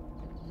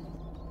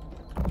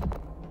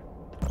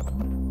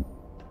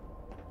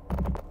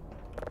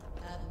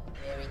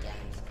 There he goes.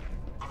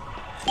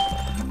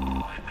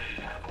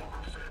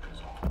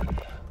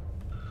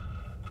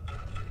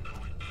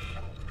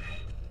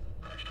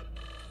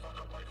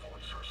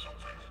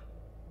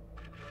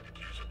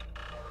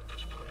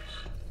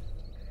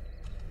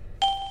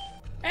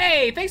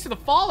 Hey, thanks for the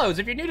follows.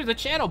 If you're new to the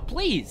channel,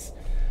 please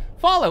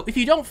follow. If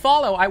you don't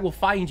follow, I will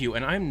find you,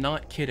 and I'm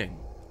not kidding.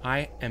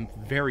 I am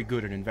very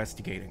good at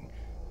investigating.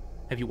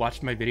 Have you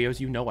watched my videos?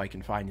 You know I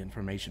can find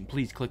information.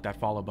 Please click that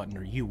follow button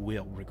or you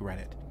will regret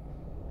it.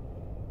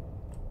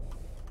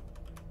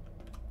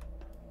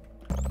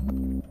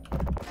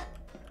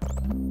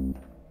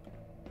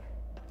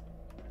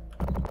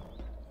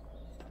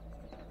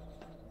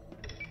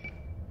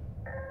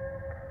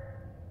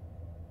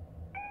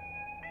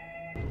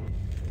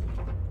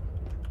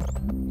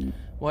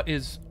 What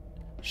is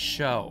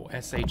show?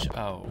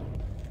 S-H-O.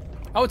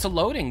 Oh, it's a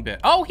loading bit.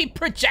 Oh, he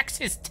projects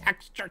his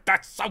texture.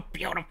 That's so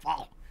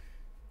beautiful.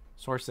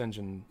 Source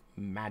engine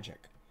magic.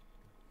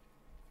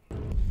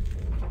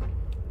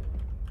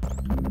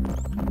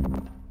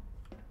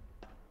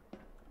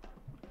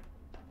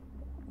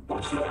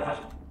 What's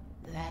that?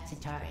 That's a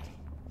turret,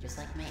 just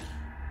like me.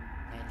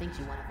 It thinks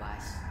you're one of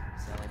us,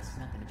 so it's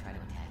not gonna try to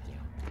attack you.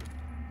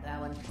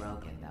 That one's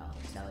broken though,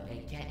 so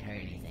it can't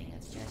hurt anything.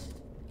 It's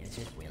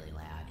just really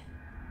loud.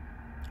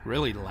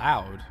 Really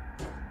loud?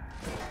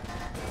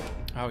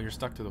 Oh, you're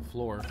stuck to the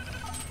floor.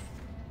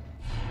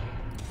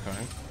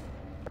 Okay.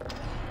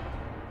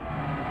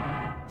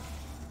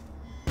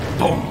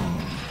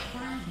 Boom!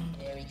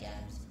 There he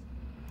comes.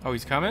 Oh,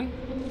 he's coming?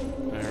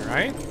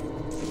 Alright.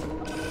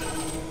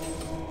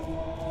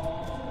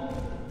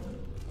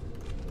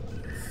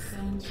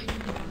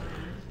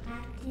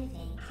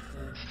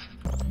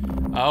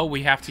 Oh,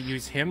 we have to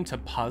use him to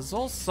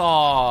puzzle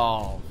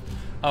solve.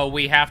 Oh,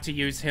 we have to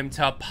use him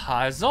to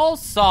puzzle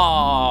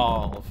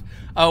solve.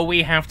 Oh,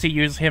 we have to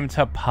use him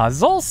to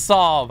puzzle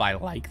solve. I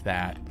like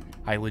that.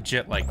 I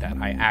legit like that.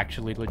 I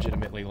actually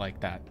legitimately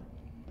like that.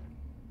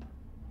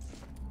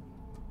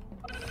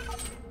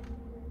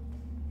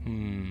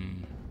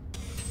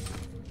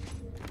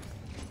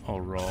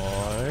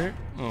 Alright.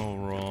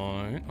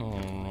 Alright.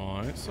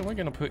 Alright. So we're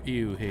gonna put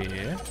you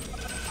here.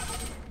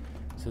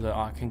 So that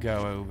I can go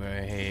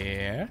over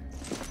here.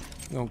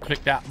 We're gonna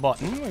click that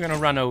button. We're gonna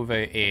run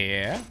over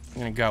here. We're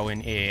gonna go in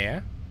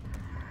here.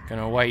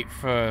 Gonna wait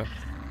for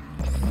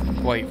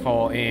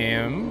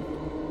him.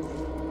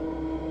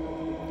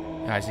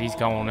 As he's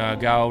gonna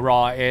go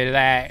right in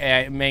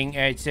there. It means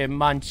it's a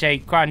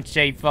munchy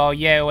crunchy for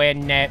you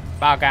in it,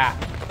 bugger.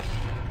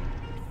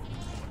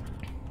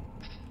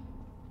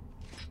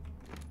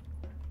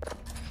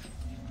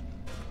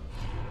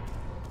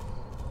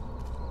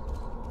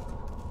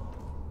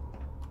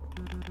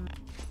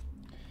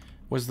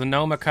 Was the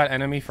gnome a cut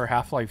enemy for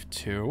Half-Life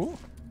 2?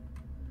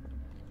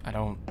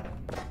 I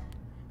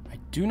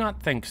do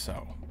not think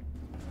so.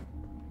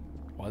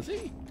 Was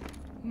he?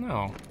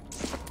 No.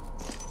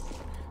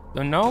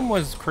 The gnome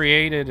was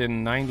created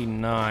in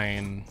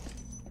 '99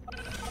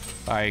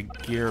 by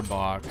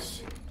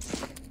Gearbox.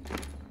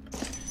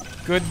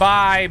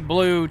 Goodbye,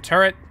 blue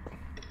turret.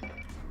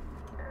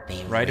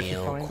 Be Right, if you're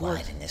real calling quiet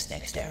work. in this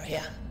next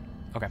area.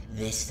 Okay.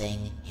 This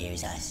thing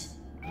hears us.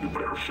 You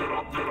better shut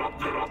up, get up,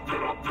 get up,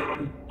 get up, get up.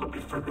 Let me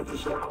figure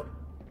this out.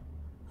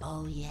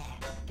 Oh yeah,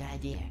 good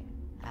idea.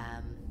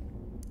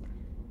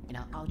 You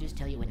know, I'll just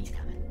tell you when he's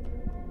coming.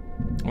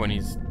 When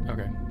he's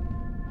okay.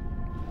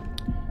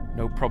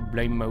 No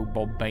problemo,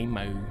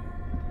 bobemo.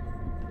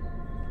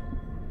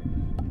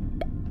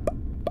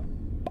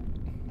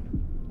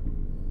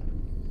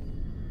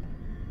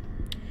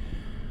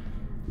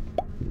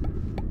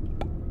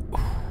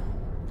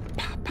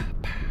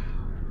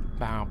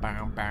 Bow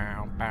bow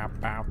bow bow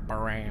bow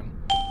baran.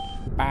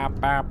 Bow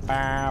bow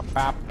bow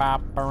bow bow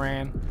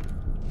baran.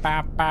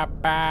 Bow bow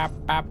bow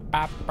bow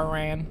bow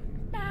baran.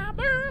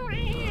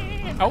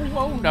 Oh,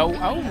 oh no,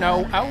 oh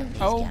no,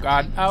 oh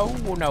god, oh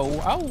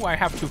no, oh, I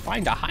have to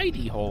find a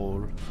hidey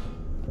hole.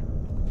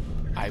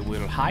 I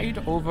will hide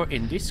over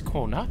in this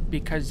corner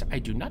because I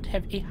do not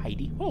have a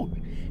hidey hole.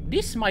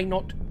 This might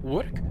not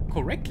work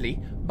correctly,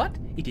 but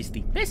it is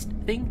the best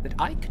thing that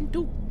I can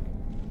do.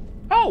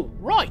 Oh,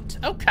 right,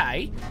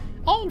 okay.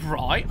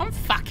 Alright, I'm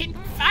fucking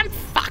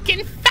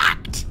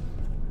fucked!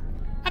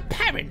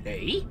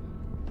 Apparently,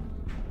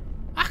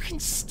 I can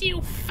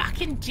still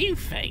fucking do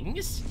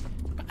things,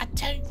 but I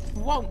don't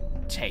want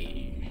to.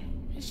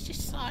 It's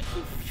just like,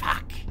 you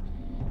fuck.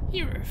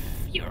 You're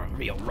a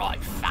real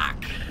right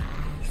fuck.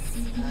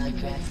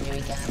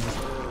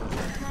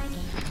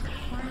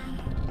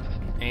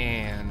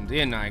 And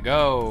in I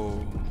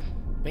go.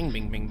 Bing,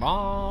 bing, bing,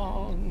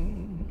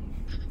 bong.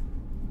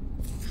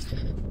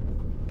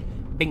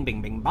 Bing,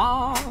 bing, bing,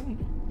 bong.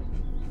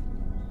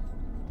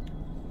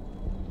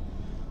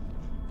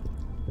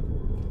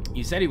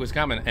 You said he was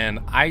coming, and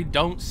I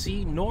don't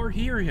see nor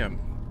hear him.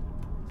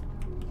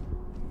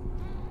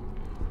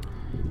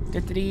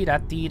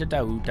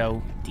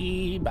 Da-da-dee-da-dee-da-do-do.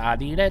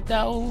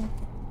 Dee-ba-dee-da-do.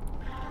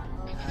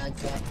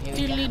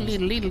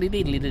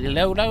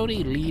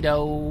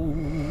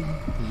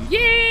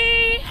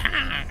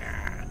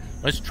 Yeah!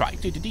 Let's try.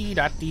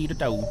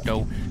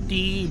 Dee-da-dee-da-dee-da-do-do.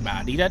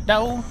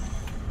 Dee-ba-dee-da-do.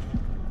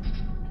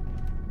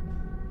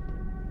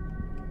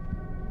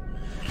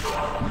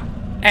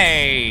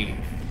 Hey!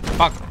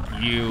 Fuck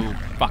you,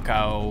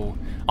 fucko.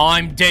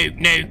 I'm Duke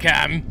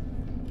Nukem.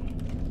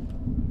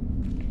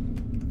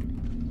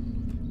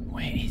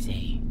 Where is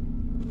he?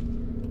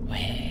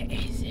 Where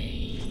is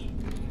he?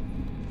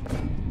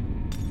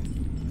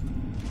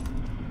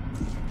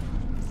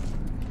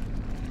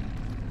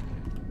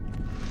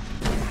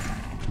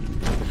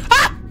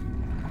 Ah!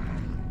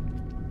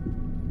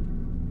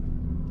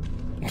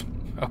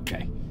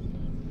 Okay.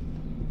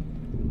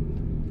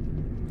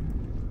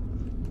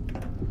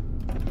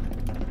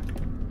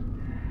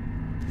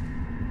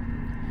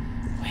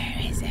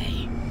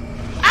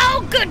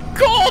 Oh, good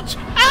God!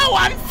 Oh,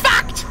 I'm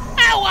fucked!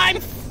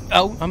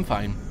 Oh, I'm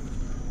fine.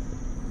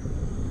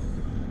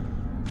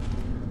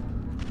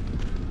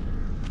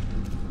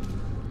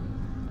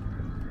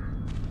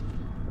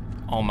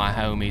 All my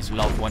homies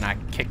love when I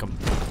kick them.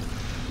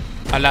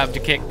 I love to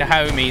kick the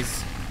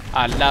homies.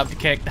 I love to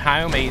kick the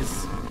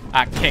homies.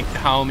 I kick the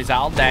homies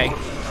all day.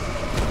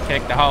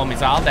 Kick the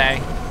homies all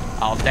day.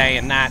 All day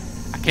and night.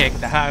 I kick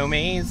the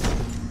homies.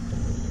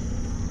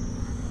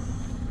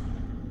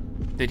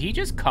 Did he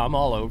just come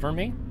all over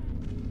me?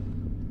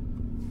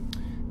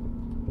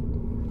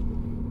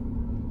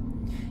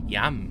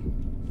 Yum.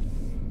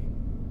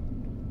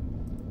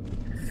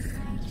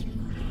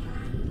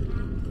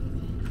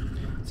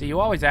 So you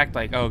always act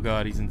like, oh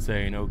god, he's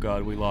insane, oh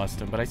god, we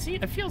lost him. But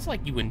it feels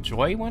like you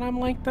enjoy when I'm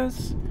like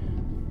this.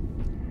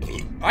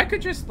 I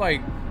could just,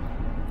 like,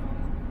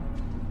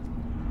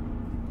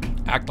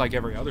 act like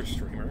every other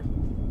streamer.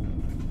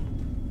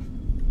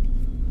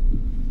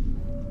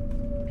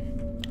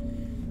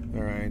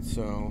 Alright,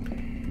 so...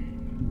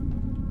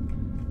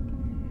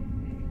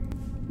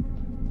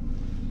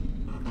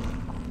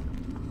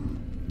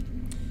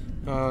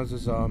 Oh, it's a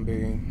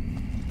zombie.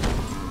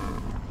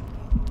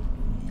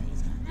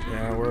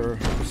 Yeah, we're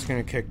just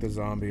gonna kick the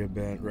zombie a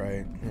bit,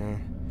 right? Yeah.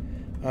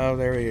 Oh,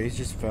 there he is. He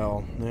just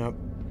fell. Yep.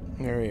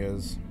 There he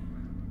is.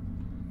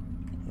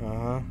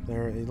 Uh-huh.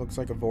 There, he looks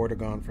like a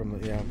Vortigaunt from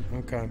the... Yeah,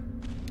 okay.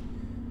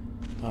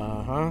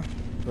 Uh-huh.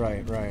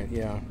 Right,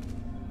 yeah.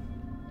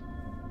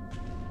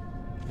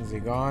 Is he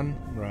gone?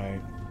 Right.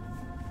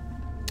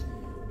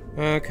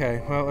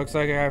 Okay, well, it looks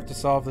like I have to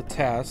solve the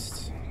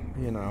test.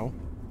 You know.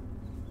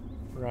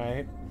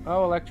 Right.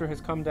 Oh, Electra has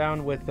come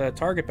down with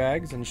target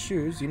bags and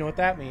shoes. You know what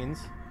that means.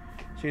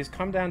 She has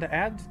come down to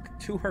add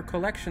to her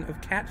collection of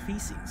cat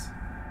feces.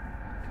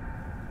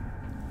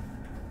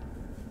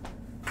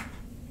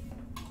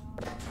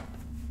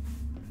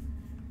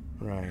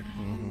 Right.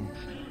 Mm-hmm.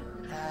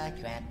 Ah,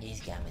 crap, he's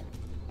coming.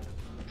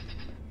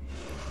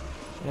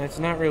 And it's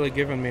not really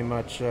giving me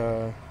much,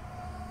 Oh,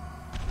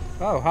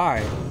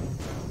 hi.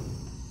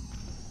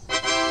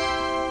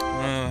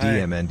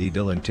 DMND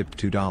Dylan tipped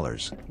 $2.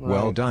 Right.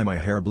 Well, dye my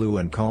hair blue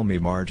and call me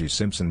Margie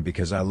Simpson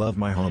because I love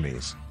my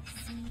homies.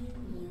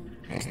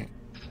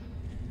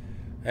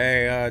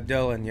 Hey,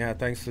 Dylan, yeah,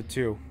 thanks for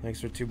two.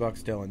 Thanks for $2,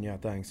 Dylan. Yeah,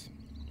 thanks.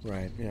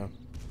 Right, yeah.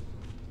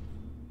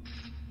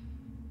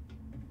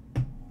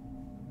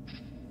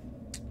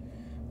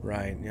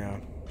 Right, yeah.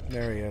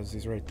 There he is.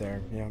 He's right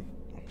there. Yeah.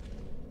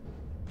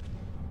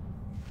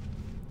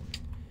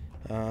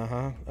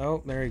 Uh-huh.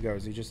 Oh, there he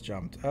goes. He just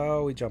jumped.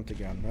 Oh, he jumped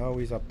again. Oh,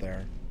 he's up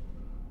there.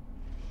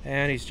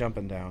 And he's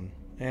jumping down.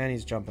 And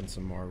he's jumping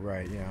some more.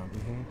 Right, yeah.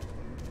 Mm-hmm.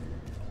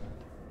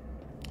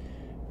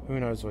 Who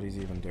knows what he's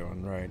even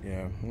doing? Right,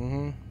 yeah.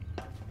 Mm-hmm.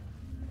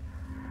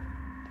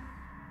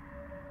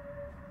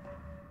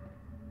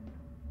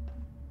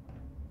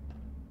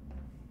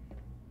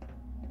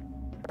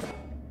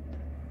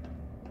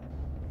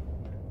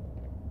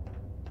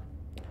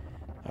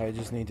 I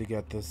just need to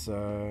get this,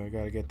 I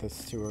gotta get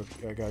this to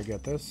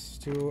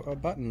a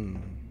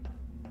button.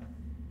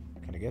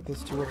 Gotta get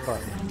this to a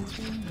button.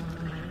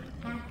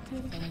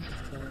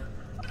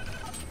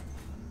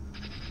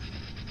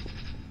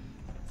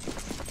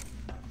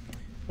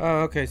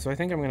 Oh, okay, so I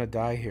think I'm gonna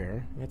die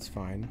here. That's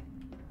fine.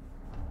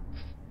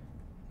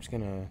 I'm just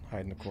gonna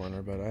hide in the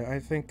corner, but I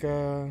think,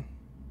 yeah,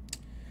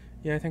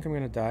 I think I'm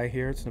gonna die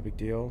here. It's no big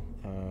deal.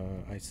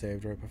 I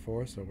saved right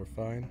before, so we're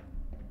fine.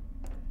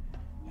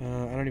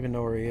 I don't even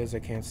know where he is. I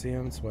can't see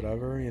him. It's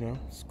whatever, you know.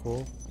 It's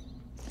cool.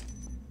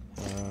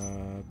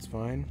 It's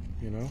fine,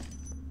 you know.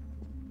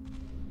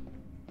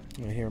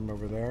 I hear him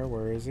over there.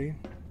 Where is he?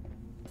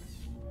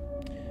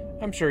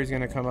 I'm sure he's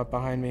gonna come up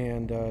behind me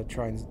and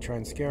try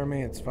and scare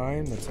me. It's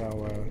fine. That's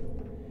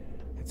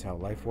how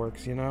life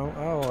works, you know.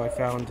 Oh, I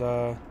found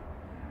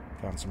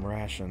some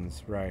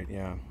rations. Right?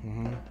 Yeah.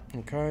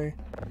 Okay.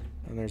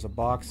 And there's a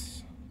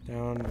box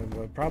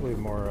down. Probably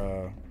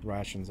more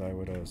rations, I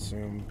would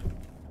assume.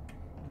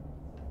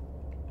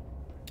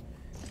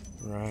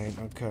 Right,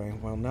 okay.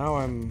 Well, now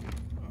I'm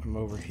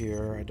over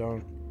here. I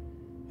don't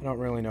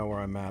really know where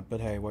I'm at,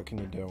 but hey, what can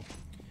you do?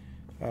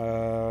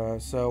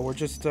 So we're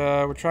just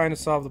we're trying to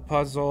solve the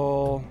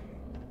puzzle.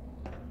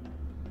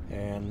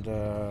 And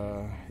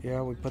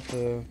yeah, we put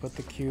the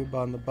cube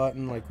on the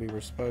button like we were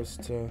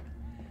supposed to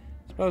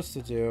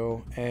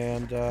do.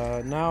 And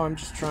now I'm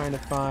just trying to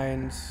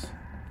find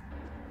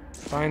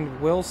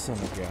Wilson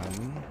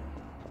again.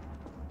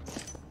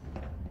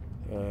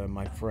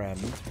 My friend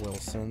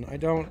Wilson.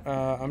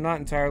 I'm not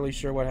entirely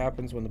sure what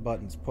happens when the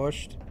button's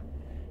pushed,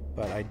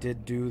 but I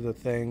did do the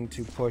thing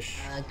to push.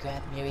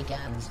 Crap, here he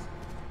comes.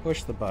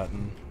 Push the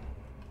button.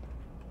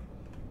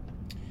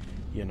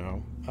 You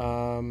know.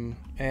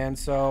 And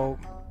so.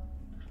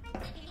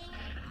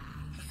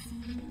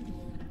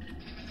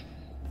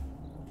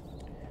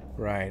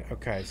 Right.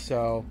 Okay.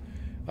 So.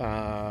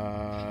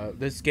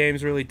 This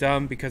game's really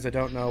dumb because I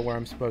don't know where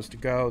I'm supposed to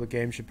go. The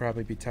game should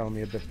probably be telling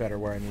me a bit better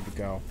where I need to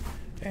go.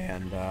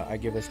 And I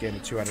give this game a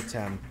 2 out of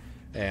 10.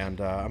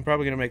 And I'm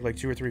probably going to make like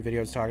 2 or 3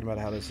 videos talking about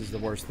how this is the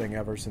worst thing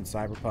ever since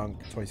Cyberpunk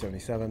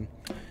 2077.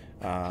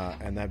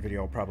 And that video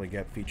will probably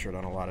get featured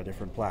on a lot of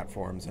different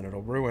platforms, and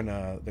it'll ruin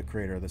the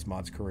creator of this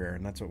mod's career.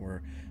 And that's what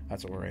we're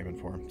aiming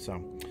for. So,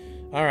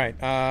 all right,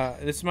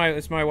 this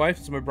is my wife.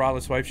 It's my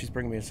braless wife. She's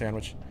bringing me a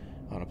sandwich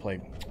on a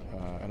plate,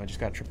 and I just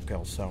got triple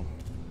kills. So.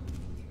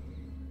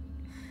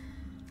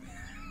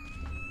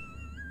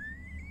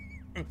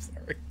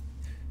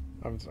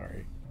 I'm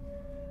sorry.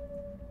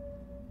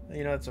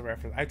 You know, it's a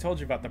reference. I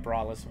told you about the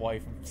braless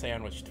wife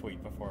sandwich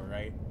tweet before,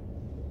 right?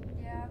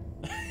 Yeah.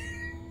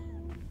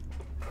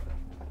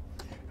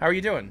 How are you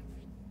doing?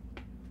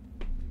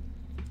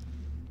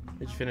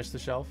 Did you finish the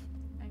shelf?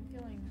 I'm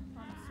feeling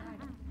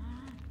homicidal.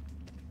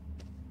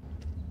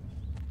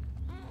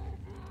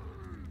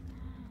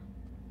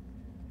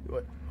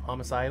 What?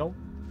 Homicidal?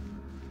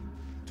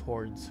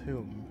 Towards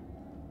whom?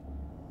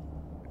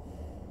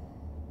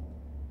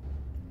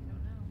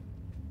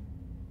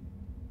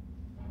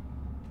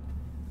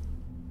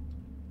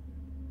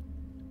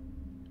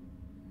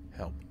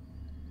 Help.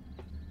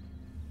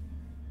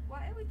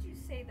 Why would you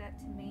say that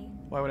to me?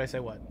 Why would I say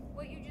what?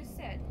 What you just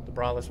said. The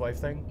braless wife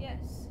thing?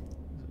 Yes. Is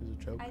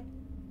it a joke?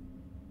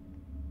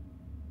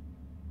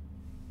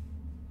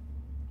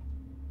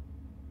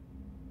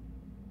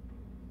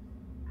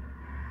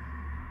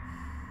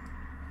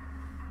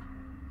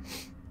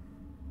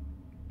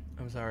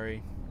 I'm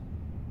sorry.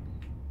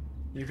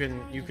 You can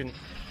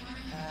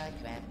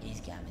Crap, he's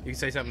coming. you can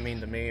say something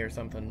mean to me or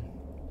something.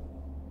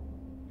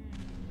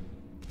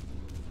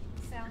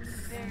 Sounds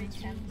very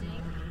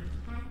tempting.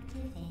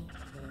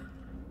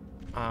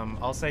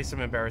 I'll say some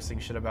embarrassing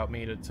shit about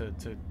me to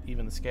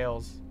even the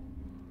scales.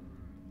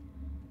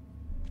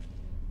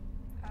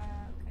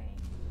 Okay.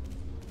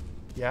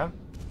 Yeah?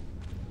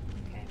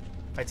 Okay.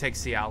 I take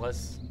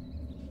Cialis.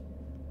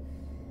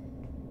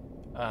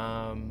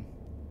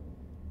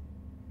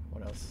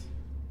 What else?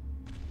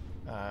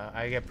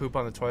 I get poop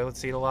on the toilet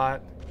seat a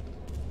lot.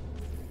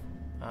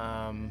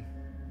 I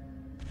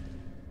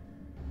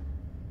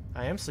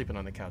am sleeping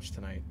on the couch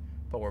tonight,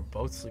 but we're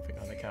both sleeping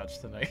on the couch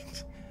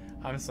tonight.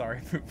 I'm sorry,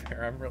 Poop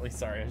Bear. I'm really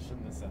sorry. I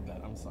shouldn't have said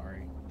that. I'm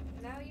sorry.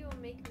 Now you will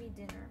make me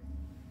dinner.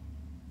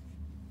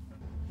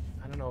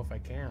 I don't know if I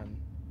can.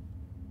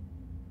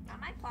 Not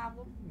my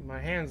problem. My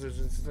hands are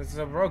just it's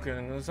so broken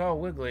and it's all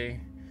wiggly.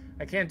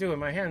 I can't do it.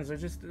 My hands are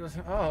just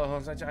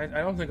oh, I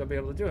don't think I'll be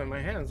able to do it.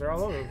 My hands are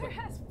all over. Tyler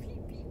has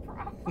pee-pee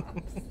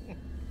problems.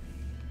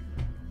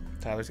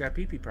 Tyler's got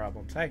pee-pee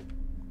problems. Hey,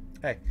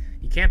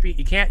 you can't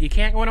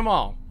win them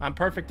all. I'm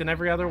perfect in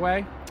every other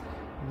way.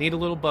 Need a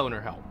little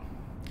boner help.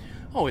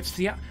 Oh, it's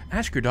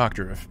ask your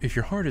doctor if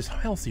your heart is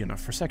healthy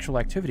enough for sexual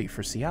activity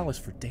for Cialis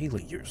for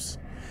daily use,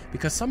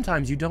 because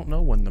sometimes you don't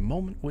know when the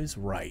moment was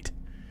right.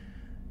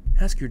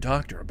 Ask your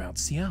doctor about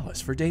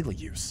Cialis for daily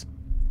use.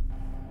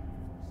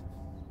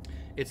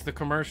 It's the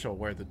commercial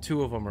where the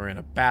two of them are in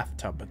a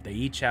bathtub, but they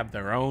each have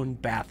their own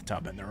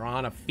bathtub and they're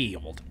on a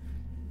field.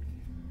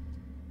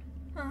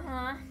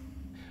 Uh-huh.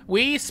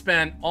 We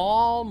spent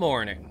all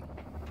morning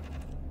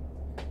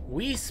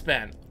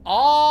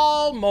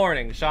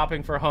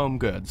shopping for home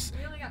goods.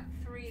 We only got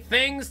 3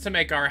 Things to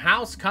make our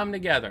house come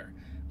together.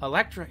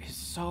 Electra is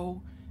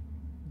so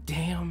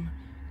damn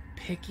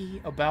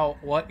picky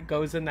about what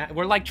goes in that.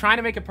 We're like trying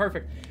to make it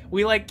perfect.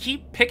 We like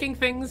keep picking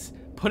things,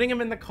 putting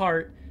them in the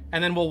cart,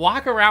 and then we'll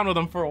walk around with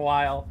them for a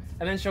while,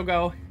 and then she'll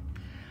go,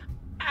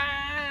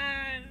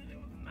 I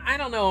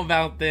don't know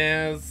about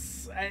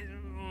this.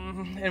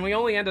 And we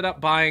only ended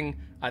up buying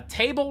a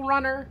table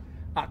runner,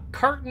 a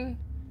curtain,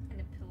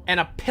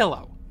 and a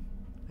pillow,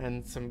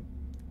 and some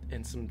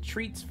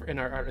treats for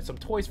some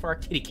toys for our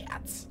kitty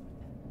cats.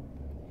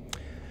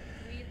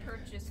 We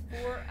purchased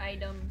 4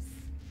 items.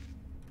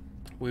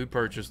 We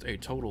purchased a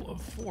total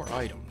of 4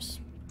 items.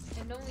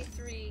 And only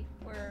 3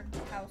 were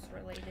house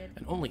related.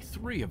 And only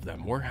 3 of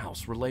them were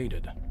house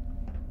related.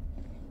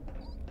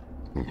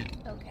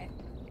 Okay.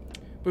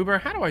 Boober,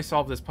 how do I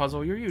solve this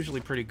puzzle? You're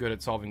usually pretty good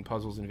at solving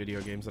puzzles in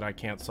video games that I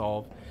can't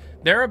solve.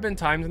 There have been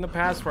times in the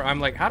past where I'm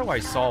like, how do I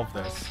solve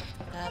this?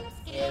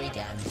 Very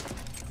done.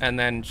 And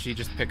then she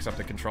just picks up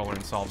the controller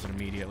and solves it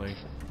immediately.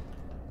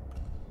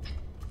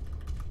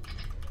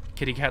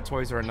 Kitty cat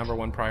toys are a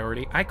 #1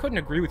 priority. I couldn't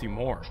agree with you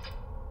more.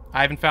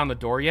 I haven't found the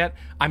door yet.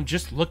 I'm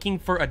just looking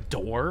for a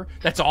door.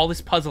 That's all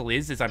this puzzle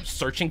is I'm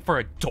searching for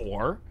a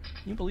door.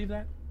 Can you believe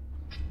that?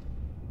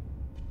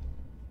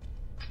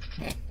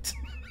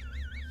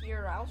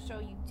 Here, I'll show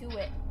you. Do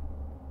it.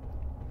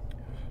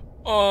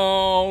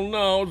 Oh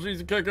no,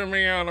 she's kicking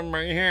me out of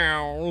my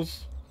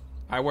house.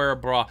 I wear a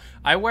bra.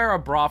 I wear a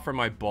bra for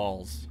my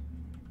balls.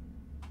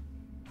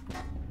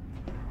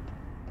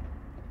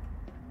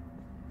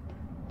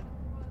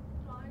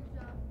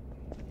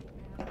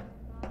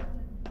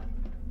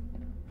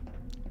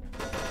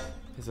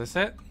 Is this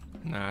it?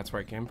 No, that's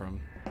where it came from.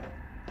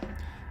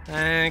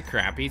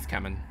 Crap, he's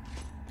coming.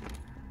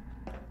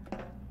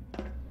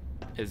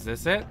 Is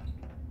this it?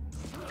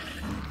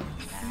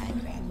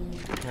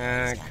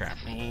 Crap,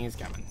 he's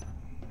coming.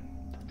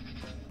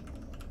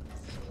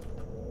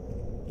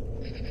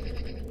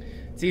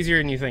 It's easier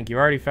than you think. You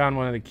already found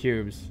one of the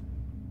cubes.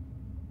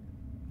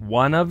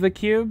 One of the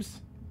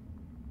cubes?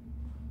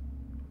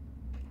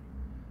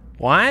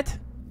 What?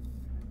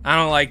 I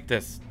don't like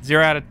this.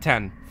 0 out of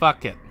 10.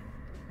 Fuck it.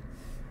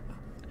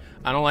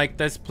 I don't like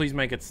this. Please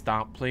make it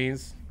stop,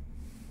 please.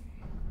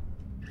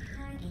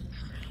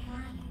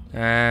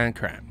 And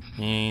crap.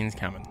 He's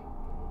coming.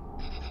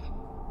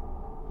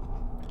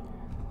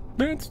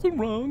 That's the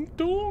wrong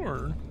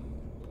door.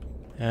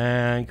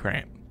 And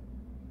crap.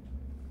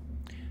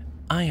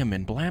 I am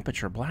in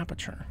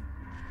Blapature.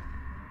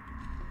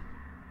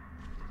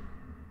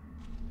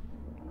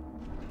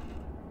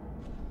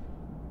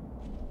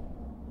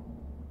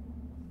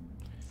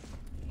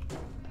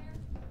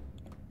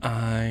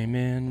 I'm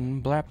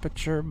in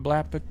Blapature.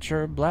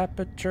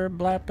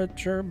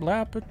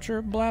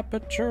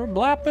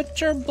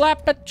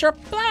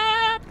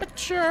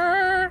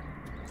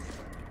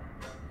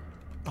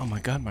 Oh my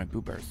god, my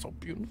Boo Bear is so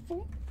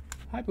beautiful.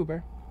 Hi, Boo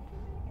Bear.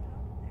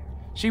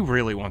 She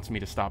really wants me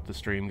to stop the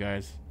stream,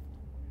 guys.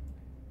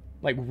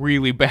 Like,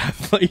 really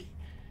badly.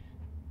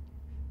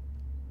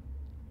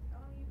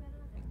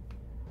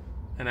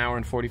 An hour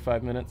and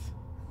 45 minutes.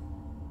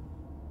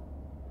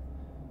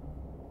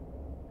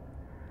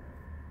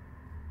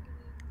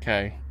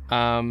 Okay.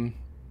 No,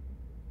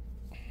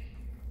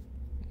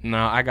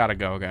 I gotta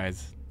go,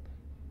 guys.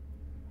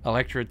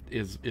 Electra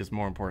is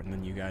more important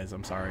than you guys.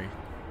 I'm sorry.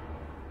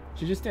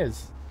 She just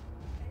is.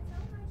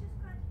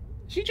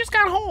 She just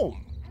got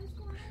home.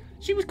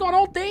 She was gone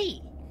all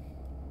day.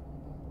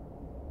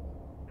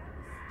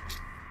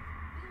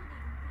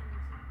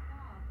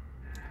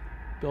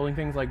 Building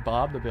things like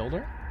Bob the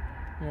Builder?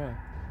 Yeah.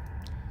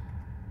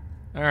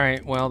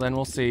 Alright, well then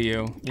we'll see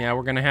you. Yeah,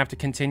 we're gonna have to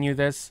continue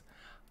this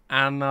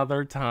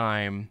another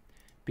time.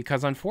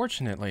 Because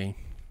unfortunately,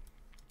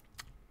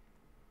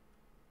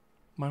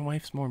 my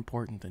wife's more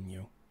important than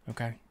you,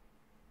 okay?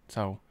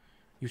 So,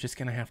 you're just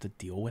gonna have to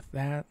deal with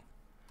that.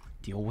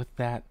 Deal with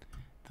that.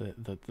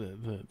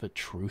 The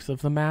truth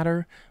of the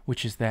matter,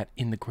 which is that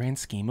in the grand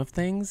scheme of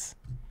things,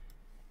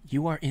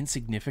 you are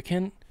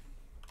insignificant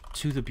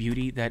to the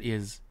beauty that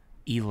is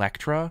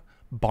Electra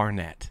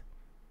Barnett.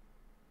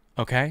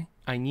 Okay?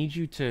 I need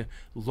you to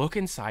look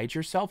inside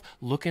yourself,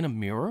 look in a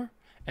mirror,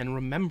 and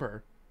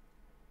remember,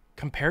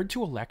 Compared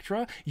to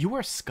Electra, you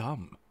are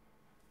scum.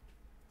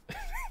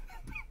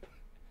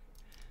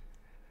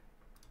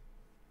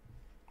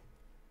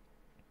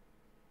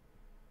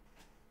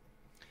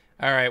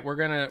 All right, we're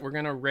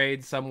gonna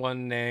raid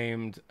someone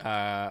named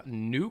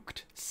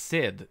Nuka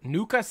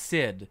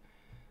Sid,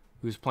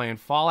 who's playing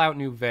Fallout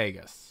New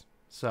Vegas.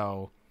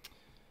 So,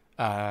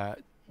 Hey,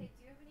 do you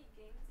have any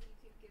games that you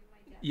could give my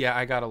dad? yeah,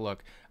 I gotta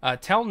look.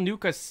 Tell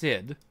Nuka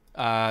Sid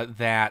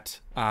that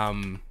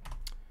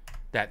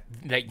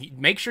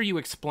make sure you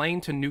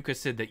explain to Nuka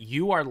Sid that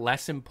you are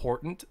less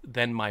important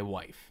than my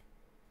wife.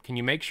 Can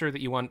you make sure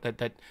that you want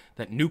that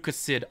Nuka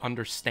Sid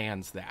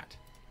understands that?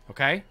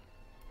 Okay?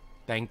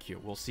 Thank you.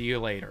 We'll see you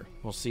later.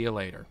 We'll see you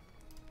later.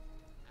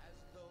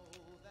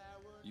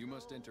 You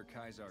must enter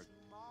Kaisar.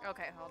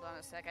 Okay, hold on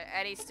a second.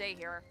 Eddie, stay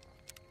here.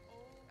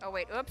 Oh,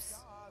 wait. Oops.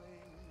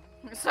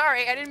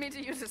 Sorry, I didn't mean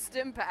to use a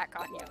stim pack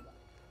on you.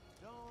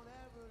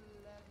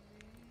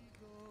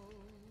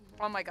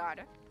 Oh my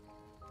god.